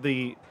along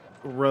the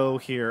row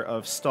here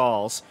of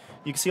stalls,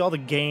 you can see all the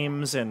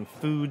games and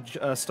food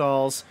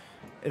stalls.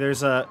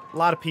 There's a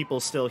lot of people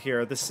still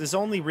here. This is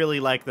only really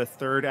like the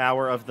third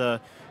hour of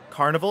the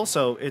carnival,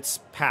 so it's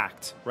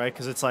packed, right?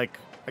 Because it's like,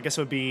 I guess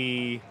it would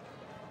be,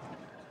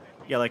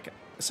 yeah, like,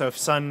 so if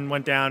sun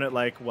went down at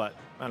like what,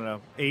 I don't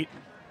know, 8.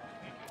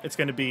 It's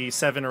going to be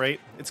 7 or 8.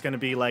 It's going to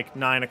be like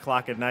 9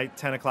 o'clock at night,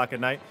 10 o'clock at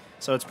night.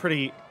 So it's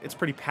pretty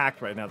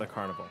packed right now, the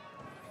carnival.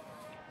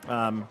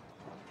 Do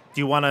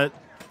you want to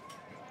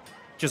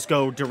just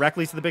go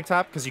directly to the big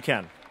top? Because you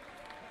can.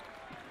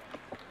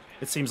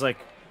 It seems like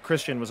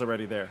Christian was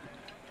already there.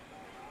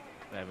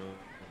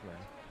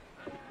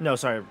 No,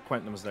 sorry,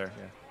 Quentin was there.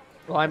 Yeah.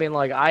 Well, I mean,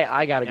 like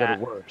I gotta go Yeah.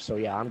 to work, so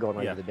yeah, I'm going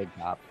right Yeah. to the big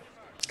top.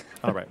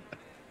 All right.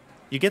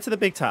 You get to the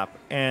big top,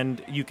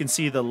 and you can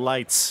see the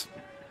lights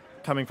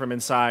coming from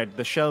inside.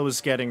 The show is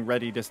getting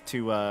ready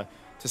to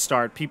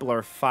start. People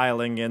are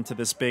filing into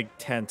this big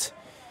tent.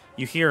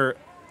 You hear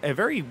a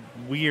very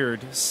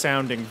weird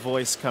sounding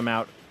voice come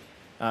out,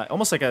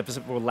 almost like a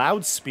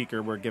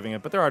loudspeaker we're giving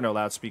it, but there are no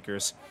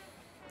loudspeakers.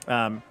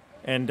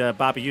 And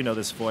Bobby, you know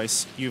this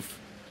voice. You've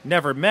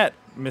never met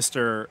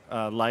Mr.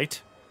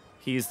 Light.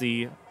 He's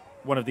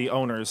one of the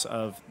owners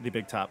of the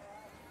Big Top,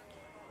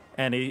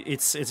 and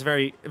it's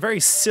very very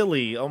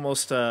silly,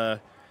 almost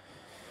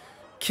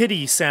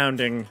kiddie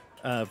sounding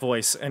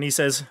voice. And he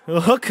says,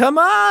 "Oh, come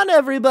on,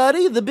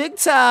 everybody! The Big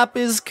Top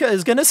is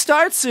gonna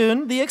start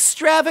soon. The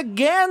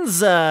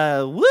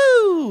Extravaganza!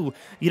 Woo!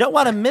 You don't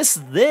want to miss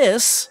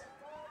this."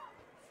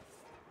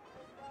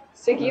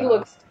 Siggy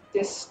looks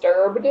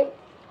disturbed.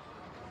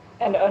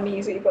 and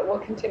uneasy, but will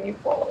continue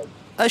forward.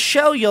 A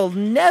show you'll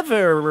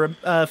never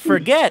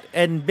forget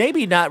and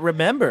maybe not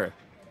remember.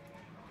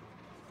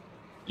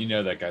 You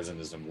know that guy's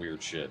into some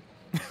weird shit.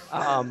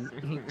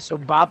 So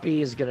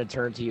Boppy is gonna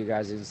turn to you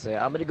guys and say,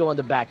 "I'm gonna go in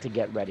the back to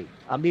get ready.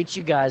 I'll meet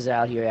you guys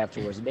out here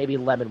afterwards. Maybe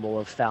Lemon will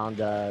have found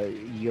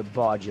your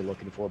barge you're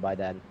looking for by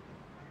then."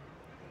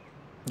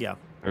 Yeah.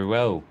 Very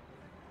well.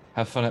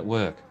 Have fun at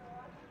work.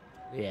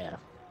 Yeah,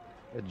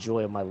 the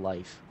joy of my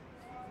life.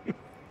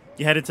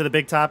 You headed to the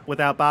big top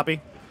without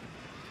Boppy?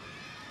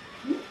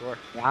 Sure.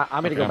 Yeah,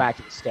 I'm gonna Okay. go back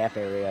to the staff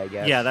area, I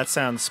guess. Yeah, that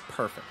sounds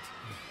perfect.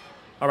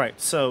 All right,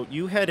 so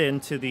you head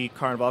into the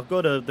carnival. I'll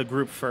go to the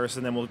group first,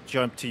 and then we'll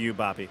jump to you,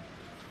 Boppy.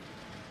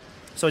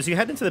 So as you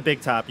head into the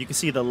big top, you can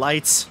see the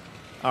lights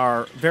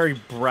are very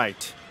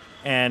bright,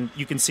 and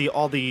you can see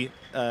all the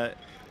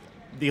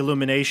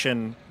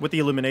illumination. With the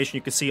illumination,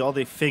 you can see all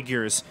the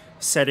figures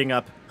setting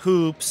up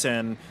hoops,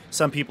 and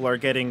some people are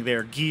getting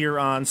their gear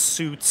on,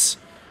 suits,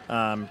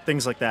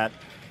 things like that.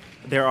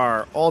 There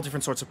are all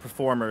different sorts of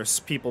performers,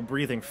 people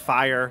breathing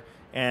fire,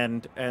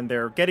 and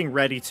they're getting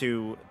ready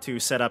to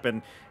set up.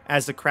 And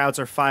as the crowds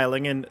are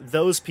filing in,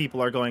 those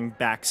people are going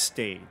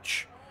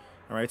backstage.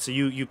 All right, so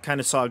you kind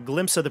of saw a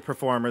glimpse of the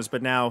performers,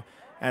 but now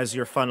as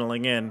you're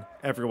funneling in,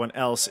 everyone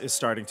else is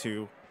starting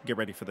to get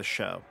ready for the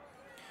show.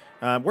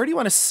 Where do you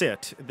want to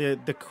sit?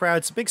 The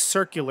crowd's a big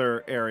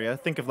circular area.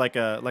 Think of like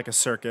a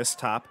circus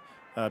top,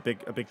 a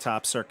big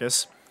top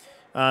circus.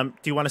 Do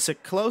you want to sit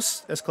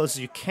as close as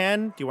you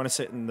can? Do you want to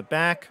sit in the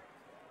back?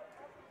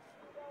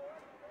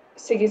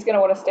 Siggy's gonna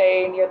want to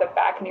stay near the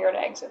back, near an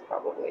exit,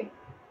 probably.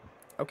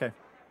 Okay.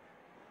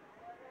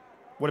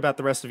 What about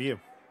the rest of you?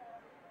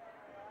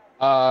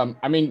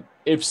 I mean,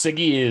 if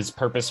Siggy is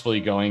purposefully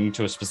going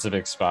to a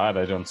specific spot,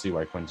 I don't see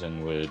why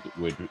Quentin would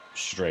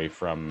stray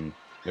from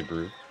the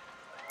group.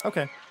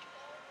 Okay.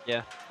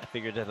 Yeah, I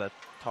figured as a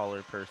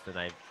taller person,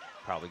 I'd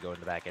probably go in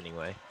the back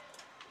anyway.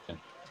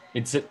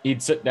 He'd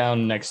sit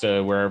down next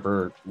to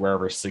wherever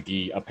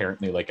Siggy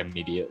apparently like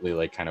immediately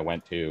like kind of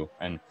went to,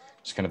 and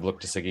just kind of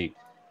looked to Siggy.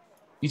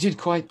 You did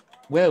quite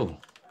well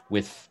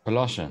with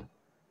Palosha.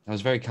 That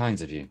was very kind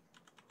of you.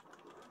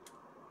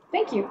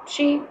 Thank you.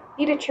 She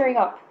needed cheering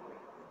up.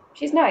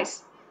 She's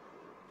nice.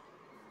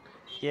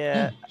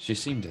 Yeah, She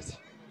seemed it.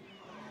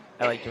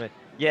 I like to.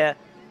 Yeah,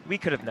 we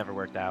could have never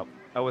worked out.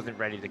 I wasn't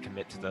ready to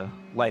commit to the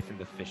life in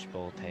the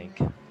fishbowl tank.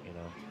 You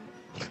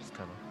know, just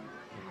kind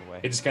of look away.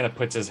 He just kind of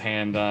puts his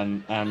hand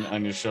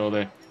on your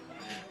shoulder.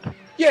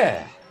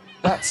 Yeah,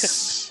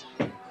 that's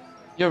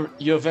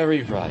you're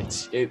very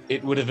right.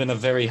 It would have been a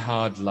very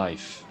hard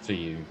life for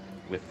you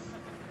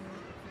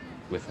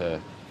with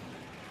her.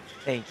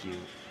 Thank you.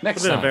 Next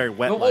It's been a time, very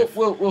wet we'll, life.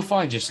 we'll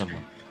find you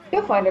someone.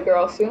 You'll find a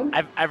girl soon.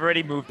 I've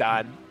already moved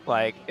on.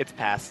 Like it's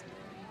past.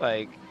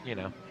 Like you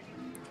know,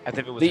 as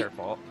if it was The- her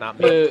fault, not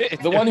me.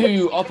 The one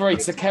who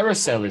operates the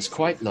carousel is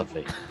quite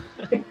lovely.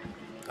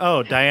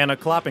 Oh, Diana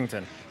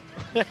Cloppington.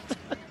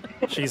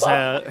 She's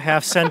a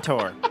half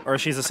centaur, or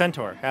she's a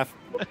centaur. Half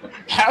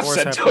Horse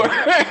centaur.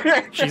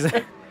 She's.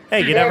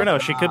 Hey, you never know.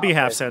 She could be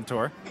half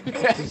centaur.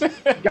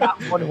 Got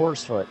one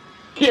horse foot.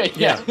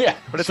 yeah.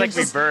 But it's like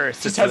Just- reverse.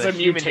 just It's has a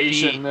human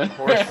mutation. feet,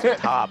 horse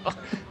top.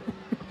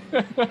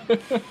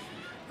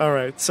 All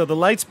right, so the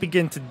lights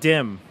begin to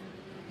dim,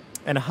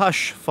 and a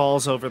hush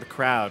falls over the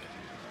crowd.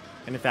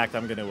 And in fact,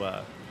 I'm going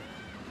to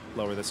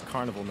lower this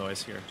carnival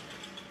noise here.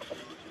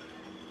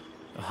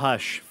 A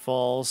hush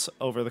falls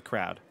over the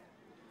crowd.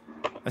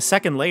 A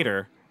second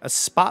later, a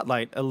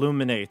spotlight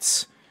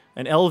illuminates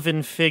an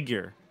elven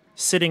figure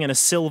sitting in a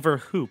silver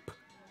hoop,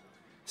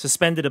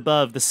 suspended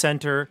above the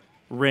center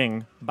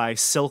ring by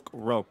silk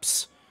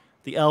ropes.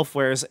 The elf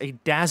wears a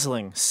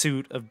dazzling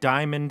suit of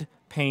diamond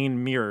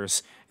pane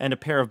mirrors and a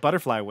pair of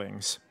butterfly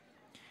wings.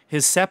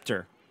 His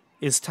scepter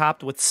is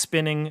topped with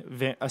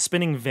a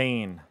spinning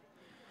vane.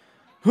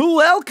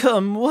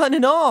 Welcome, one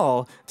and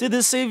all, to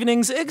this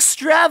evening's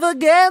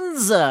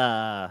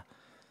extravaganza.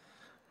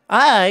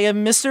 I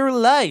am Mr.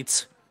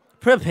 Light.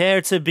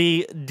 Prepare to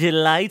be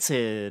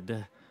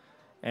delighted.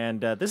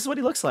 And this is what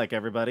he looks like,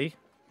 everybody.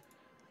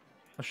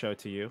 I'll show it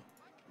to you.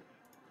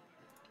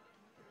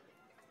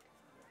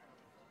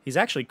 He's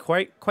actually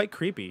quite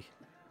creepy.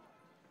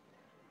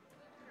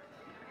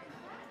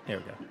 There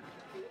we go.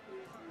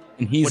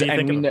 And he's, What do you I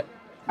think of mean, him?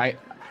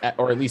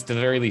 or at least at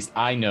the very least,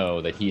 I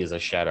know that he is a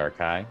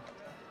Shadarkai.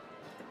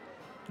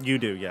 You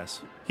do,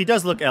 yes. He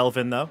does look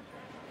elven, though.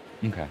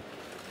 Okay.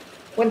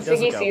 When He does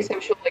Siggy look sees elven.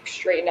 him, she'll like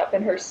straighten up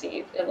in her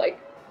seat and like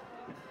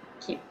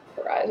keep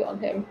her eyes on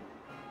him.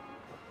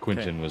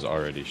 Quentin was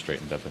already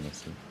straightened up in his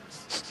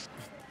seat.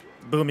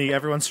 Boomy,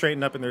 everyone's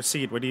straightened up in their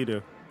seat. What do you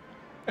do?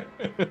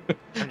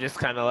 I'm just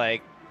kind of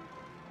like,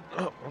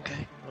 oh,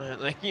 okay,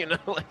 like you know,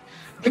 like.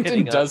 Quentin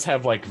getting up. does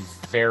have like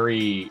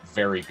very,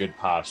 very good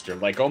posture,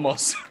 like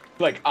almost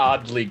like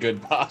oddly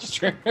good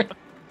posture.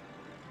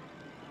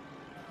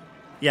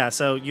 Yeah,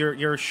 so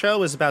your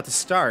show is about to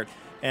start,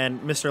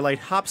 and Mr. Light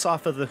hops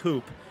off of the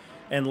hoop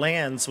and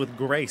lands with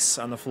grace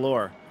on the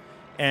floor.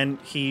 And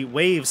he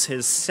waves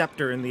his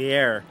scepter in the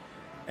air,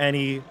 and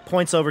he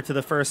points over to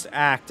the first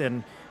act,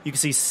 and you can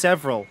see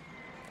several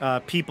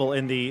people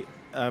in the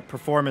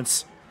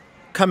performance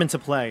come into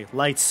play,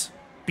 lights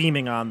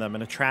beaming on them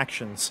and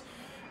attractions.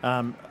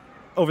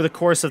 Over the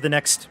course of the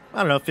next,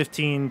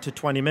 15 to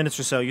 20 minutes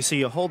or so, you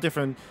see a whole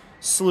different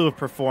slew of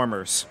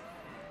performers.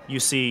 You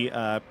see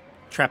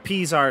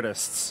trapeze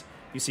artists,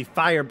 you see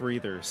fire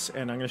breathers,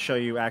 and I'm going to show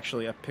you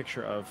actually a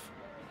picture of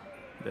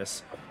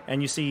this.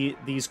 And you see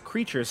these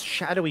creatures,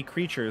 shadowy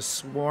creatures,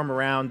 swarm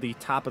around the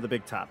top of the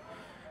big top.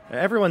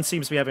 Everyone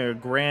seems to be having a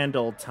grand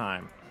old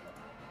time.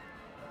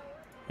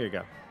 Here you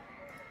go.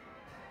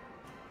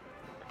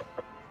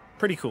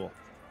 Pretty cool.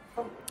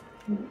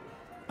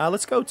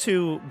 Let's go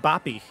to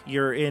Boppy.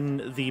 You're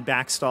in the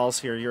back stalls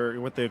here. You're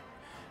with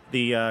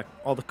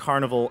all the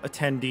carnival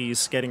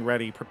attendees getting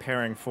ready,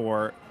 preparing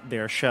for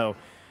their show.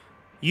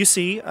 You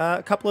see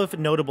a couple of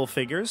notable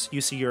figures.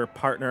 You see your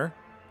partner,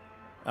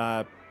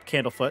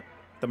 Candlefoot,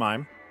 the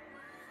mime.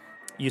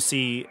 You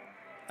see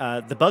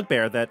the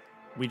bugbear that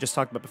we just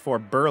talked about before,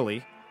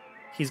 Burley.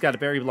 He's got a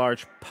very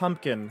large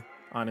pumpkin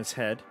on his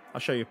head. I'll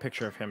show you a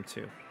picture of him,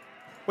 too.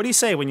 What do you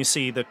say when you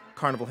see the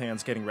carnival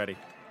hands getting ready?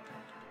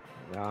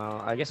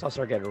 I guess I'll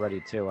start getting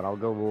ready, too, and I'll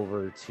go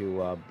over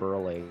to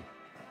Burley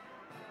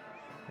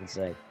and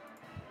say,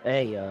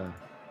 hey,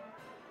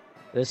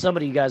 there's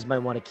somebody you guys might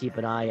want to keep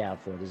an eye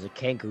out for. There's a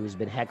Kenku who's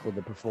been heckling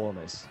the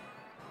performers.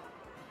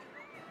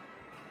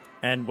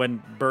 And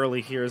when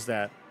Burley hears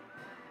that...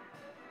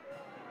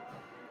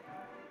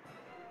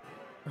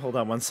 Hold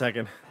on one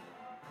second.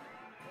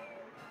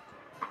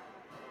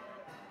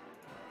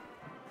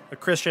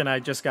 Christian, I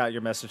just got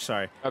your message.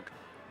 Sorry. Okay.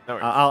 No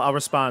worries. I'll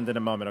respond in a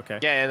moment, okay?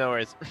 Yeah, no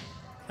worries.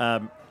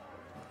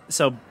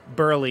 So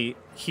Burley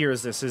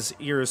hears this. His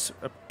ears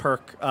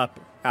perk up,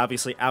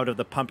 obviously out of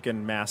the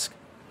pumpkin mask.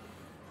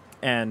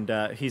 And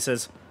he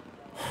says,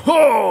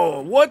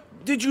 "Oh, what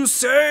did you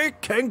say,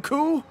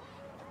 Kenku?"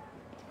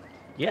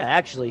 Yeah,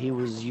 actually, he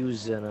was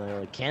using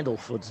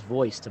Candlefoot's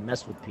voice to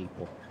mess with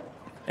people.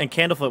 And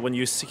Candlefoot, when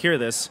you hear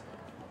this,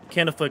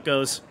 Candlefoot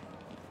goes,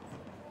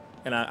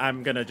 and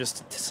I'm going to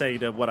just say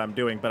to what I'm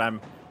doing, but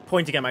I'm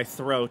pointing at my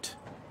throat,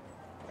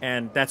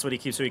 and that's what he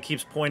keeps doing. He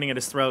keeps pointing at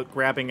his throat,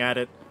 grabbing at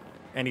it,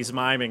 and he's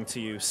miming to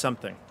you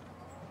something.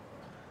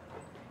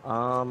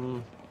 I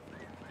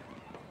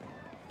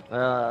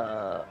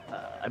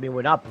mean,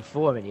 we're not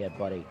performing yet,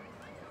 buddy.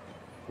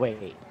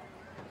 Wait.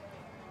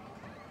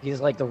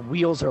 He's like, the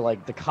wheels are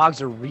like, the cogs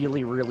are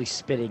really, really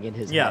spinning in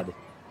his head.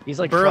 He's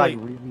like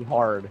trying really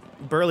hard.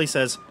 Burley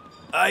says,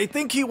 "I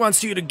think he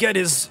wants you to get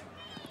his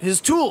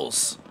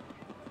tools."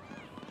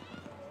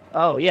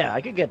 Oh, yeah, I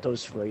could get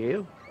those for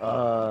you.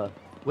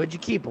 Where'd you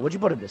keep them? Where'd you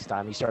put them this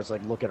time? He starts,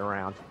 like, looking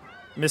around.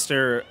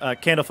 Mr.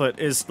 Candlefoot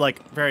is,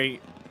 like, very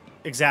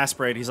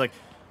exasperated. He's like,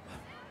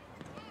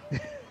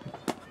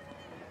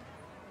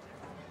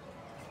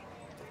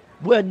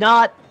 we're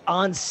not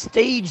on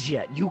stage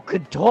yet. You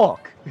could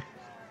talk.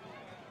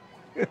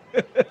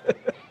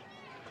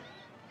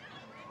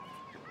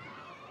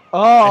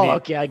 Oh,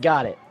 okay, I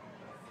got it.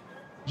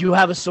 You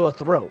have a sore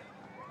throat.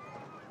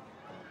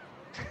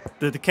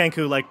 The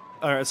Kenku, like,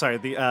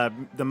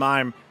 the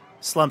mime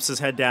slumps his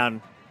head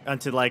down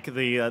onto, like,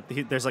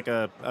 there's, like,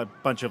 a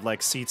bunch of,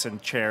 like, seats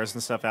and chairs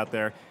and stuff out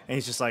there, and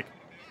he's just like,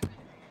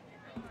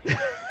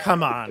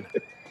 come on.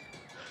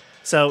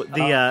 So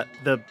the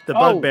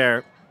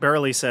bugbear,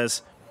 Burley,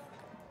 says,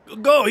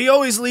 "Go, he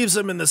always leaves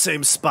him in the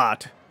same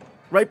spot,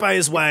 right by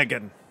his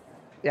wagon."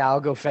 Yeah,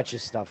 I'll go fetch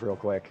his stuff real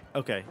quick.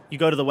 Okay, you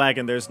go to the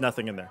wagon, there's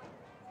nothing in there.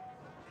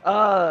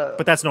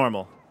 But that's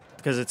normal,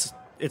 because it's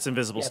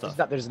invisible stuff.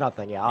 There's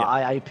nothing, yeah.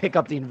 I pick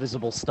up the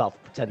invisible stuff,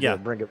 pretend to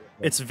bring it.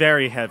 It's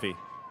very heavy.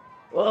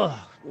 Ugh,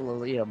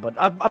 well, yeah, but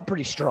I'm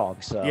pretty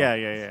strong, so.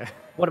 Yeah.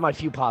 One of my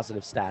few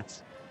positive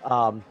stats.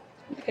 I'll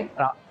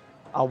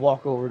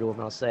walk over to him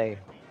and I'll say,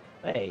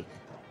 "Hey,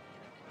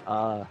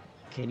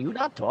 can you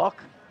not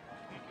talk?"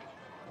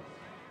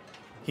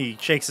 He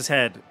shakes his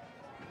head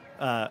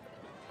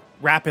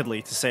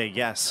rapidly to say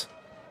yes.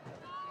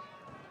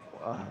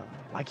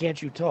 Why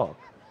can't you talk?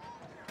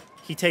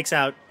 He takes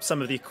out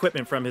some of the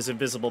equipment from his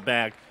invisible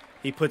bag.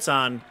 He puts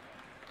on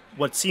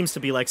what seems to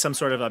be like some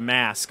sort of a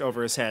mask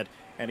over his head,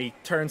 and he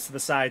turns to the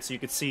side so you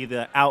could see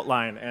the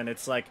outline, and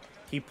it's like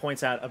he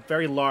points out a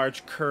very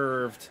large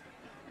curved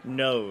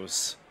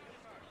nose.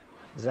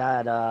 Is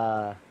that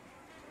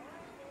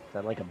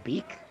like a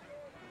beak?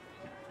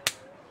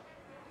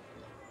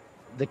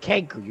 The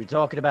Kenku. You're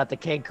talking about the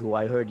Kenku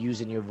I heard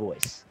using your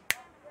voice.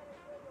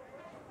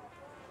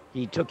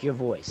 He took your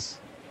voice.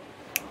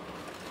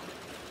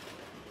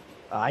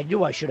 I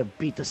knew I should have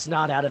beat the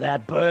snot out of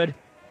that bird.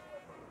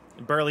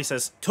 Burley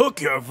says, "Took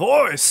your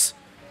voice?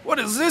 What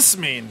does this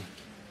mean?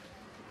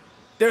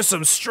 There's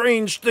some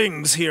strange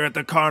things here at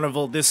the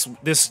carnival this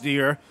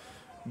year.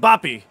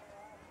 Boppy,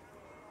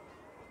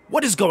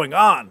 what is going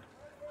on?"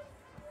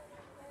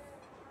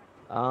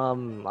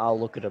 I'll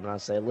look at him and I'll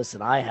say,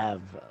 "Listen, I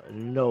have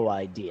no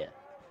idea.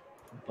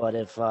 But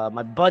if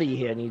my buddy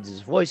here needs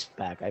his voice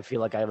back, I feel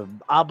like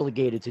I'm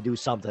obligated to do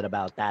something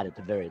about that at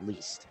the very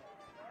least."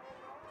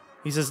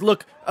 He says,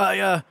 "Look,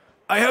 I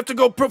have to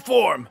go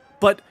perform,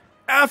 but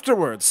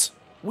afterwards,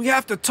 We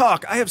have to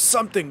talk. I have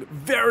something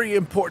very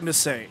important to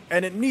say,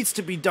 and it needs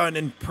to be done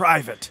in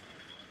private.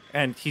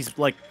 And he's,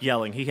 like,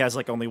 yelling. He has,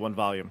 like, only one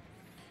volume.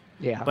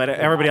 Yeah. But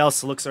everybody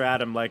else looks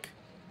at him like,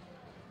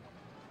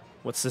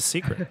 what's the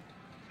secret?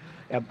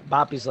 Yeah,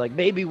 Boppy's like,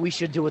 maybe we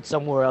should do it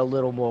somewhere a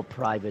little more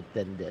private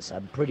than this.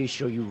 I'm pretty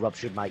sure you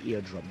ruptured my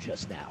eardrum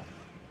just now.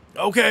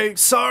 Okay,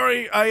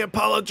 sorry, I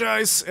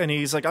apologize. And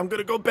he's like, I'm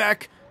gonna go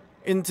back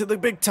into the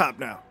big top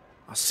now.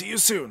 I'll see you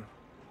soon.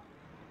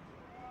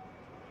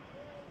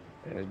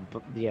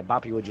 Yeah,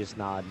 Boppy would just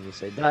nod and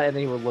say, and then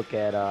he would look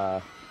at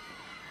I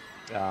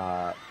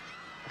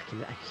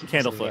keep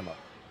saying Candlefoot. him.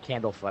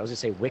 Candlefoot. I was gonna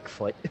say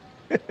Wickfoot.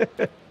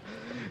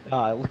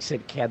 Looks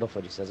at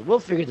Candlefoot. He says, "We'll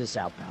figure this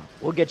out, pal.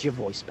 We'll get your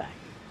voice back."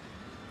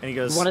 And he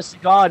goes, You want a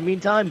cigar in the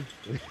meantime?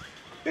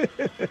 and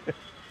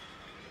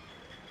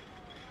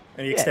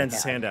he extends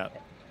his hand out.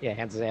 Yeah,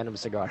 hands him a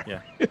cigar.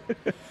 Yeah.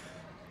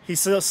 He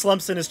still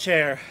slumps in his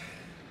chair,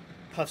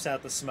 puffs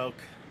out the smoke.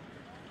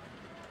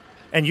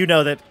 And you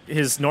know that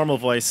his normal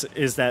voice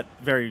is that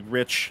very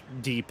rich,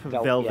 deep,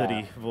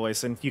 velvety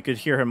voice, and you could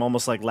hear him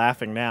almost like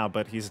laughing now,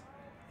 but he's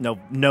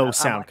no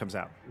sound comes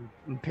out.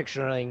 I'm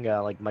picturing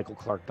like Michael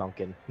Clark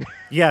Duncan.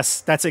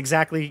 Yes, that's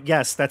exactly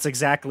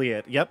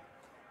it. Yep.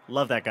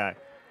 Love that guy.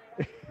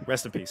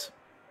 Rest in peace.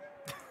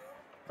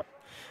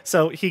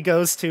 So he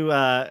goes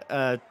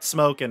to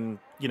smoke, and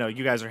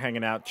you guys are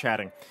hanging out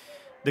chatting.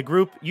 The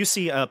group, you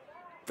see a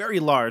very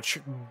large,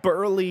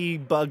 burly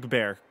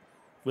bugbear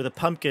with a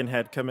pumpkin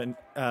head come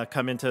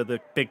into the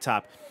big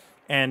top,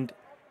 and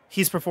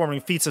he's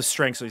performing feats of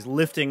strength. So he's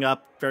lifting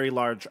up very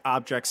large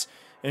objects.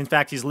 In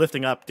fact, he's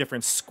lifting up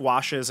different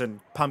squashes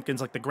and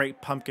pumpkins, like the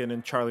Great Pumpkin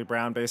in Charlie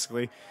Brown.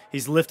 Basically,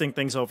 he's lifting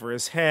things over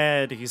his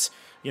head. He's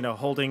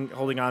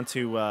holding on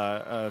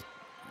to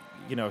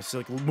so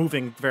like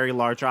moving very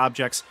large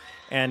objects,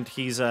 and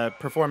he's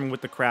performing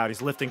with the crowd.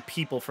 He's lifting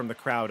people from the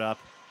crowd up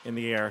in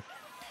the air,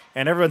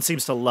 and everyone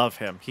seems to love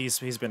him. He's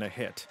been a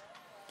hit.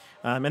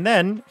 And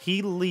then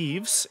he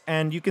leaves,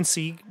 and you can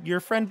see your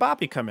friend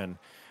Boppy come in.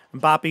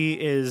 Boppy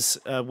is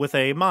with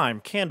a mime,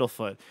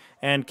 Candlefoot,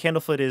 and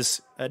Candlefoot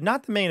is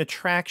not the main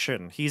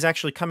attraction. He's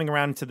actually coming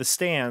around into the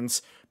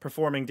stands,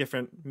 performing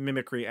different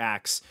mimicry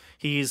acts.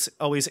 He's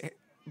always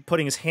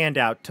putting his hand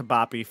out to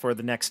Boppy for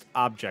the next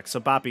object. So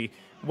Boppy,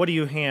 what do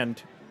you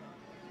hand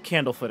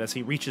Candlefoot as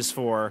he reaches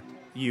for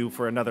you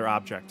for another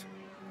object?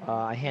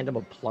 I hand him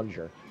a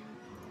plunger.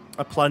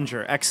 A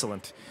plunger,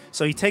 excellent.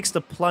 So he takes the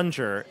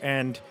plunger,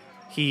 and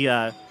he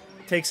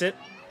takes it,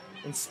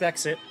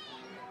 inspects it,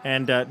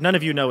 and none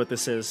of you know what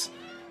this is,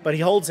 but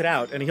he holds it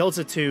out, and he holds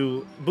it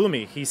to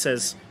Boomy. He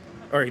says,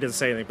 or he doesn't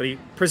say anything, but he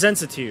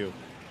presents it to you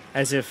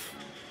as if,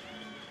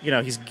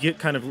 he's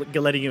kind of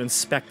letting you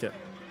inspect it.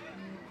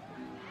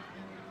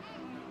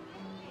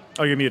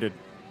 Oh, you're muted.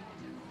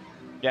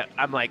 Yeah,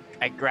 I'm like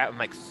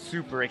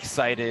super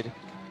excited,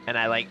 and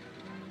I like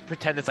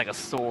pretend it's like a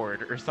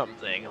sword or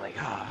something.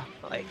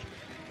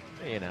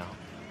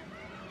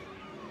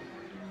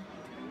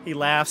 He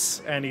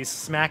laughs, and he's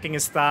smacking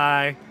his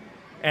thigh,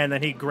 and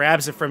then he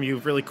grabs it from you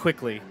really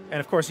quickly. And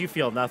of course, you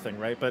feel nothing,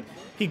 right? But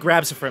he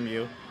grabs it from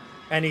you,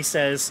 and he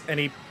says, and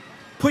he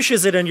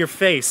pushes it in your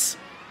face,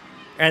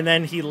 and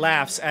then he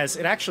laughs as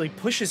it actually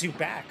pushes you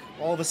back.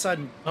 All of a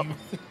sudden,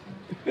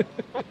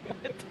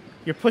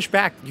 you're pushed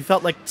back. You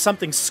felt like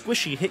something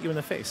squishy hit you in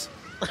the face.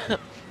 I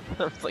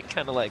was like,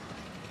 kind of like.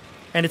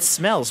 And it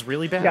smells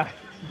really bad. Yeah,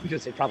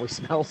 because it probably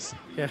smells.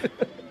 Yeah.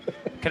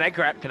 Can I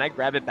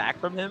grab it back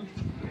from him?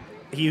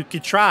 You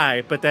could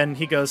try, but then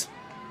he goes.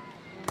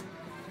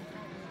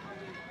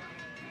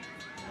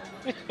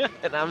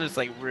 And I'm just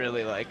like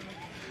really like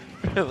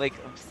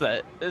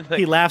upset.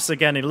 He laughs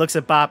again. And he looks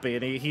at Boppy,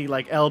 and he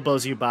like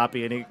elbows you,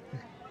 Boppy, and he.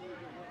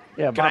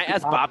 Yeah. Can I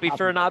ask Boppy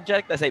for an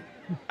object?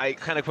 I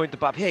kind of point to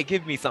Boppy. Hey,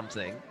 give me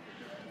something.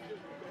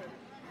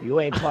 You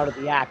ain't part of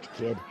the act,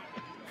 kid.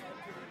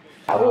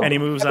 And he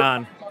moves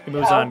on.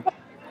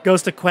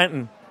 Goes to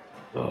Quentin.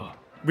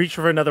 Reach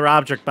for another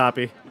object,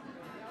 Boppy.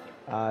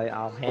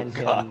 I'll hand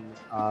him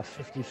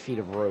 50 feet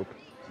of rope.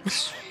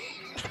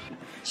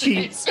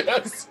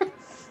 Jesus.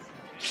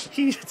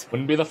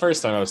 Wouldn't be the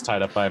first time I was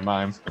tied up by a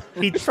mime.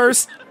 He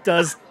first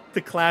does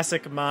the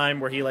classic mime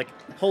where he like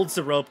holds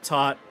the rope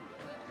taut.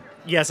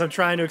 Yes, I'm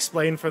trying to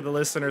explain for the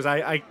listeners.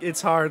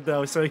 It's hard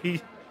though. So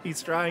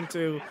he's trying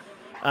to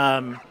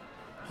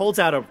holds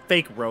out a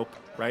fake rope,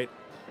 right?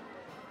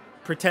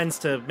 Pretends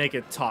to make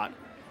it taut,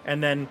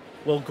 and then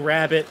will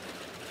grab it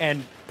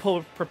and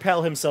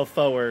propel himself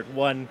forward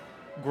one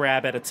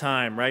grab at a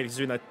time, right? He's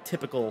doing that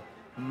typical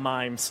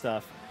mime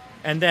stuff.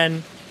 And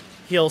then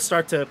he'll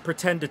start to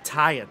pretend to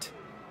tie it.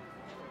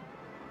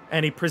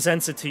 And he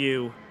presents it to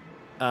you,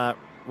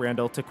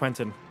 Randall, to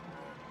Quentin.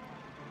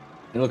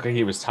 It looked like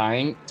he was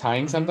tying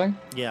something.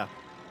 Yeah.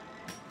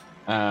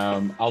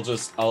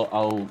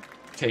 I'll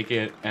take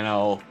it, and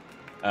I'll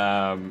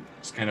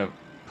just kind of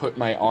put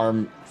my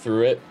arm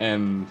through it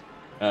and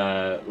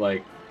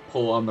like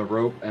pull on the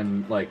rope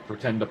and like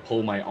pretend to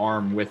pull my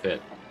arm with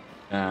it.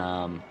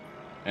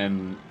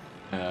 And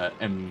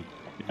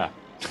yeah.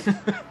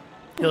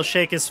 He'll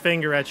shake his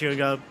finger at you and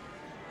go,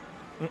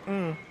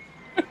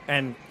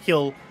 And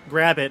he'll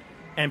grab it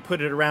and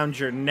put it around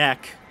your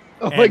neck.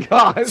 Oh my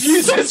God!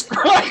 Jesus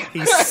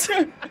Christ!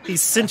 He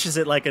cinches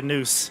it like a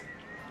noose.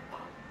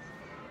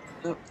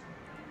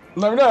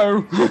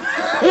 No.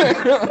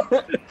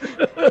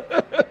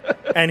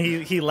 And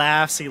he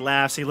laughs, he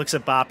looks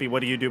at Boppy.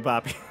 What do you do,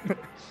 Boppy?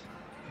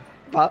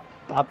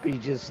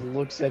 Boppy just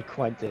looks at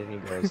Quentin and he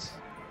goes,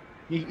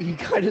 he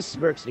kind of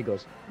smirks and he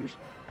goes, "You should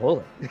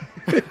pull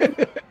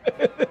it."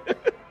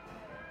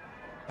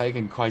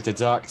 Taking quite a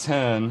dark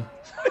turn.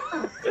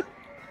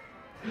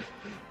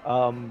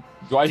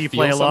 Do I Do you feel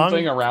play along?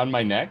 something around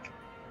my neck?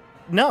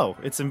 No,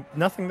 it's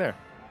nothing there.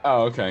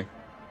 Oh, okay.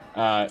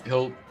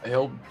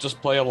 He'll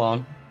just play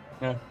along.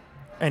 Yeah.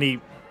 And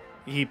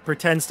he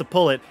pretends to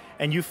pull it,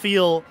 and you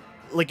feel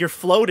like you're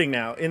floating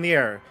now in the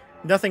air.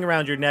 Nothing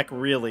around your neck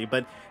really,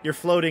 but you're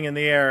floating in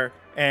the air,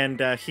 and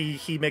he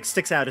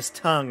sticks out his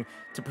tongue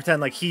to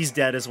pretend like he's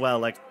dead as well.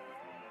 Like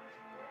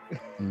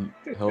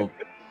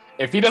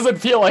If he doesn't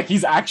feel like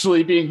he's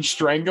actually being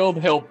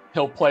strangled,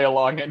 he'll play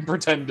along and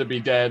pretend to be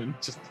dead.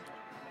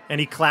 And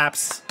he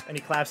claps, and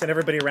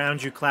everybody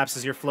around you claps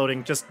as you're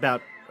floating just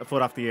about a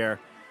foot off the air.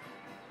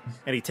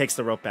 And he takes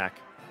the rope back.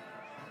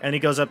 And he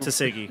goes up to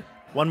Siggy.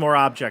 One more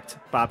object,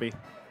 Bobby.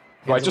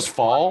 Do I just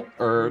fall,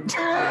 or?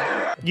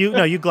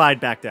 You glide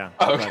back down.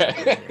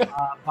 Okay.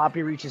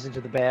 Boppy reaches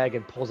into the bag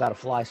and pulls out a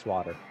fly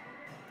swatter.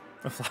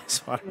 A fly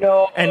swatter.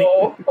 No.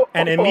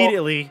 And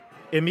immediately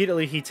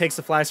he takes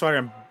the fly swatter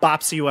and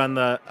bops you on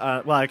the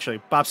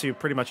bops you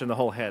pretty much in the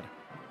whole head.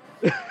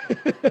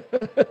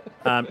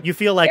 You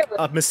feel like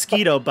a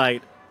mosquito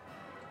bite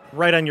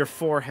right on your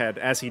forehead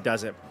as he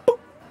does it.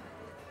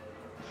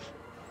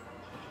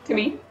 To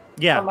me?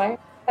 Yeah. On my You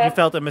head?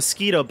 felt a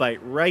mosquito bite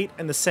right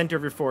in the center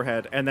of your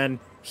forehead, and then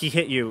he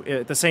hit you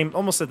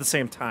almost at the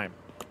same time.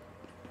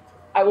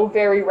 I will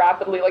very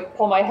rapidly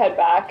pull my head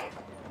back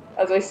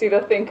as I see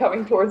the thing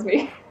coming towards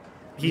me.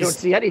 You don't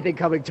see anything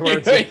coming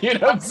towards you. You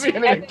don't see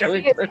anything And I see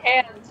coming his towards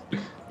hand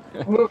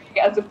moving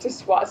as if to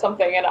swat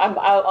something, and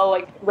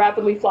I'll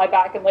rapidly fly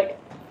back and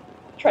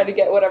try to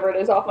get whatever it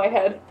is off my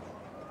head.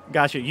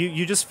 Gotcha.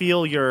 You just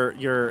feel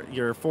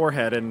your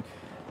forehead, and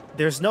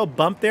there's no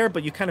bump there,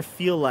 but you kind of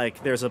feel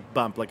like there's a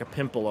bump, like a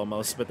pimple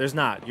almost, but there's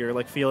not.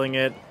 You're feeling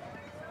it.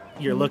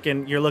 You're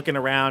looking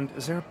around.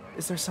 Is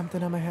there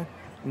something on my head?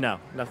 No,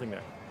 nothing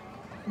there.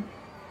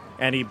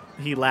 And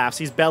he laughs.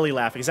 He's belly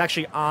laughing. He's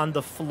actually on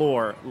the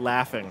floor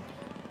laughing,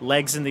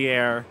 legs in the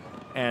air,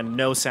 and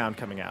no sound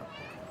coming out.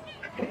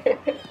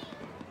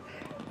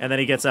 And then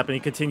he gets up and he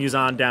continues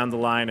on down the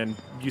line, and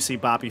you see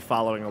Boppy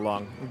following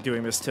along,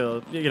 doing this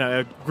till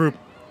a group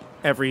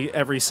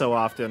every so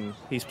often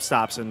he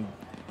stops and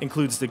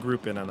includes the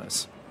group in on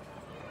this.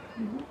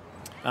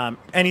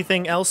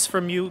 Anything else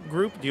from you,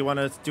 group? Do you want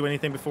to do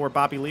anything before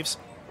Boppy leaves?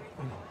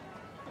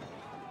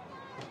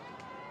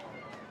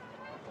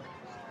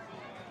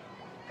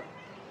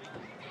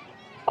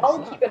 I'll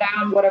keep an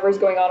eye on whatever's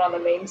going on the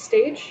main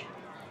stage.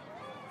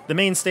 The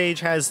main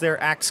stage has their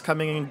acts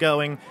coming and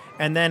going,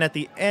 and then at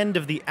the end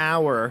of the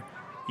hour,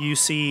 you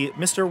see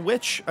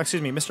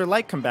Mr.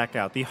 Light come back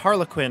out, the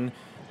Harlequin,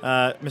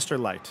 Mr.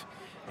 Light.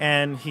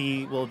 And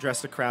he will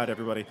address the crowd,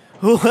 everybody.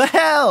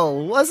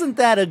 Well, wasn't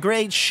that a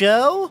great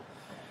show?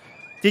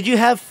 Did you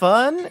have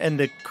fun? And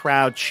the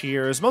crowd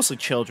cheers, mostly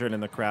children in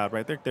the crowd,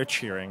 right? They're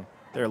cheering.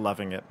 They're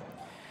loving it.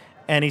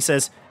 And he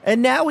says,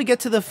 and now we get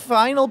to the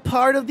final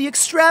part of the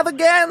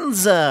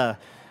extravaganza.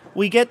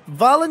 We get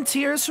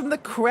volunteers from the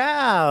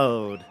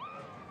crowd.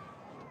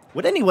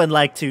 Would anyone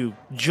like to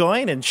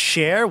join and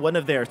share one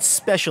of their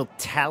special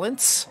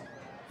talents?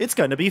 It's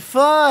going to be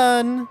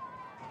fun.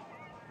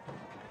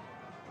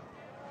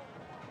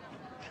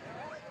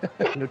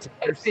 I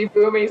see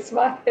Boomy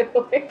smiling.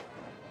 Come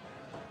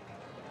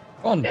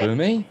on,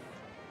 Boomy.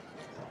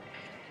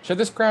 Show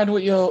this crowd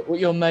what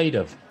you're made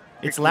of.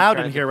 It's loud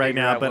in trying to here right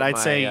figure now, out but what I'd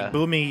say my,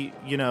 Boomy,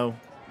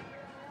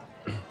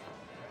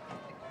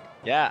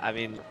 Yeah, I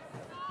mean,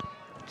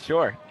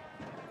 sure.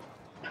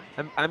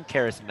 I'm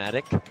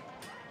charismatic.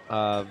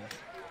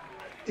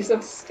 Do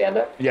some stand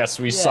up. Yes,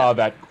 we saw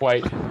that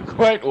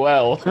quite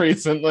well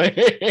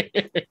recently.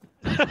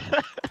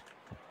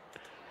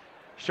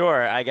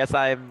 Sure, I guess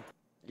I'm.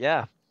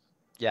 Yeah.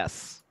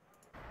 Yes.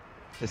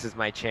 This is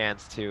my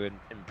chance to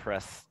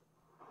impress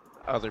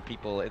other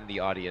people in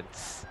the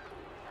audience.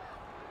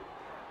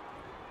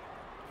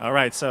 All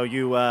right, so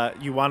you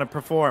want to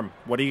perform.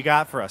 What do you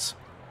got for us?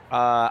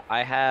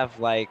 I have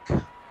my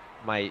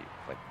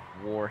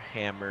war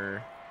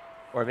hammer,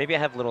 or maybe I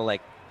have little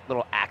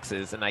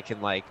axes, and I can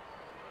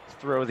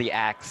throw the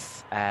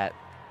axe at,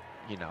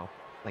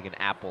 like an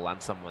apple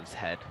on someone's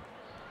head.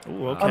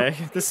 Ooh, okay.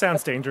 This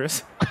sounds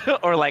dangerous.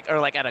 or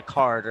at a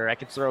card, or I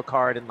could throw a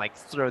card and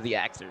throw the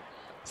axe or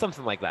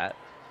something like that.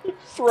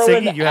 Throw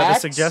Siggy, an you have a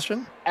axe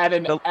suggestion? at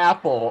an The-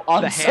 apple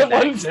on the hand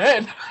someone's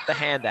head. The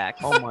hand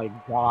axe. Oh my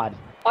God.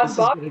 On This is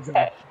gonna Bobby's go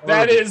head.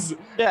 That horrible. is,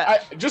 Yeah.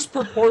 just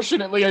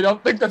proportionately, I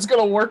don't think that's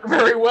going to work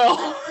very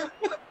well.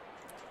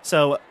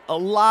 So a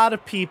lot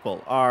of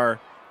people are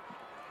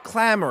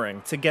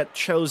clamoring to get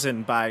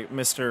chosen by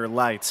Mr.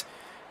 Light.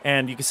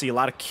 and you can see a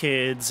lot of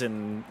kids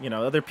and, you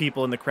know, other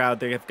people in the crowd.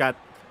 They have got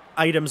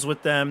items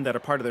with them that are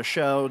part of their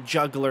show,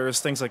 jugglers,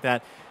 things like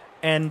that.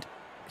 And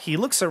he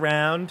looks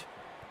around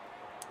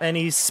and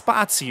he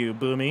spots you,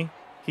 Boomy.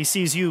 He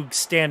sees you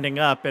standing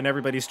up and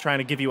everybody's trying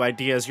to give you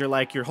ideas.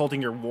 You're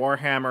holding your war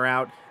hammer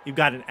out. You've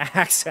got an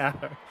axe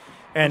out.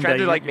 And trying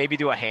to like maybe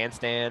do a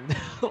handstand.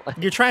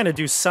 You're trying to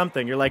do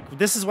something. You're like,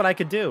 this is what I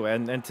could do.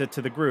 And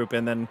to the group.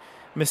 And then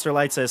Mr.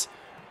 Light says,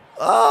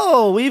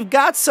 oh, we've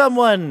got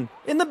someone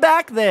in the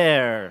back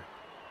there.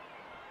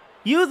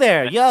 You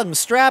there, young,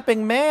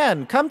 strapping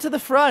man. Come to the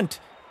front.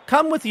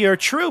 Come with your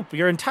troop,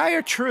 your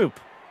entire troop.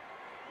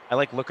 I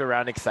like look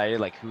around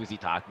excited, like who's he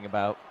talking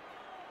about?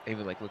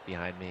 Maybe like look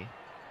behind me.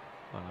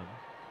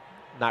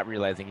 Not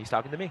realizing he's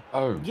talking to me.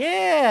 Oh.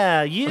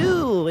 Yeah,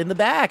 you in the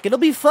back. It'll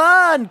be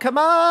fun. Come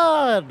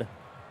on.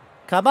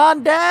 Come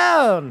on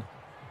down.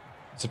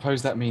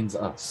 Suppose that means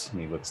us.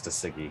 And he looks to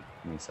Siggy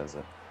and he says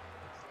it.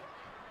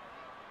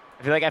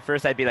 I feel like at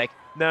first I'd be like,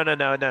 no.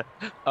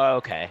 Oh,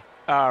 okay.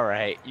 All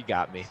right. You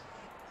got me.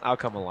 I'll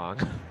come along.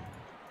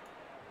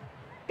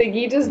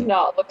 Siggy does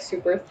not look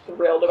super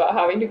thrilled about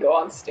having to go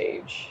on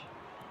stage,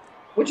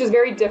 which is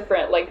very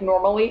different. Like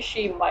normally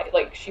she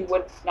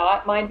would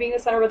not mind being the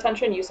center of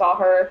attention. You saw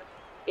her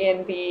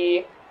in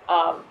the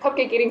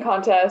cupcake eating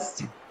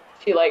contest.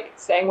 She like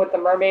sang with the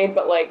mermaid,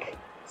 but like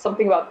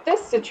something about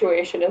this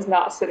situation is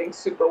not sitting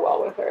super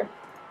well with her.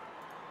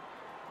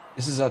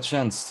 This is our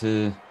chance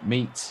to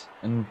meet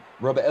and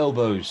rub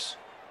elbows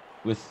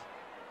with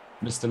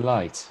Mr.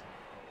 Light.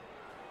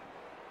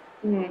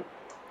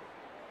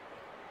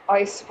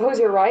 I suppose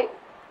you're right.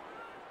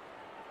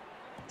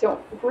 Don't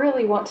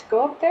really want to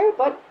go up there,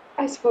 but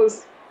I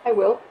suppose I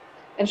will.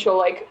 And she'll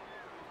like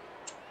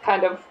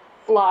kind of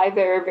fly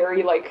there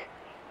very like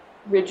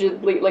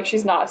rigidly, like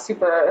she's not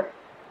super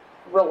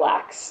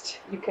relaxed,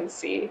 you can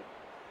see.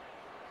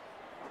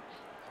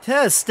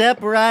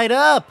 Step right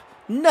up.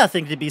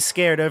 Nothing to be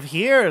scared of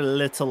here,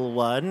 little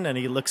one. And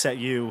he looks at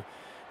you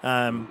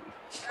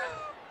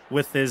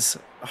with his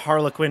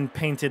harlequin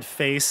painted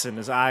face and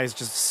his eyes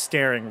just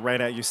staring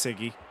right at you,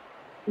 Siggy.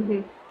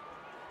 Mm-hmm.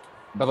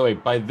 By the way,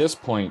 by this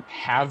point,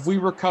 have we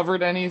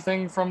recovered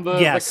anything from the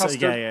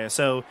custard? Yeah.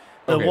 So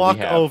the Okay, walk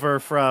we have. over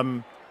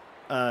from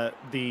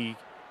the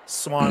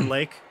Swan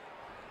Lake,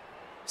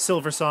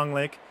 Silver Song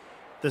Lake,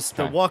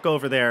 the walk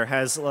over there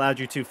has allowed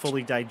you to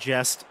fully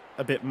digest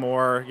a bit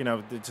more. You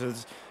know,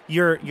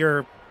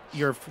 your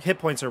hit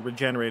points are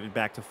regenerated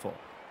back to full.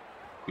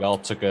 Y'all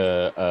took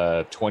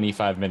a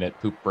 25-minute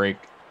poop break.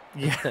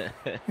 Yeah.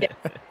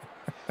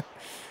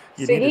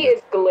 Siggy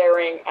is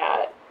glaring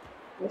at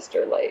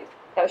Mr. Light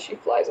as she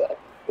flies up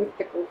with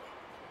the group.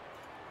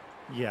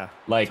 Yeah,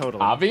 Like,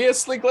 totally.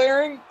 obviously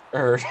glaring?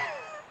 Or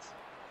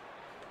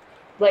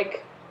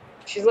Like,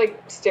 she's like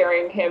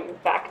staring him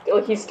back.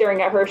 Like he's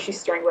staring at her, she's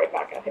staring right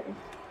back at him.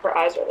 Her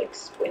eyes are like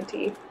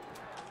squinty.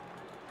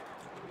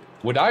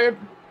 would I have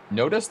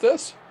noticed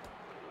this?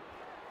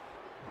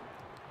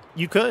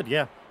 You could,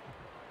 yeah.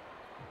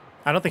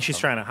 I don't think she's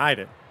trying to hide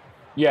it.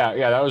 Yeah,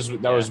 that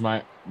was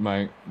my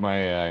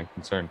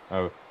concern.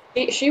 Oh,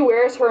 She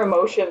wears her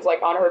emotions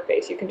like on her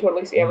face. You can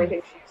totally see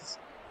everything she's.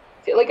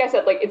 Like I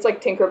said, like it's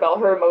like Tinkerbell.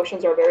 Her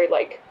emotions are very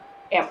like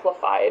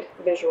amplified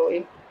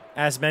visually.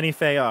 As many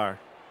Fae are.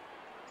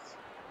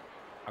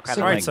 I'll kind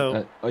All of right, like,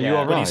 so are you yeah.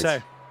 all what do you right?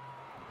 say?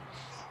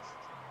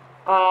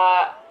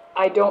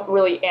 I don't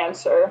really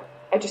answer.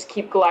 I just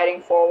keep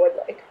gliding forward,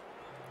 like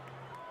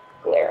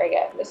glaring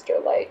at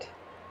Mr. Light.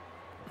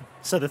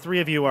 So the three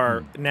of you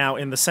are now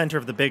in the center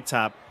of the big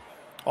top.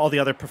 All the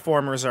other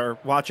performers are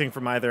watching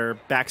from either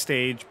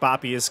backstage.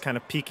 Boppy is kind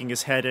of peeking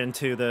his head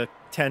into the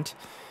tent,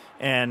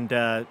 and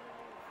the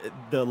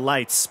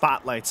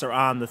spotlights are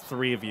on the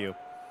three of you.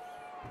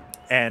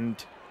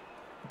 And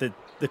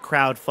the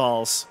crowd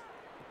falls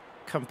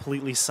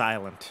completely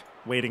silent,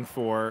 waiting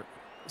for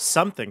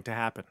something to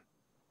happen.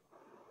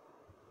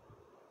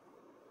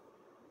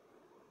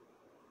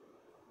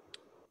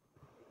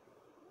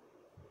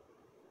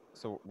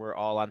 so we're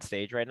all on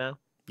stage right now.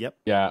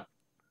 Yeah.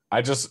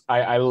 I just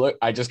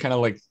kind of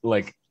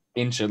like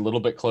inch a little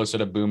bit closer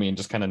to Boomy and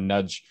just kind of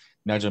nudge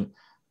him.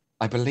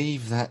 I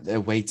believe that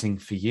they're waiting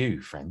for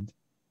you, friend.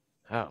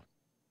 Oh.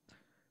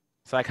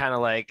 So I kind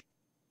of like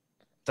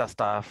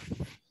dust off,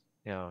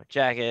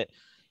 jacket,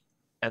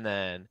 and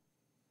then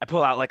I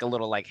pull out like a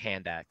little like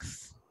hand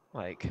axe,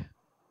 like,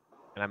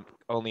 and I'm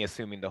only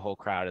assuming the whole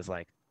crowd is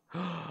like,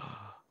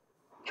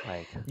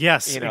 like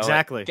Yes, like,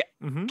 exactly.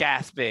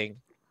 gasping,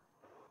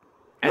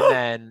 and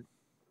then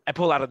I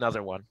pull out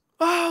another one,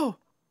 Oh!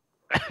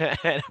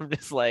 and I'm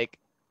just like,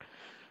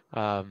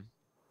 I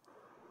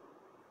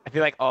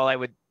feel like all I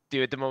would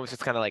do at the moment is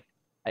just kind of like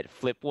I'd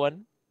flip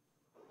one,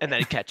 and then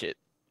I'd catch it.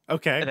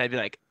 Okay. And I'd be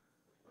like,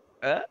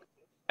 and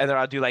then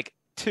I'll do like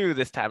two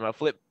this time. I'll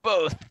flip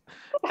both,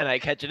 and I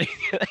catch it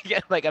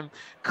again. Like I'm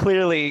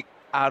clearly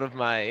out of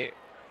my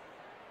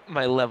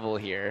level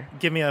here.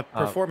 Give me a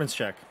performance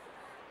check.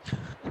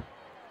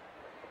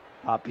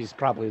 Poppy's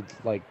probably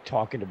like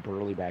talking to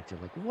Burley back there,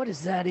 like, what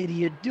is that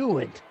idiot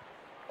doing?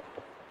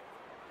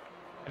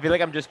 I feel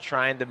like I'm just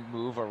trying to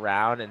move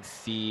around and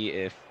see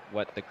if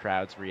what the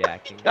crowd's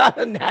reacting.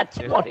 Nat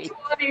 20.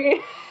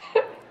 20.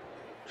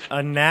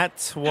 A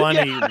nat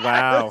 20.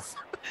 Wow.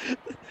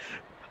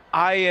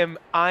 I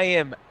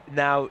am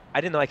now. I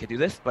didn't know I could do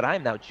this, but I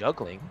am now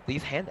juggling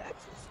these hand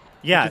axes.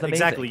 Yeah, which is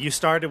exactly. amazing. You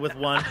started with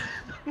one,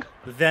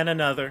 then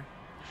another,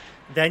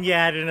 then you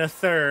added in a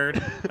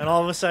third, and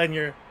all of a sudden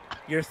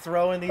you're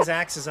throwing these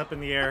axes up in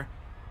the air,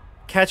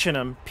 catching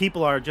them.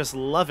 People are just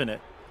loving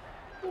it.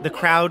 The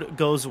crowd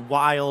goes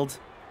wild.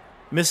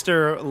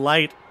 Mr.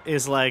 Light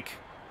is like,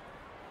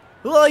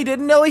 well, he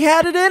didn't know he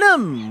had it in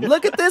him.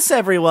 Look at this,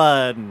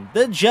 everyone.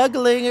 The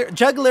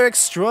juggler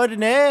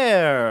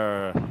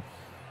extraordinaire.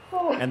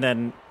 And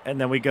then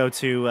we go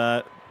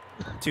to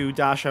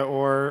Dasha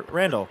or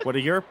Randall.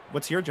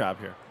 What's your job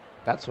here?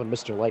 That's when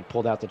Mr. Light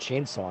pulled out the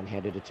chainsaw and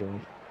handed it to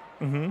him.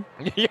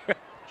 Mm-hmm. Yeah.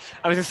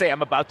 I was gonna say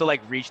I'm about to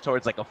like reach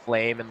towards like a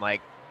flame and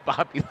like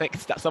Bobby like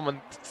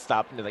someone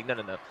stop and they're like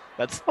no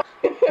that's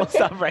we'll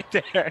stop right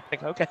there.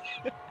 Like okay.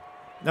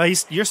 No,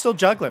 you're still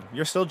juggling.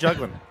 You're still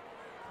juggling.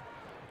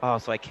 Oh,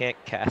 so I can't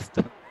cast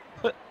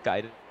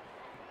guidance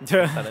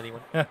on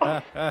anyone.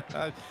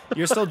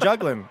 You're still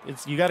juggling.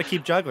 You got to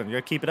keep juggling. You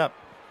got to keep it up.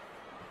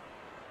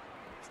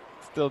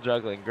 Still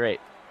juggling. Great.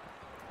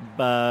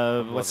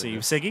 Let's see.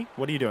 Siggy,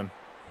 what are you doing?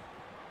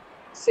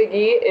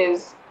 Siggy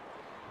is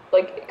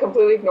like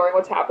completely ignoring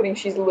what's happening.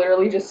 She's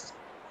literally just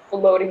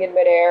floating in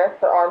midair,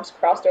 her arms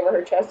crossed over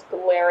her chest,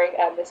 glaring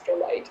at Mr.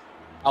 Light.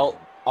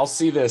 I'll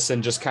see this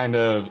and just kind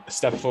of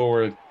step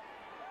forward.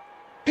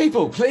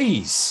 People,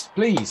 please,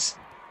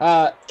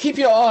 keep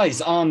your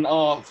eyes on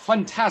our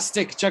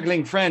fantastic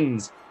juggling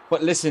friends,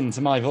 but listen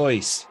to my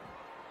voice.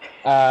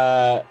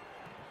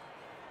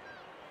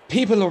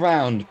 People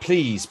around,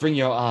 please bring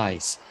your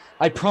eyes.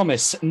 I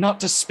promise not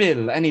to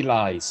spill any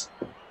lies.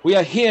 We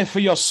are here for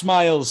your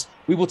smiles.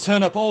 We will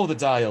turn up all the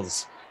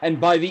dials, and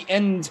by the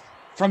end,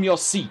 from your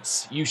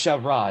seats you shall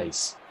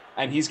rise.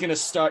 And he's gonna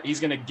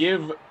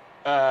give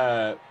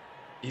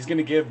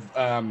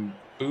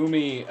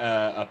Boomy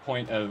a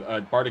point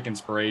of bardic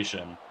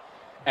inspiration,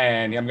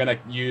 and I'm gonna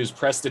use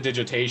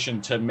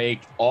prestidigitation to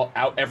make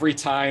every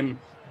time,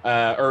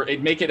 or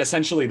make it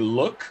essentially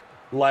look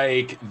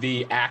like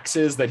the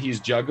axes that he's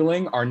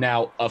juggling are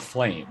now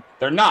aflame.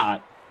 They're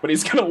not, but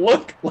he's gonna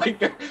look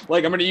like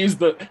I'm gonna use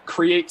the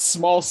create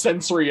small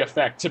sensory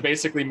effect to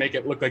basically make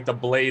it look like the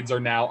blades are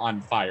now on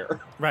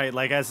fire. Right,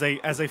 like as they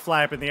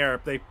fly up in the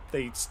air,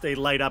 they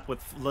light up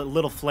with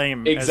little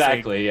flame.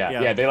 Exactly.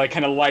 Yeah. They like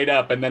kind of light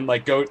up and then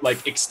like go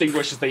like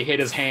extinguish as they hit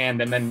his hand,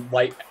 and then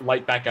light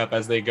back up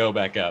as they go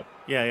back up.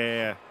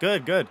 Yeah.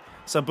 Good.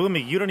 So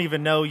Boomy, you don't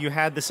even know you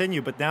had this in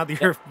you, but now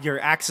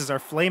your axes are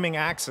flaming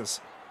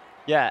axes.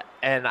 Yeah,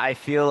 and I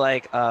feel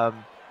like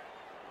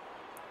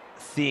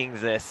seeing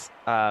this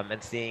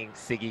and seeing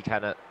Siggy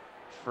kind of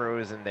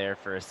frozen there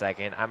for a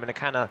second, I'm gonna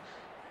kind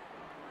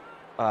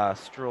of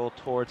stroll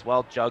towards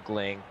while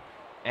juggling,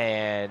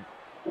 and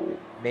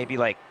maybe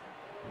like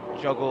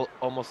juggle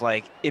almost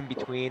like in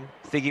between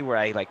Siggy,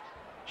 where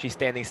she's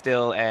standing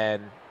still,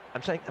 and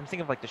I'm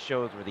thinking of like the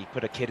shows where they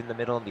put a kid in the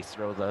middle and they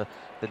throw the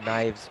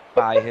knives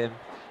by him,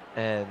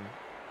 and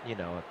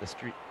the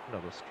street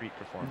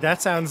performance.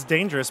 That sounds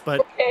dangerous, but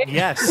Okay.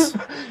 yes.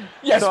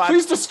 Yes, So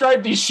please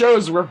describe these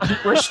shows where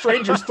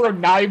strangers throw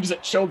knives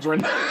at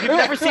children. You've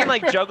never seen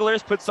like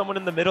jugglers put someone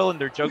in the middle and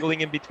they're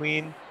juggling in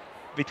between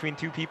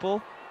two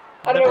people?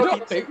 I don't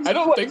know. I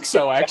don't think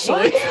so,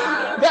 actually.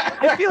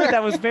 I feel like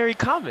that was very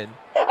common.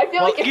 I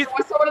feel like if there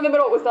was someone in the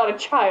middle, it was not a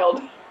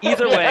child.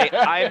 Either way,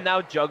 I am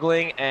now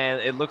juggling, and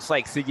it looks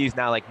like Siggy's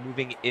now like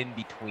moving in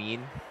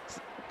between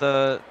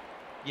the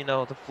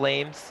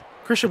flames.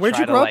 Christian, where'd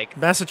you grow up?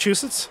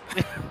 Massachusetts?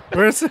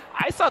 Where is it?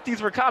 I thought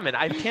these were common.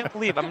 I can't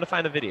believe I'm gonna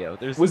find a video.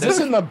 Was this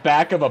in the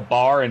back of a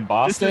bar in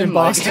Boston? In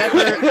Boston.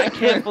 I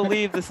can't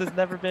believe this has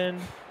never been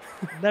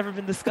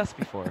discussed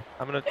before.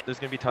 There's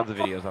gonna be tons of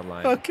videos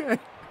online. Okay.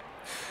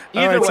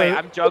 Either right, way, so-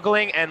 I'm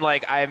juggling, and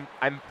like I'm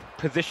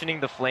positioning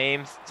the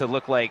flames to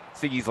look like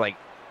Siggy's like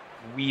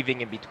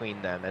weaving in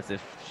between them as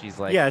if she's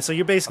like. Yeah, so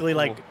you're basically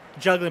like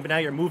juggling, but now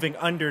you're moving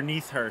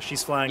underneath her.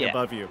 She's flying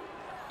above you.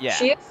 Yeah.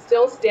 She is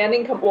still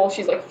standing,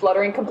 she's like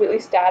fluttering, completely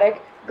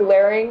static,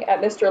 glaring at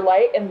Mr.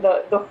 Light, and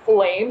the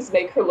flames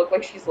make her look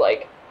like she's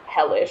like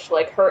hellish.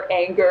 Like her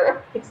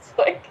anger is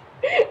like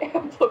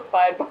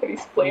amplified by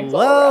these flames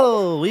all around.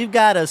 Whoa, we've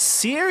got a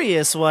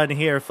serious one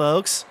here,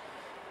 folks.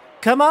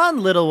 Come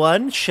on, little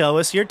one, show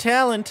us your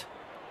talent.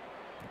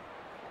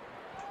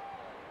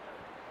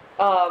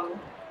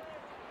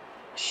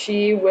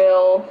 She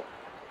will,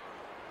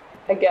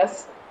 I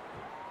guess,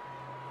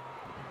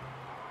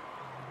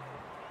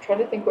 trying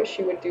to think what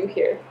she would do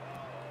here.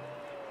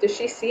 Does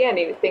she see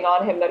anything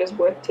on him that is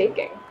worth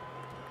taking?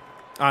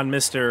 On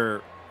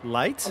Mr.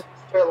 Light?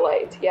 Mr.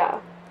 Light, yeah.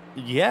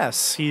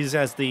 Yes, he's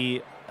as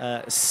the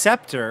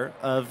scepter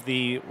of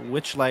the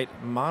Witchlight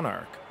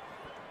monarch.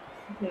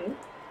 Mm-hmm.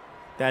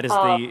 That is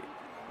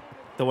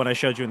the one I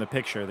showed you in the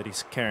picture that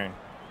he's carrying.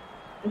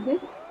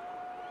 Mm-hmm.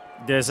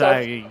 There's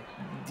I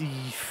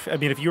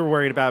mean, if you were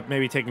worried about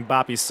maybe taking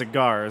Boppy's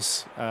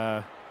cigars,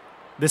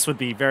 this would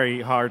be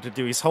very hard to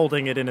do. He's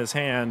holding it in his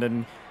hand,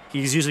 and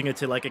he's using it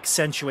to like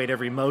accentuate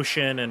every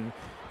motion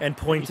and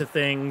point to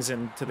things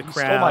and to the You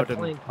crowd. stole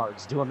my playing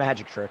cards. Do a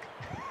magic trick.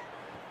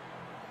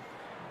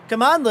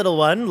 Come on, little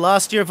one.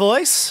 Lost your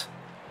voice?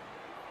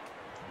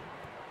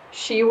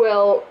 She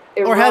will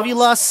Or have you erupt-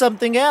 lost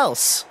something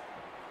else?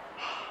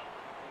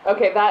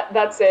 Okay,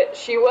 that's it.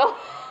 She will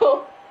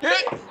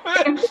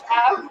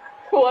grab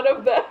one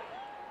of the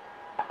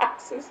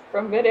axes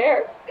from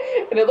midair,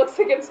 and it looks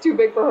like it's too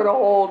big for her to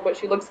hold, but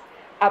she looks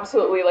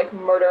absolutely like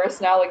murderous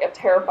now, like a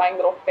terrifying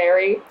little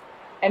fairy,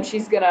 and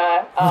she's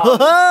gonna.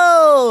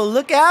 Whoa!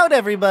 Look out,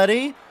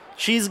 everybody!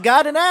 She's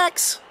got an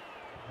axe.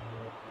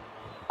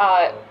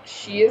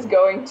 She is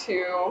going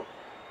to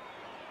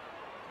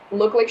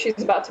look like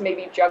she's about to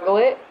maybe juggle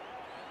it,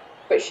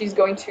 but she's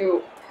going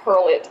to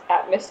hurl it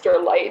at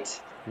Mr.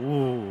 Light.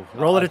 Ooh!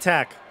 Roll an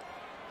attack.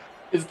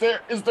 Is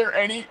there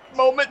any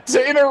moment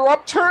to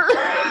interrupt her?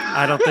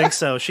 I don't think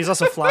so. She's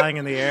also flying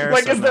in the air.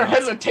 Like, so is there no.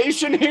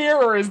 hesitation here,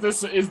 or is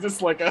this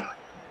like a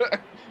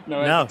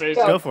no No.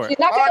 hesitation? Go for it. She's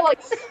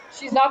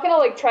not gonna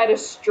like try to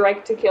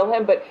strike to kill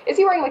him, but is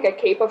he wearing like a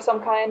cape of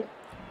some kind?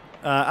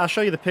 I'll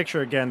show you the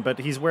picture again, but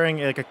he's wearing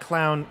like a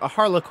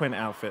Harlequin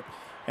outfit,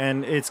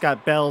 and it's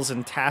got bells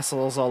and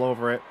tassels all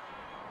over it.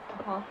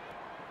 Uh-huh.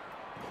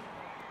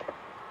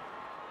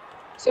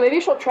 So maybe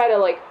she'll try to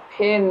like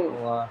pin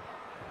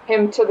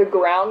him to the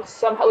ground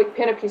somehow, like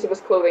pin a piece of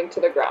his clothing to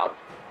the ground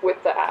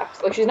with the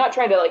axe. Like she's not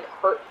trying to like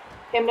hurt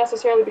him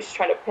necessarily, but she's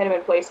trying to pin him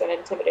in place and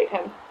intimidate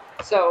him.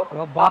 So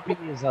Well, Boppy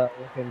is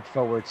looking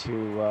forward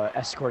to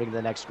escorting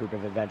the next group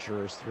of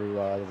adventurers through.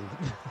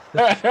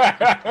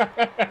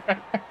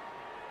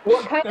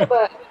 what kind of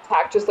a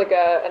attack? Just like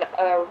a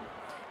A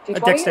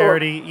D20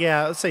 dexterity,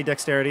 yeah, let's say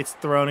dexterity. It's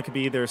thrown. It could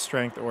be either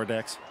strength or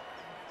dex.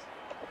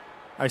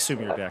 I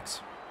assume your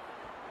dex.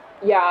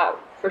 Or... Yeah,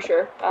 for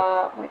sure.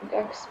 My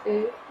dex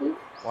is.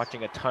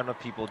 Watching a ton of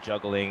people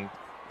juggling,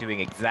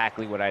 doing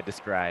exactly what I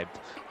described.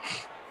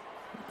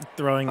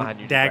 Throwing Behind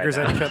you daggers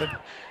right at now. each other.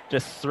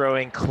 Just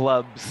throwing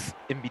clubs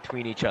in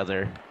between each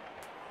other.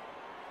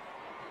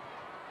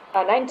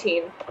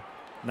 19.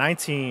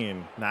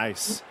 19.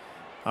 Nice.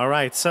 All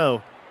right,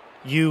 so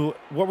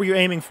what were you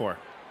aiming for?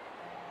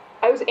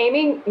 I was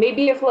aiming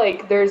maybe if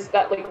like there's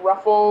that like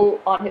ruffle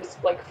on his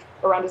like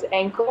around his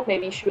ankle,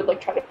 maybe she would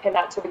like try to pin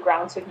that to the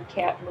ground so he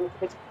can't move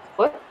his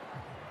foot.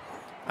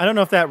 I don't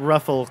know if that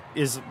ruffle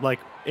is like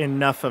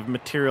enough of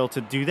material to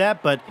do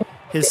that, but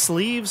his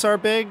sleeves are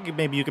big.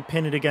 Maybe you could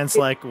pin it against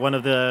like one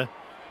of the,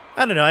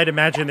 I don't know, I'd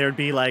imagine there'd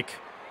be like,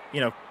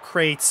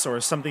 crates or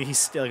something,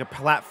 he's like a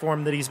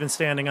platform that he's been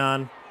standing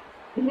on.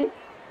 Mm-hmm.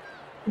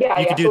 Yeah,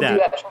 You could do she'll that. do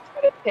that. She'll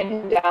try to pin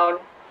him down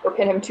or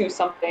pin him to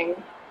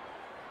something.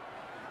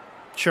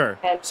 Sure.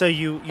 And So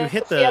you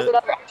hit she has the...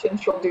 another action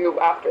she'll do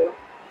after.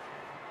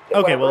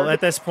 Okay, well, Whatever.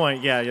 at this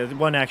point, yeah,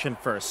 one action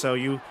first. So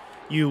you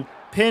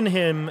pin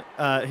him,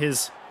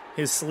 his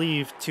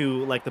sleeve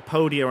to like the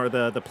podium or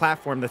the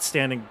platform that's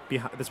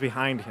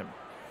behind him.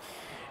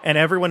 And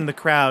everyone in the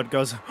crowd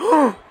goes,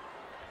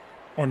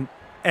 and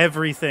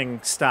everything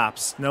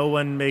stops. No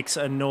one makes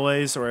a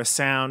noise or a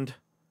sound.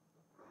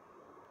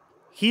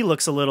 He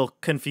looks a little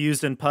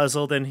confused and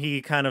puzzled, and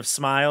he kind of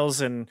smiles,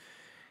 and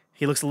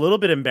he looks a little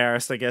bit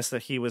embarrassed, I guess,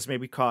 that he was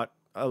maybe caught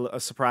a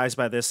surprise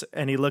by this.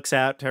 And he looks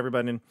out to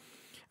everybody,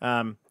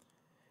 and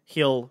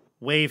he'll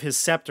wave his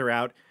scepter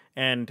out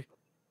and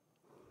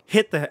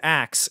hit the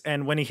axe.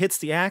 And when he hits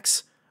the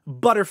axe,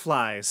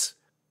 butterflies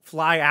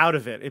fly out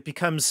of it. It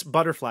becomes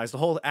butterflies. The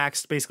whole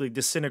axe basically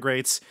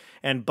disintegrates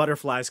and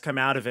butterflies come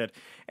out of it.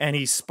 And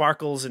he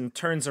sparkles and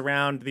turns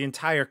around. The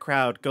entire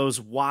crowd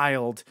goes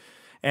wild.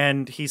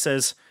 And he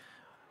says,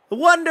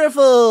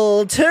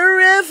 "Wonderful!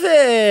 Terrific!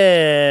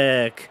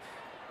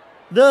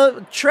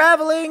 The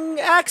traveling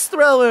axe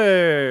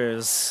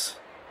throwers!"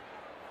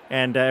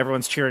 And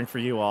everyone's cheering for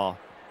you all.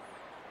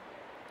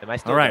 Am I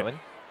still All right. going?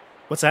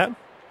 What's that?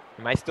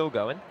 Am I still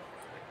going?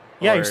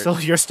 Yeah, Or-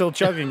 you're still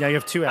chugging. Now you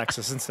have 2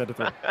 axes instead of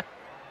 3.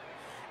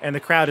 And the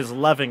crowd is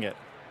loving it.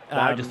 No,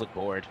 I just look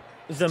bored.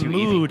 The too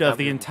easy. mood Not of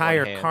the moving with one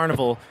entire hand.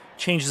 carnival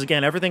changes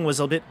again. Everything was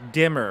a bit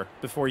dimmer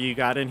before you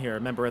got in here.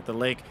 Remember at the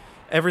lake,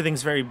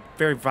 everything's very,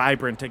 very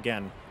vibrant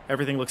again.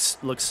 Everything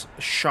looks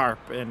sharp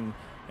and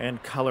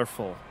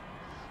colorful.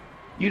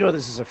 You know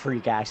this is a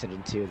freak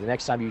accident too. The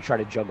next time you try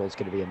to juggle, it's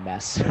going to be a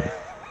mess.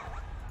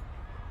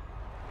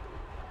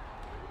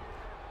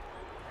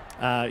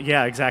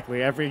 Yeah, exactly.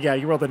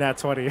 You rolled a nat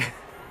 20.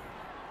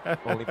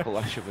 Only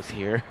Palusha was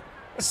here.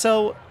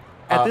 So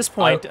at this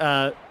point,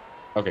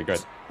 Okay,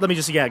 good. let me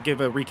just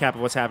give a recap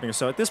of what's happening.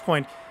 So at this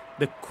point,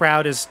 the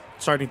crowd is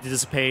starting to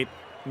dissipate.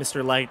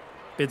 Mr. Light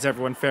bids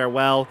everyone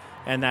farewell,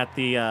 and that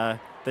the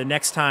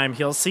next time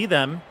he'll see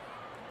them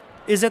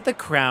is at the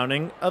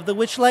crowning of the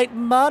Witchlight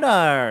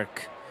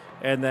monarch.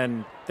 And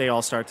then they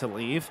all start to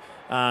leave.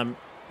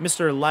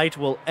 Mr. Light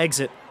will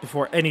exit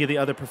before any of the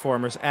other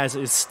performers, as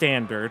is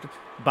standard.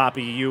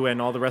 Boppy, you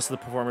and all the rest of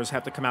the performers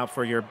have to come out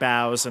for your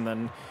bows, and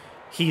then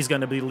he's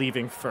going to be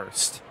leaving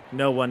first.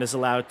 No one is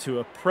allowed to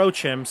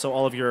approach him, so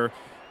all of your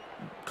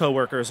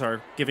co-workers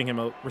are giving him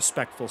a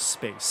respectful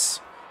space.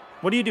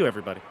 What do you do,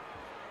 everybody?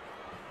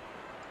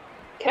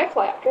 Can I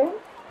fly after him?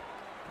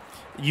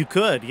 You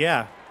could,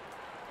 yeah.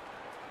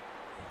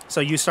 So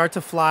you start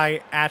to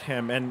fly at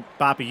him, and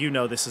Boppy, you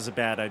know this is a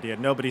bad idea.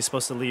 Nobody's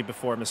supposed to leave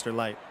before Mr.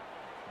 Light.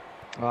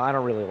 Well, I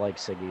don't really like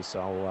Siggy,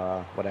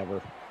 so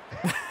whatever.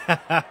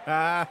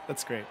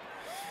 That's great.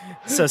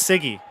 So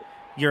Siggy,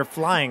 you're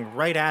flying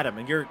right at him,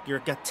 and you're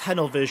got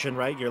tunnel vision,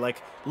 right? You're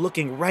like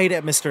looking right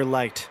at Mr.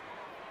 Light.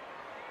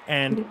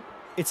 And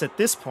it's at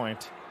this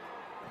point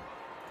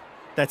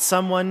that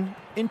someone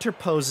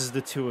interposes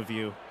the two of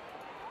you.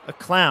 A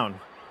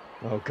clown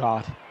Oh,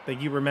 God. that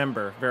you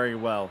remember very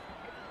well.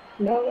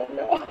 No.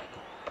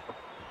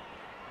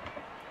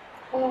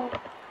 Oh,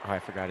 Oh, I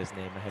forgot his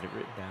name. I had it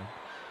written down.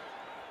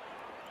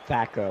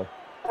 Thaco.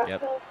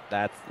 Yep,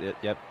 that's it.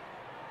 Yep.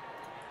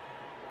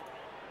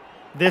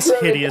 This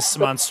hideous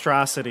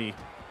monstrosity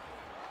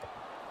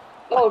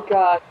oh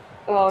God.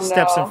 Oh no.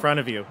 steps in front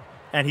of you,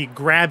 and he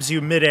grabs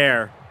you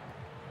midair,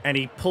 and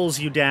he pulls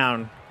you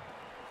down,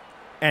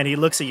 and he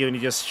looks at you, and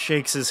he just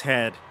shakes his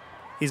head.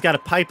 He's got a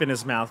pipe in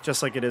his mouth,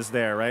 just like it is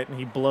there, right? And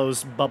he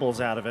blows bubbles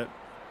out of it.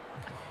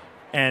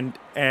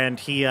 And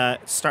he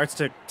starts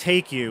to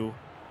take you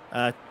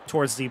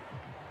towards the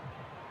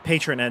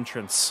patron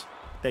entrance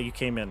that you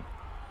came in.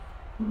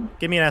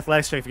 Give me an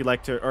athletics check if you'd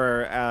like to,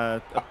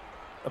 or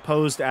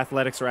opposed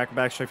athletics or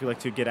acrobatics check if you'd like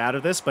to get out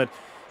of this. But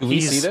Do we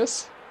see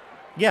this?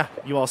 Yeah,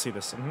 you all see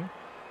this. Mm-hmm.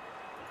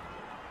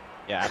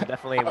 Yeah,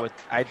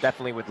 I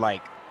definitely would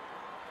like.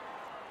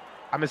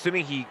 I'm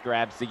assuming he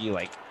grabs Ziggy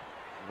like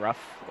rough,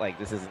 like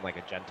this isn't like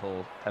a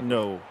gentle.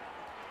 No.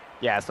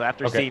 Yeah, so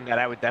after Okay. seeing that,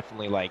 I would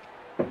definitely like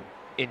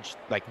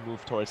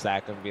move towards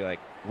Zach and be like,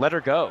 let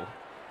her go.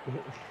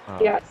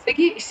 Yeah,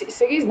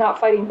 Siggy's not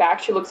fighting back.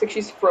 She looks like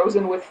she's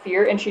frozen with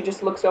fear, and she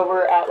just looks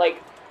over at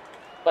like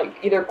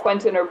either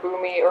Quentin or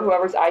Boomy or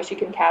whoever's eye she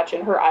can catch,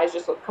 and her eyes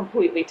just look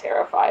completely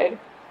terrified.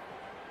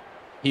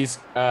 He's.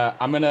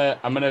 I'm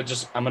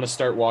gonna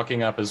start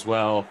walking up as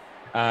well.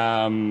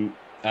 And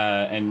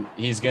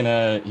he's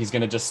gonna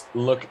just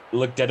look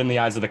dead in the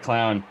eyes of the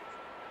clown.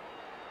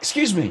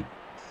 Excuse me.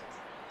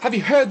 Have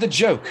you heard the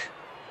joke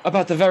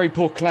about the very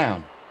poor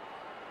clown?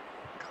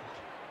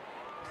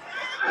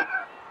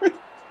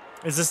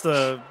 Is this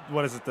the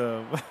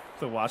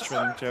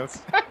Watchman joke?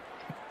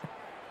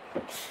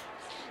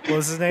 What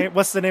was his name?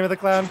 What's the name of the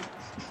clown?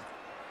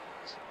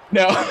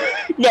 No,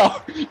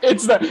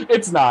 it's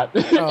not.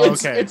 Oh,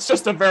 okay. It's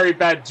just a very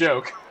bad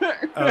joke.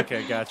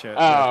 Okay,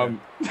 gotcha.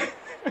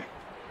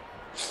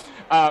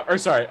 Or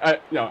sorry,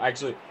 no,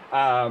 actually,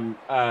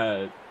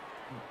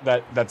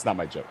 that's not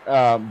my joke.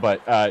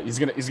 But he's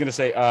gonna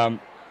say,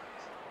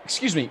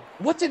 excuse me,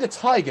 what did a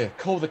tiger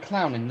call the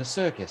clown in the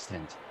circus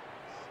tent?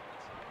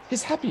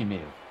 His Happy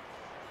Meal.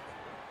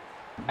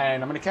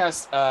 And I'm gonna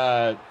cast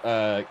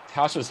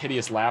Tasha's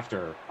Hideous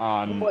Laughter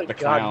on the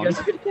clown. You guys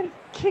are gonna get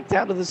kicked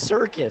out of the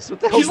circus.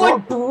 What the hell? He's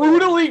like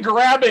brutally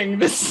grabbing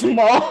this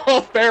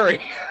small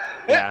fairy.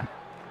 Yeah.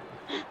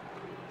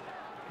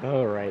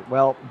 All right.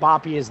 Well,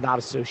 Boppy is not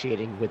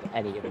associating with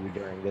any of you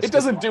during this. It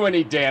doesn't do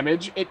any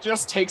damage. It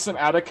just takes him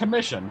out of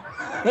commission.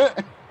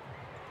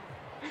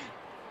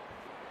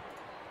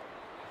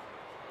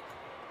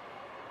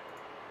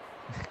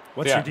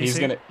 What's your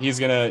DC?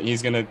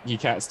 He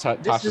casts This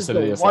Tasha's is the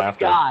Hideous one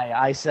Laughter. guy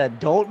I said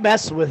don't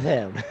mess with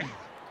him.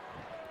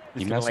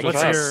 He He's messed gonna, with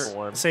What's us.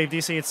 your save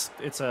DC?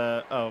 It's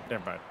a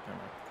never mind.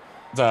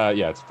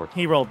 It's 14.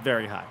 He rolled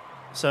very high,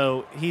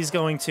 so he's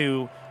going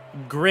to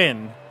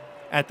grin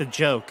at the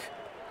joke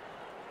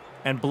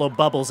and blow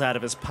bubbles out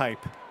of his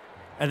pipe,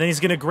 and then he's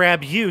going to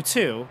grab you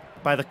too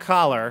by the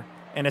collar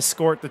and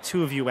escort the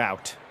two of you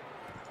out.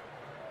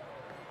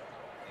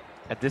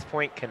 At this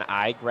point, can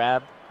I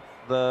grab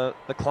the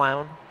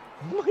clown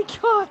Oh my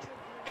God.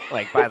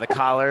 like by the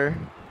collar?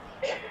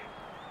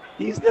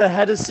 He's the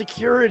head of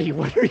security.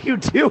 What are you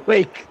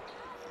doing?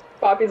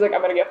 Poppy's like,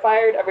 I'm gonna get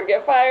fired.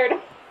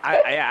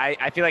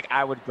 I feel like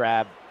I would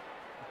grab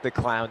the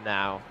clown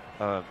now.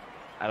 I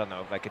don't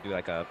know if I could do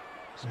like a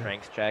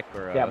strength check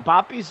or. Yeah,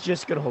 Boppy's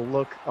just gonna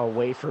look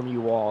away from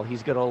you all.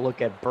 He's gonna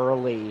look at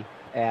Burley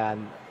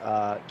and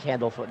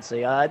Candlefoot and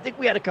say, "I think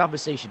we had a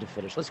conversation to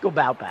finish. Let's go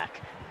bout back."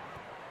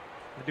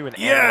 Do an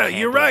Yeah, animal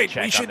you're handling right.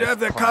 check We on should this have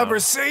that clown.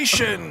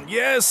 conversation.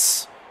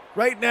 Yes,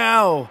 right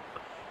now.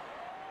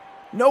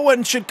 No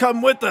one should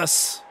come with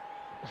us.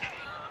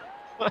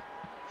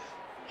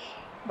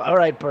 All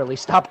right, Burley,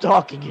 stop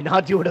talking. You're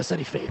not doing us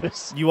any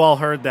favors. You all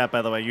heard that,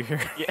 by the way. You hear,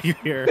 you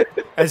hear,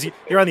 as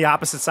you're on the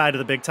opposite side of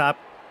the big top.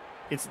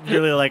 It's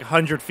really like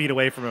 100 feet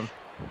away from him.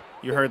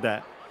 You heard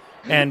that.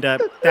 And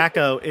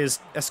Thaco is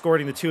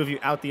escorting the two of you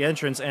out the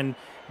entrance. And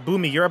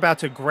Boomy, you're about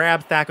to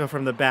grab Thaco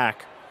from the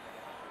back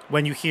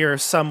when you hear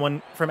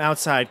someone from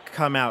outside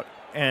come out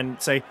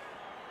and say,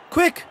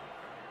 "Quick!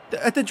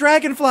 At the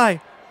Dragonfly!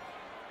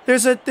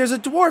 There's a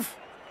dwarf!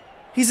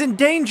 He's in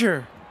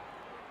danger!"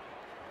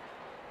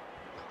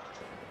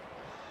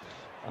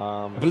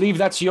 I believe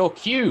that's your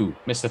cue,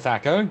 Mr.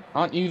 Thaco.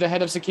 Aren't you the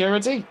head of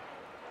security?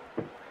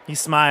 He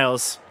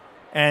smiles,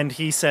 and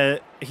he says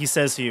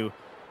to you,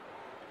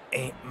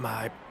 ain't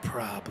my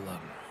problem.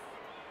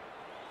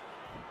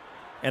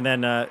 And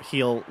then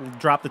he'll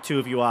drop the two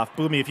of you off.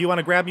 Boomy, if you want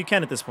to grab, you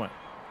can at this point.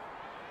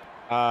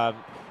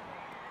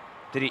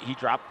 Did he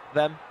drop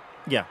them?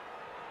 Yeah.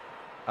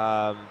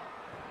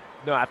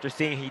 No, after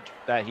seeing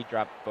that he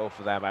dropped both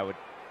of them, I would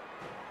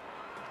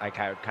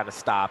kind of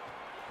stop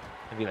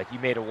and be like, "You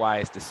made a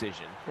wise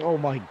decision." Oh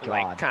my And, god.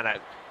 like, kind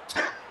of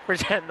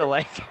pretend to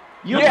like.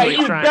 Yeah, really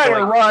you trying better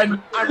to, like,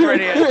 run. I'm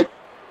ready to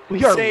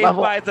We are saved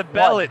level by the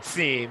bell. one. It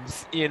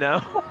seems, you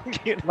know.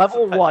 You know,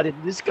 Level 1,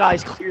 and this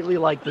guy's clearly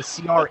like the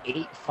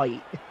CR8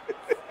 fight.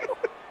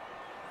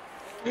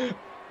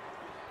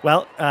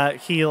 Well,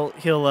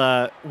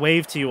 he'll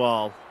wave to you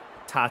all,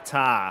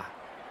 ta-ta.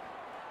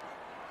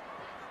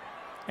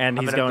 And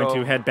I'm he's gonna going to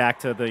go- head back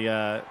to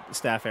the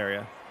staff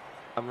area.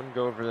 I'm gonna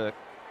go over to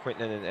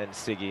Quentin and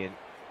Siggy and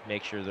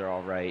make sure they're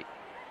all right.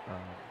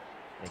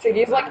 Make sure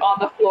Siggy's they're like on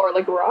the floor,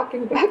 like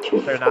rocking back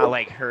and they're forth. not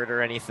like hurt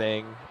or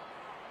anything.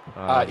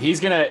 He's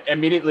gonna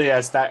immediately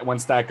when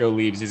Stacko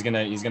leaves, he's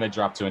gonna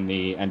drop to a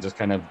knee and just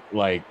kind of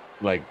like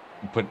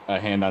put a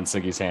hand on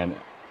Siggy's hand.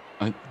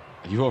 Are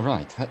you all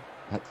right?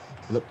 That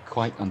looked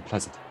quite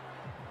unpleasant.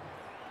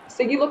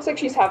 Siggy looks like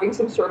she's having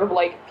some sort of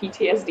like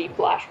PTSD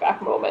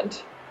flashback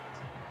moment.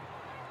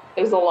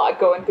 There's a lot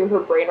going through her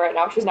brain right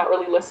now. She's not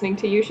really listening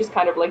to you. She's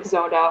kind of like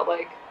zoned out,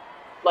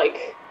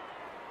 like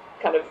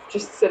kind of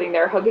just sitting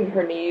there hugging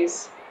her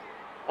knees.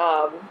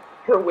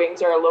 Her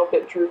wings are a little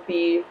bit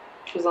droopy.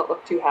 She doesn't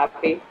look too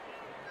happy.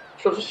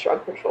 She'll just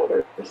shrug her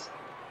shoulders.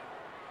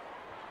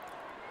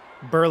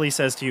 Burley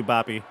says to you,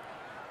 Boppy,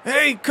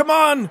 "Hey, come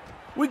on!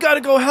 We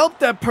gotta go help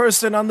that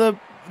person on the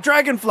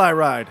dragonfly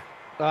ride.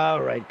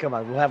 All right, come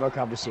on. We'll have our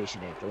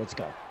conversation after. Let's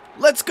go.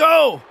 Let's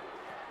go!"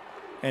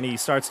 And he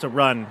starts to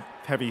run.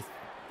 Heavy,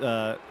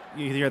 you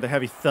hear the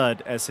heavy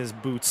thud as his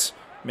boots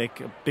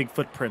make big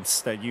footprints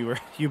that you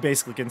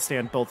basically can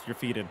stand both your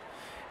feet in.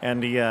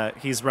 And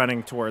he's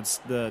running towards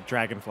the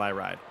dragonfly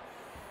ride.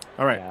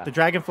 All right, Yeah. The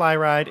dragonfly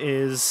ride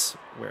is,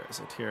 where is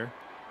it here?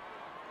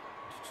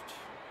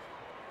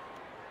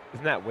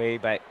 Isn't that way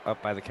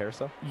up by the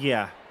carousel?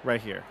 Yeah,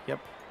 right here. Yep,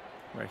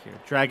 right here.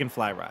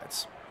 Dragonfly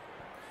rides.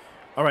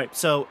 All right,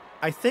 so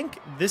I think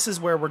this is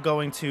where we're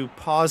going to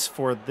pause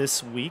for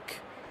this week.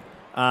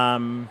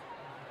 Tune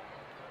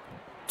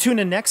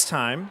in next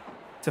time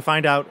to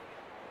find out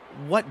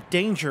what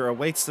danger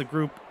awaits the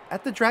group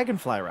at the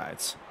dragonfly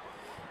rides.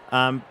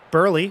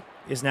 Burley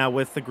is now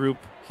with the group.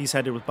 He's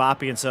headed with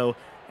Boppy, and so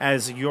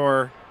as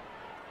you're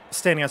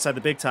standing outside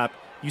the big top,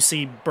 you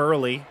see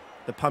Burley,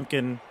 the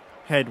pumpkin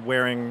head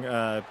wearing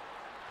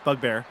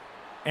bugbear,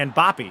 and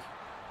Boppy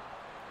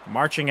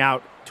marching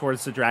out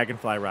towards the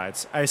dragonfly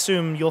rides. I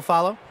assume you'll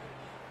follow?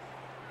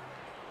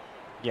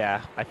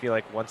 Yeah, I feel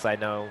like once I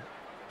know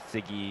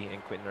Siggy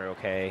and Quentin are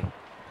okay,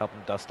 help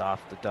them dust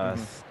off the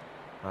dust,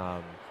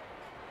 I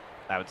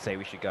would say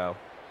we should go.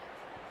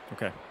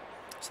 Okay.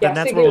 So Yeah, then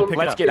that's Siggy where we'll will- pick it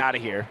Let's up. get out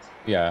of here.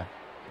 Yeah.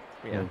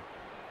 Yeah.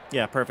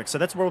 Yeah, perfect. So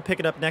that's where we'll pick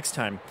it up next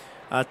time.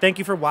 Thank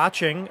you for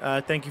watching.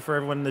 Thank you for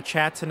everyone in the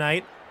chat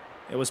tonight.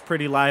 It was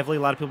pretty lively. A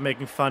lot of people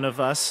making fun of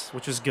us,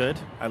 which is good.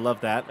 I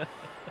love that.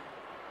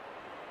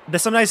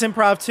 There's some nice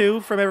improv,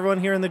 too, from everyone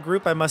here in the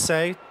group, I must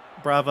say.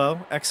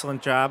 Bravo.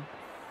 Excellent job.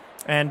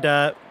 And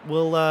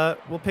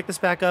we'll pick this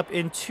back up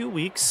in 2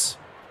 weeks,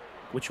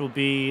 which will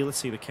be, let's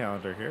see the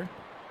calendar here.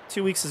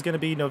 2 weeks is going to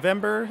be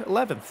November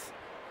 11th.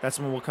 That's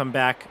when we'll come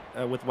back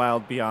with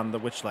Wild Beyond the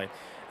Witchlight.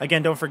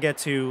 Again, don't forget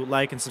to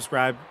like and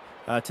subscribe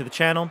to the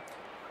channel.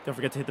 Don't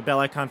forget to hit the bell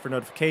icon for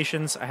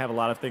notifications. I have a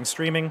lot of things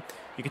streaming.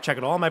 You can check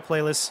out all my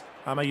playlists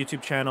on my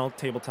YouTube channel,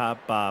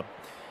 Tabletop Bob.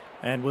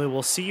 And we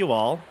will see you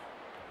all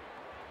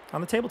on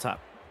the tabletop.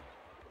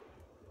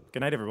 Good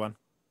night, everyone.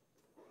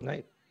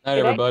 Night. Night,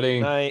 Good night. everybody.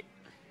 Night.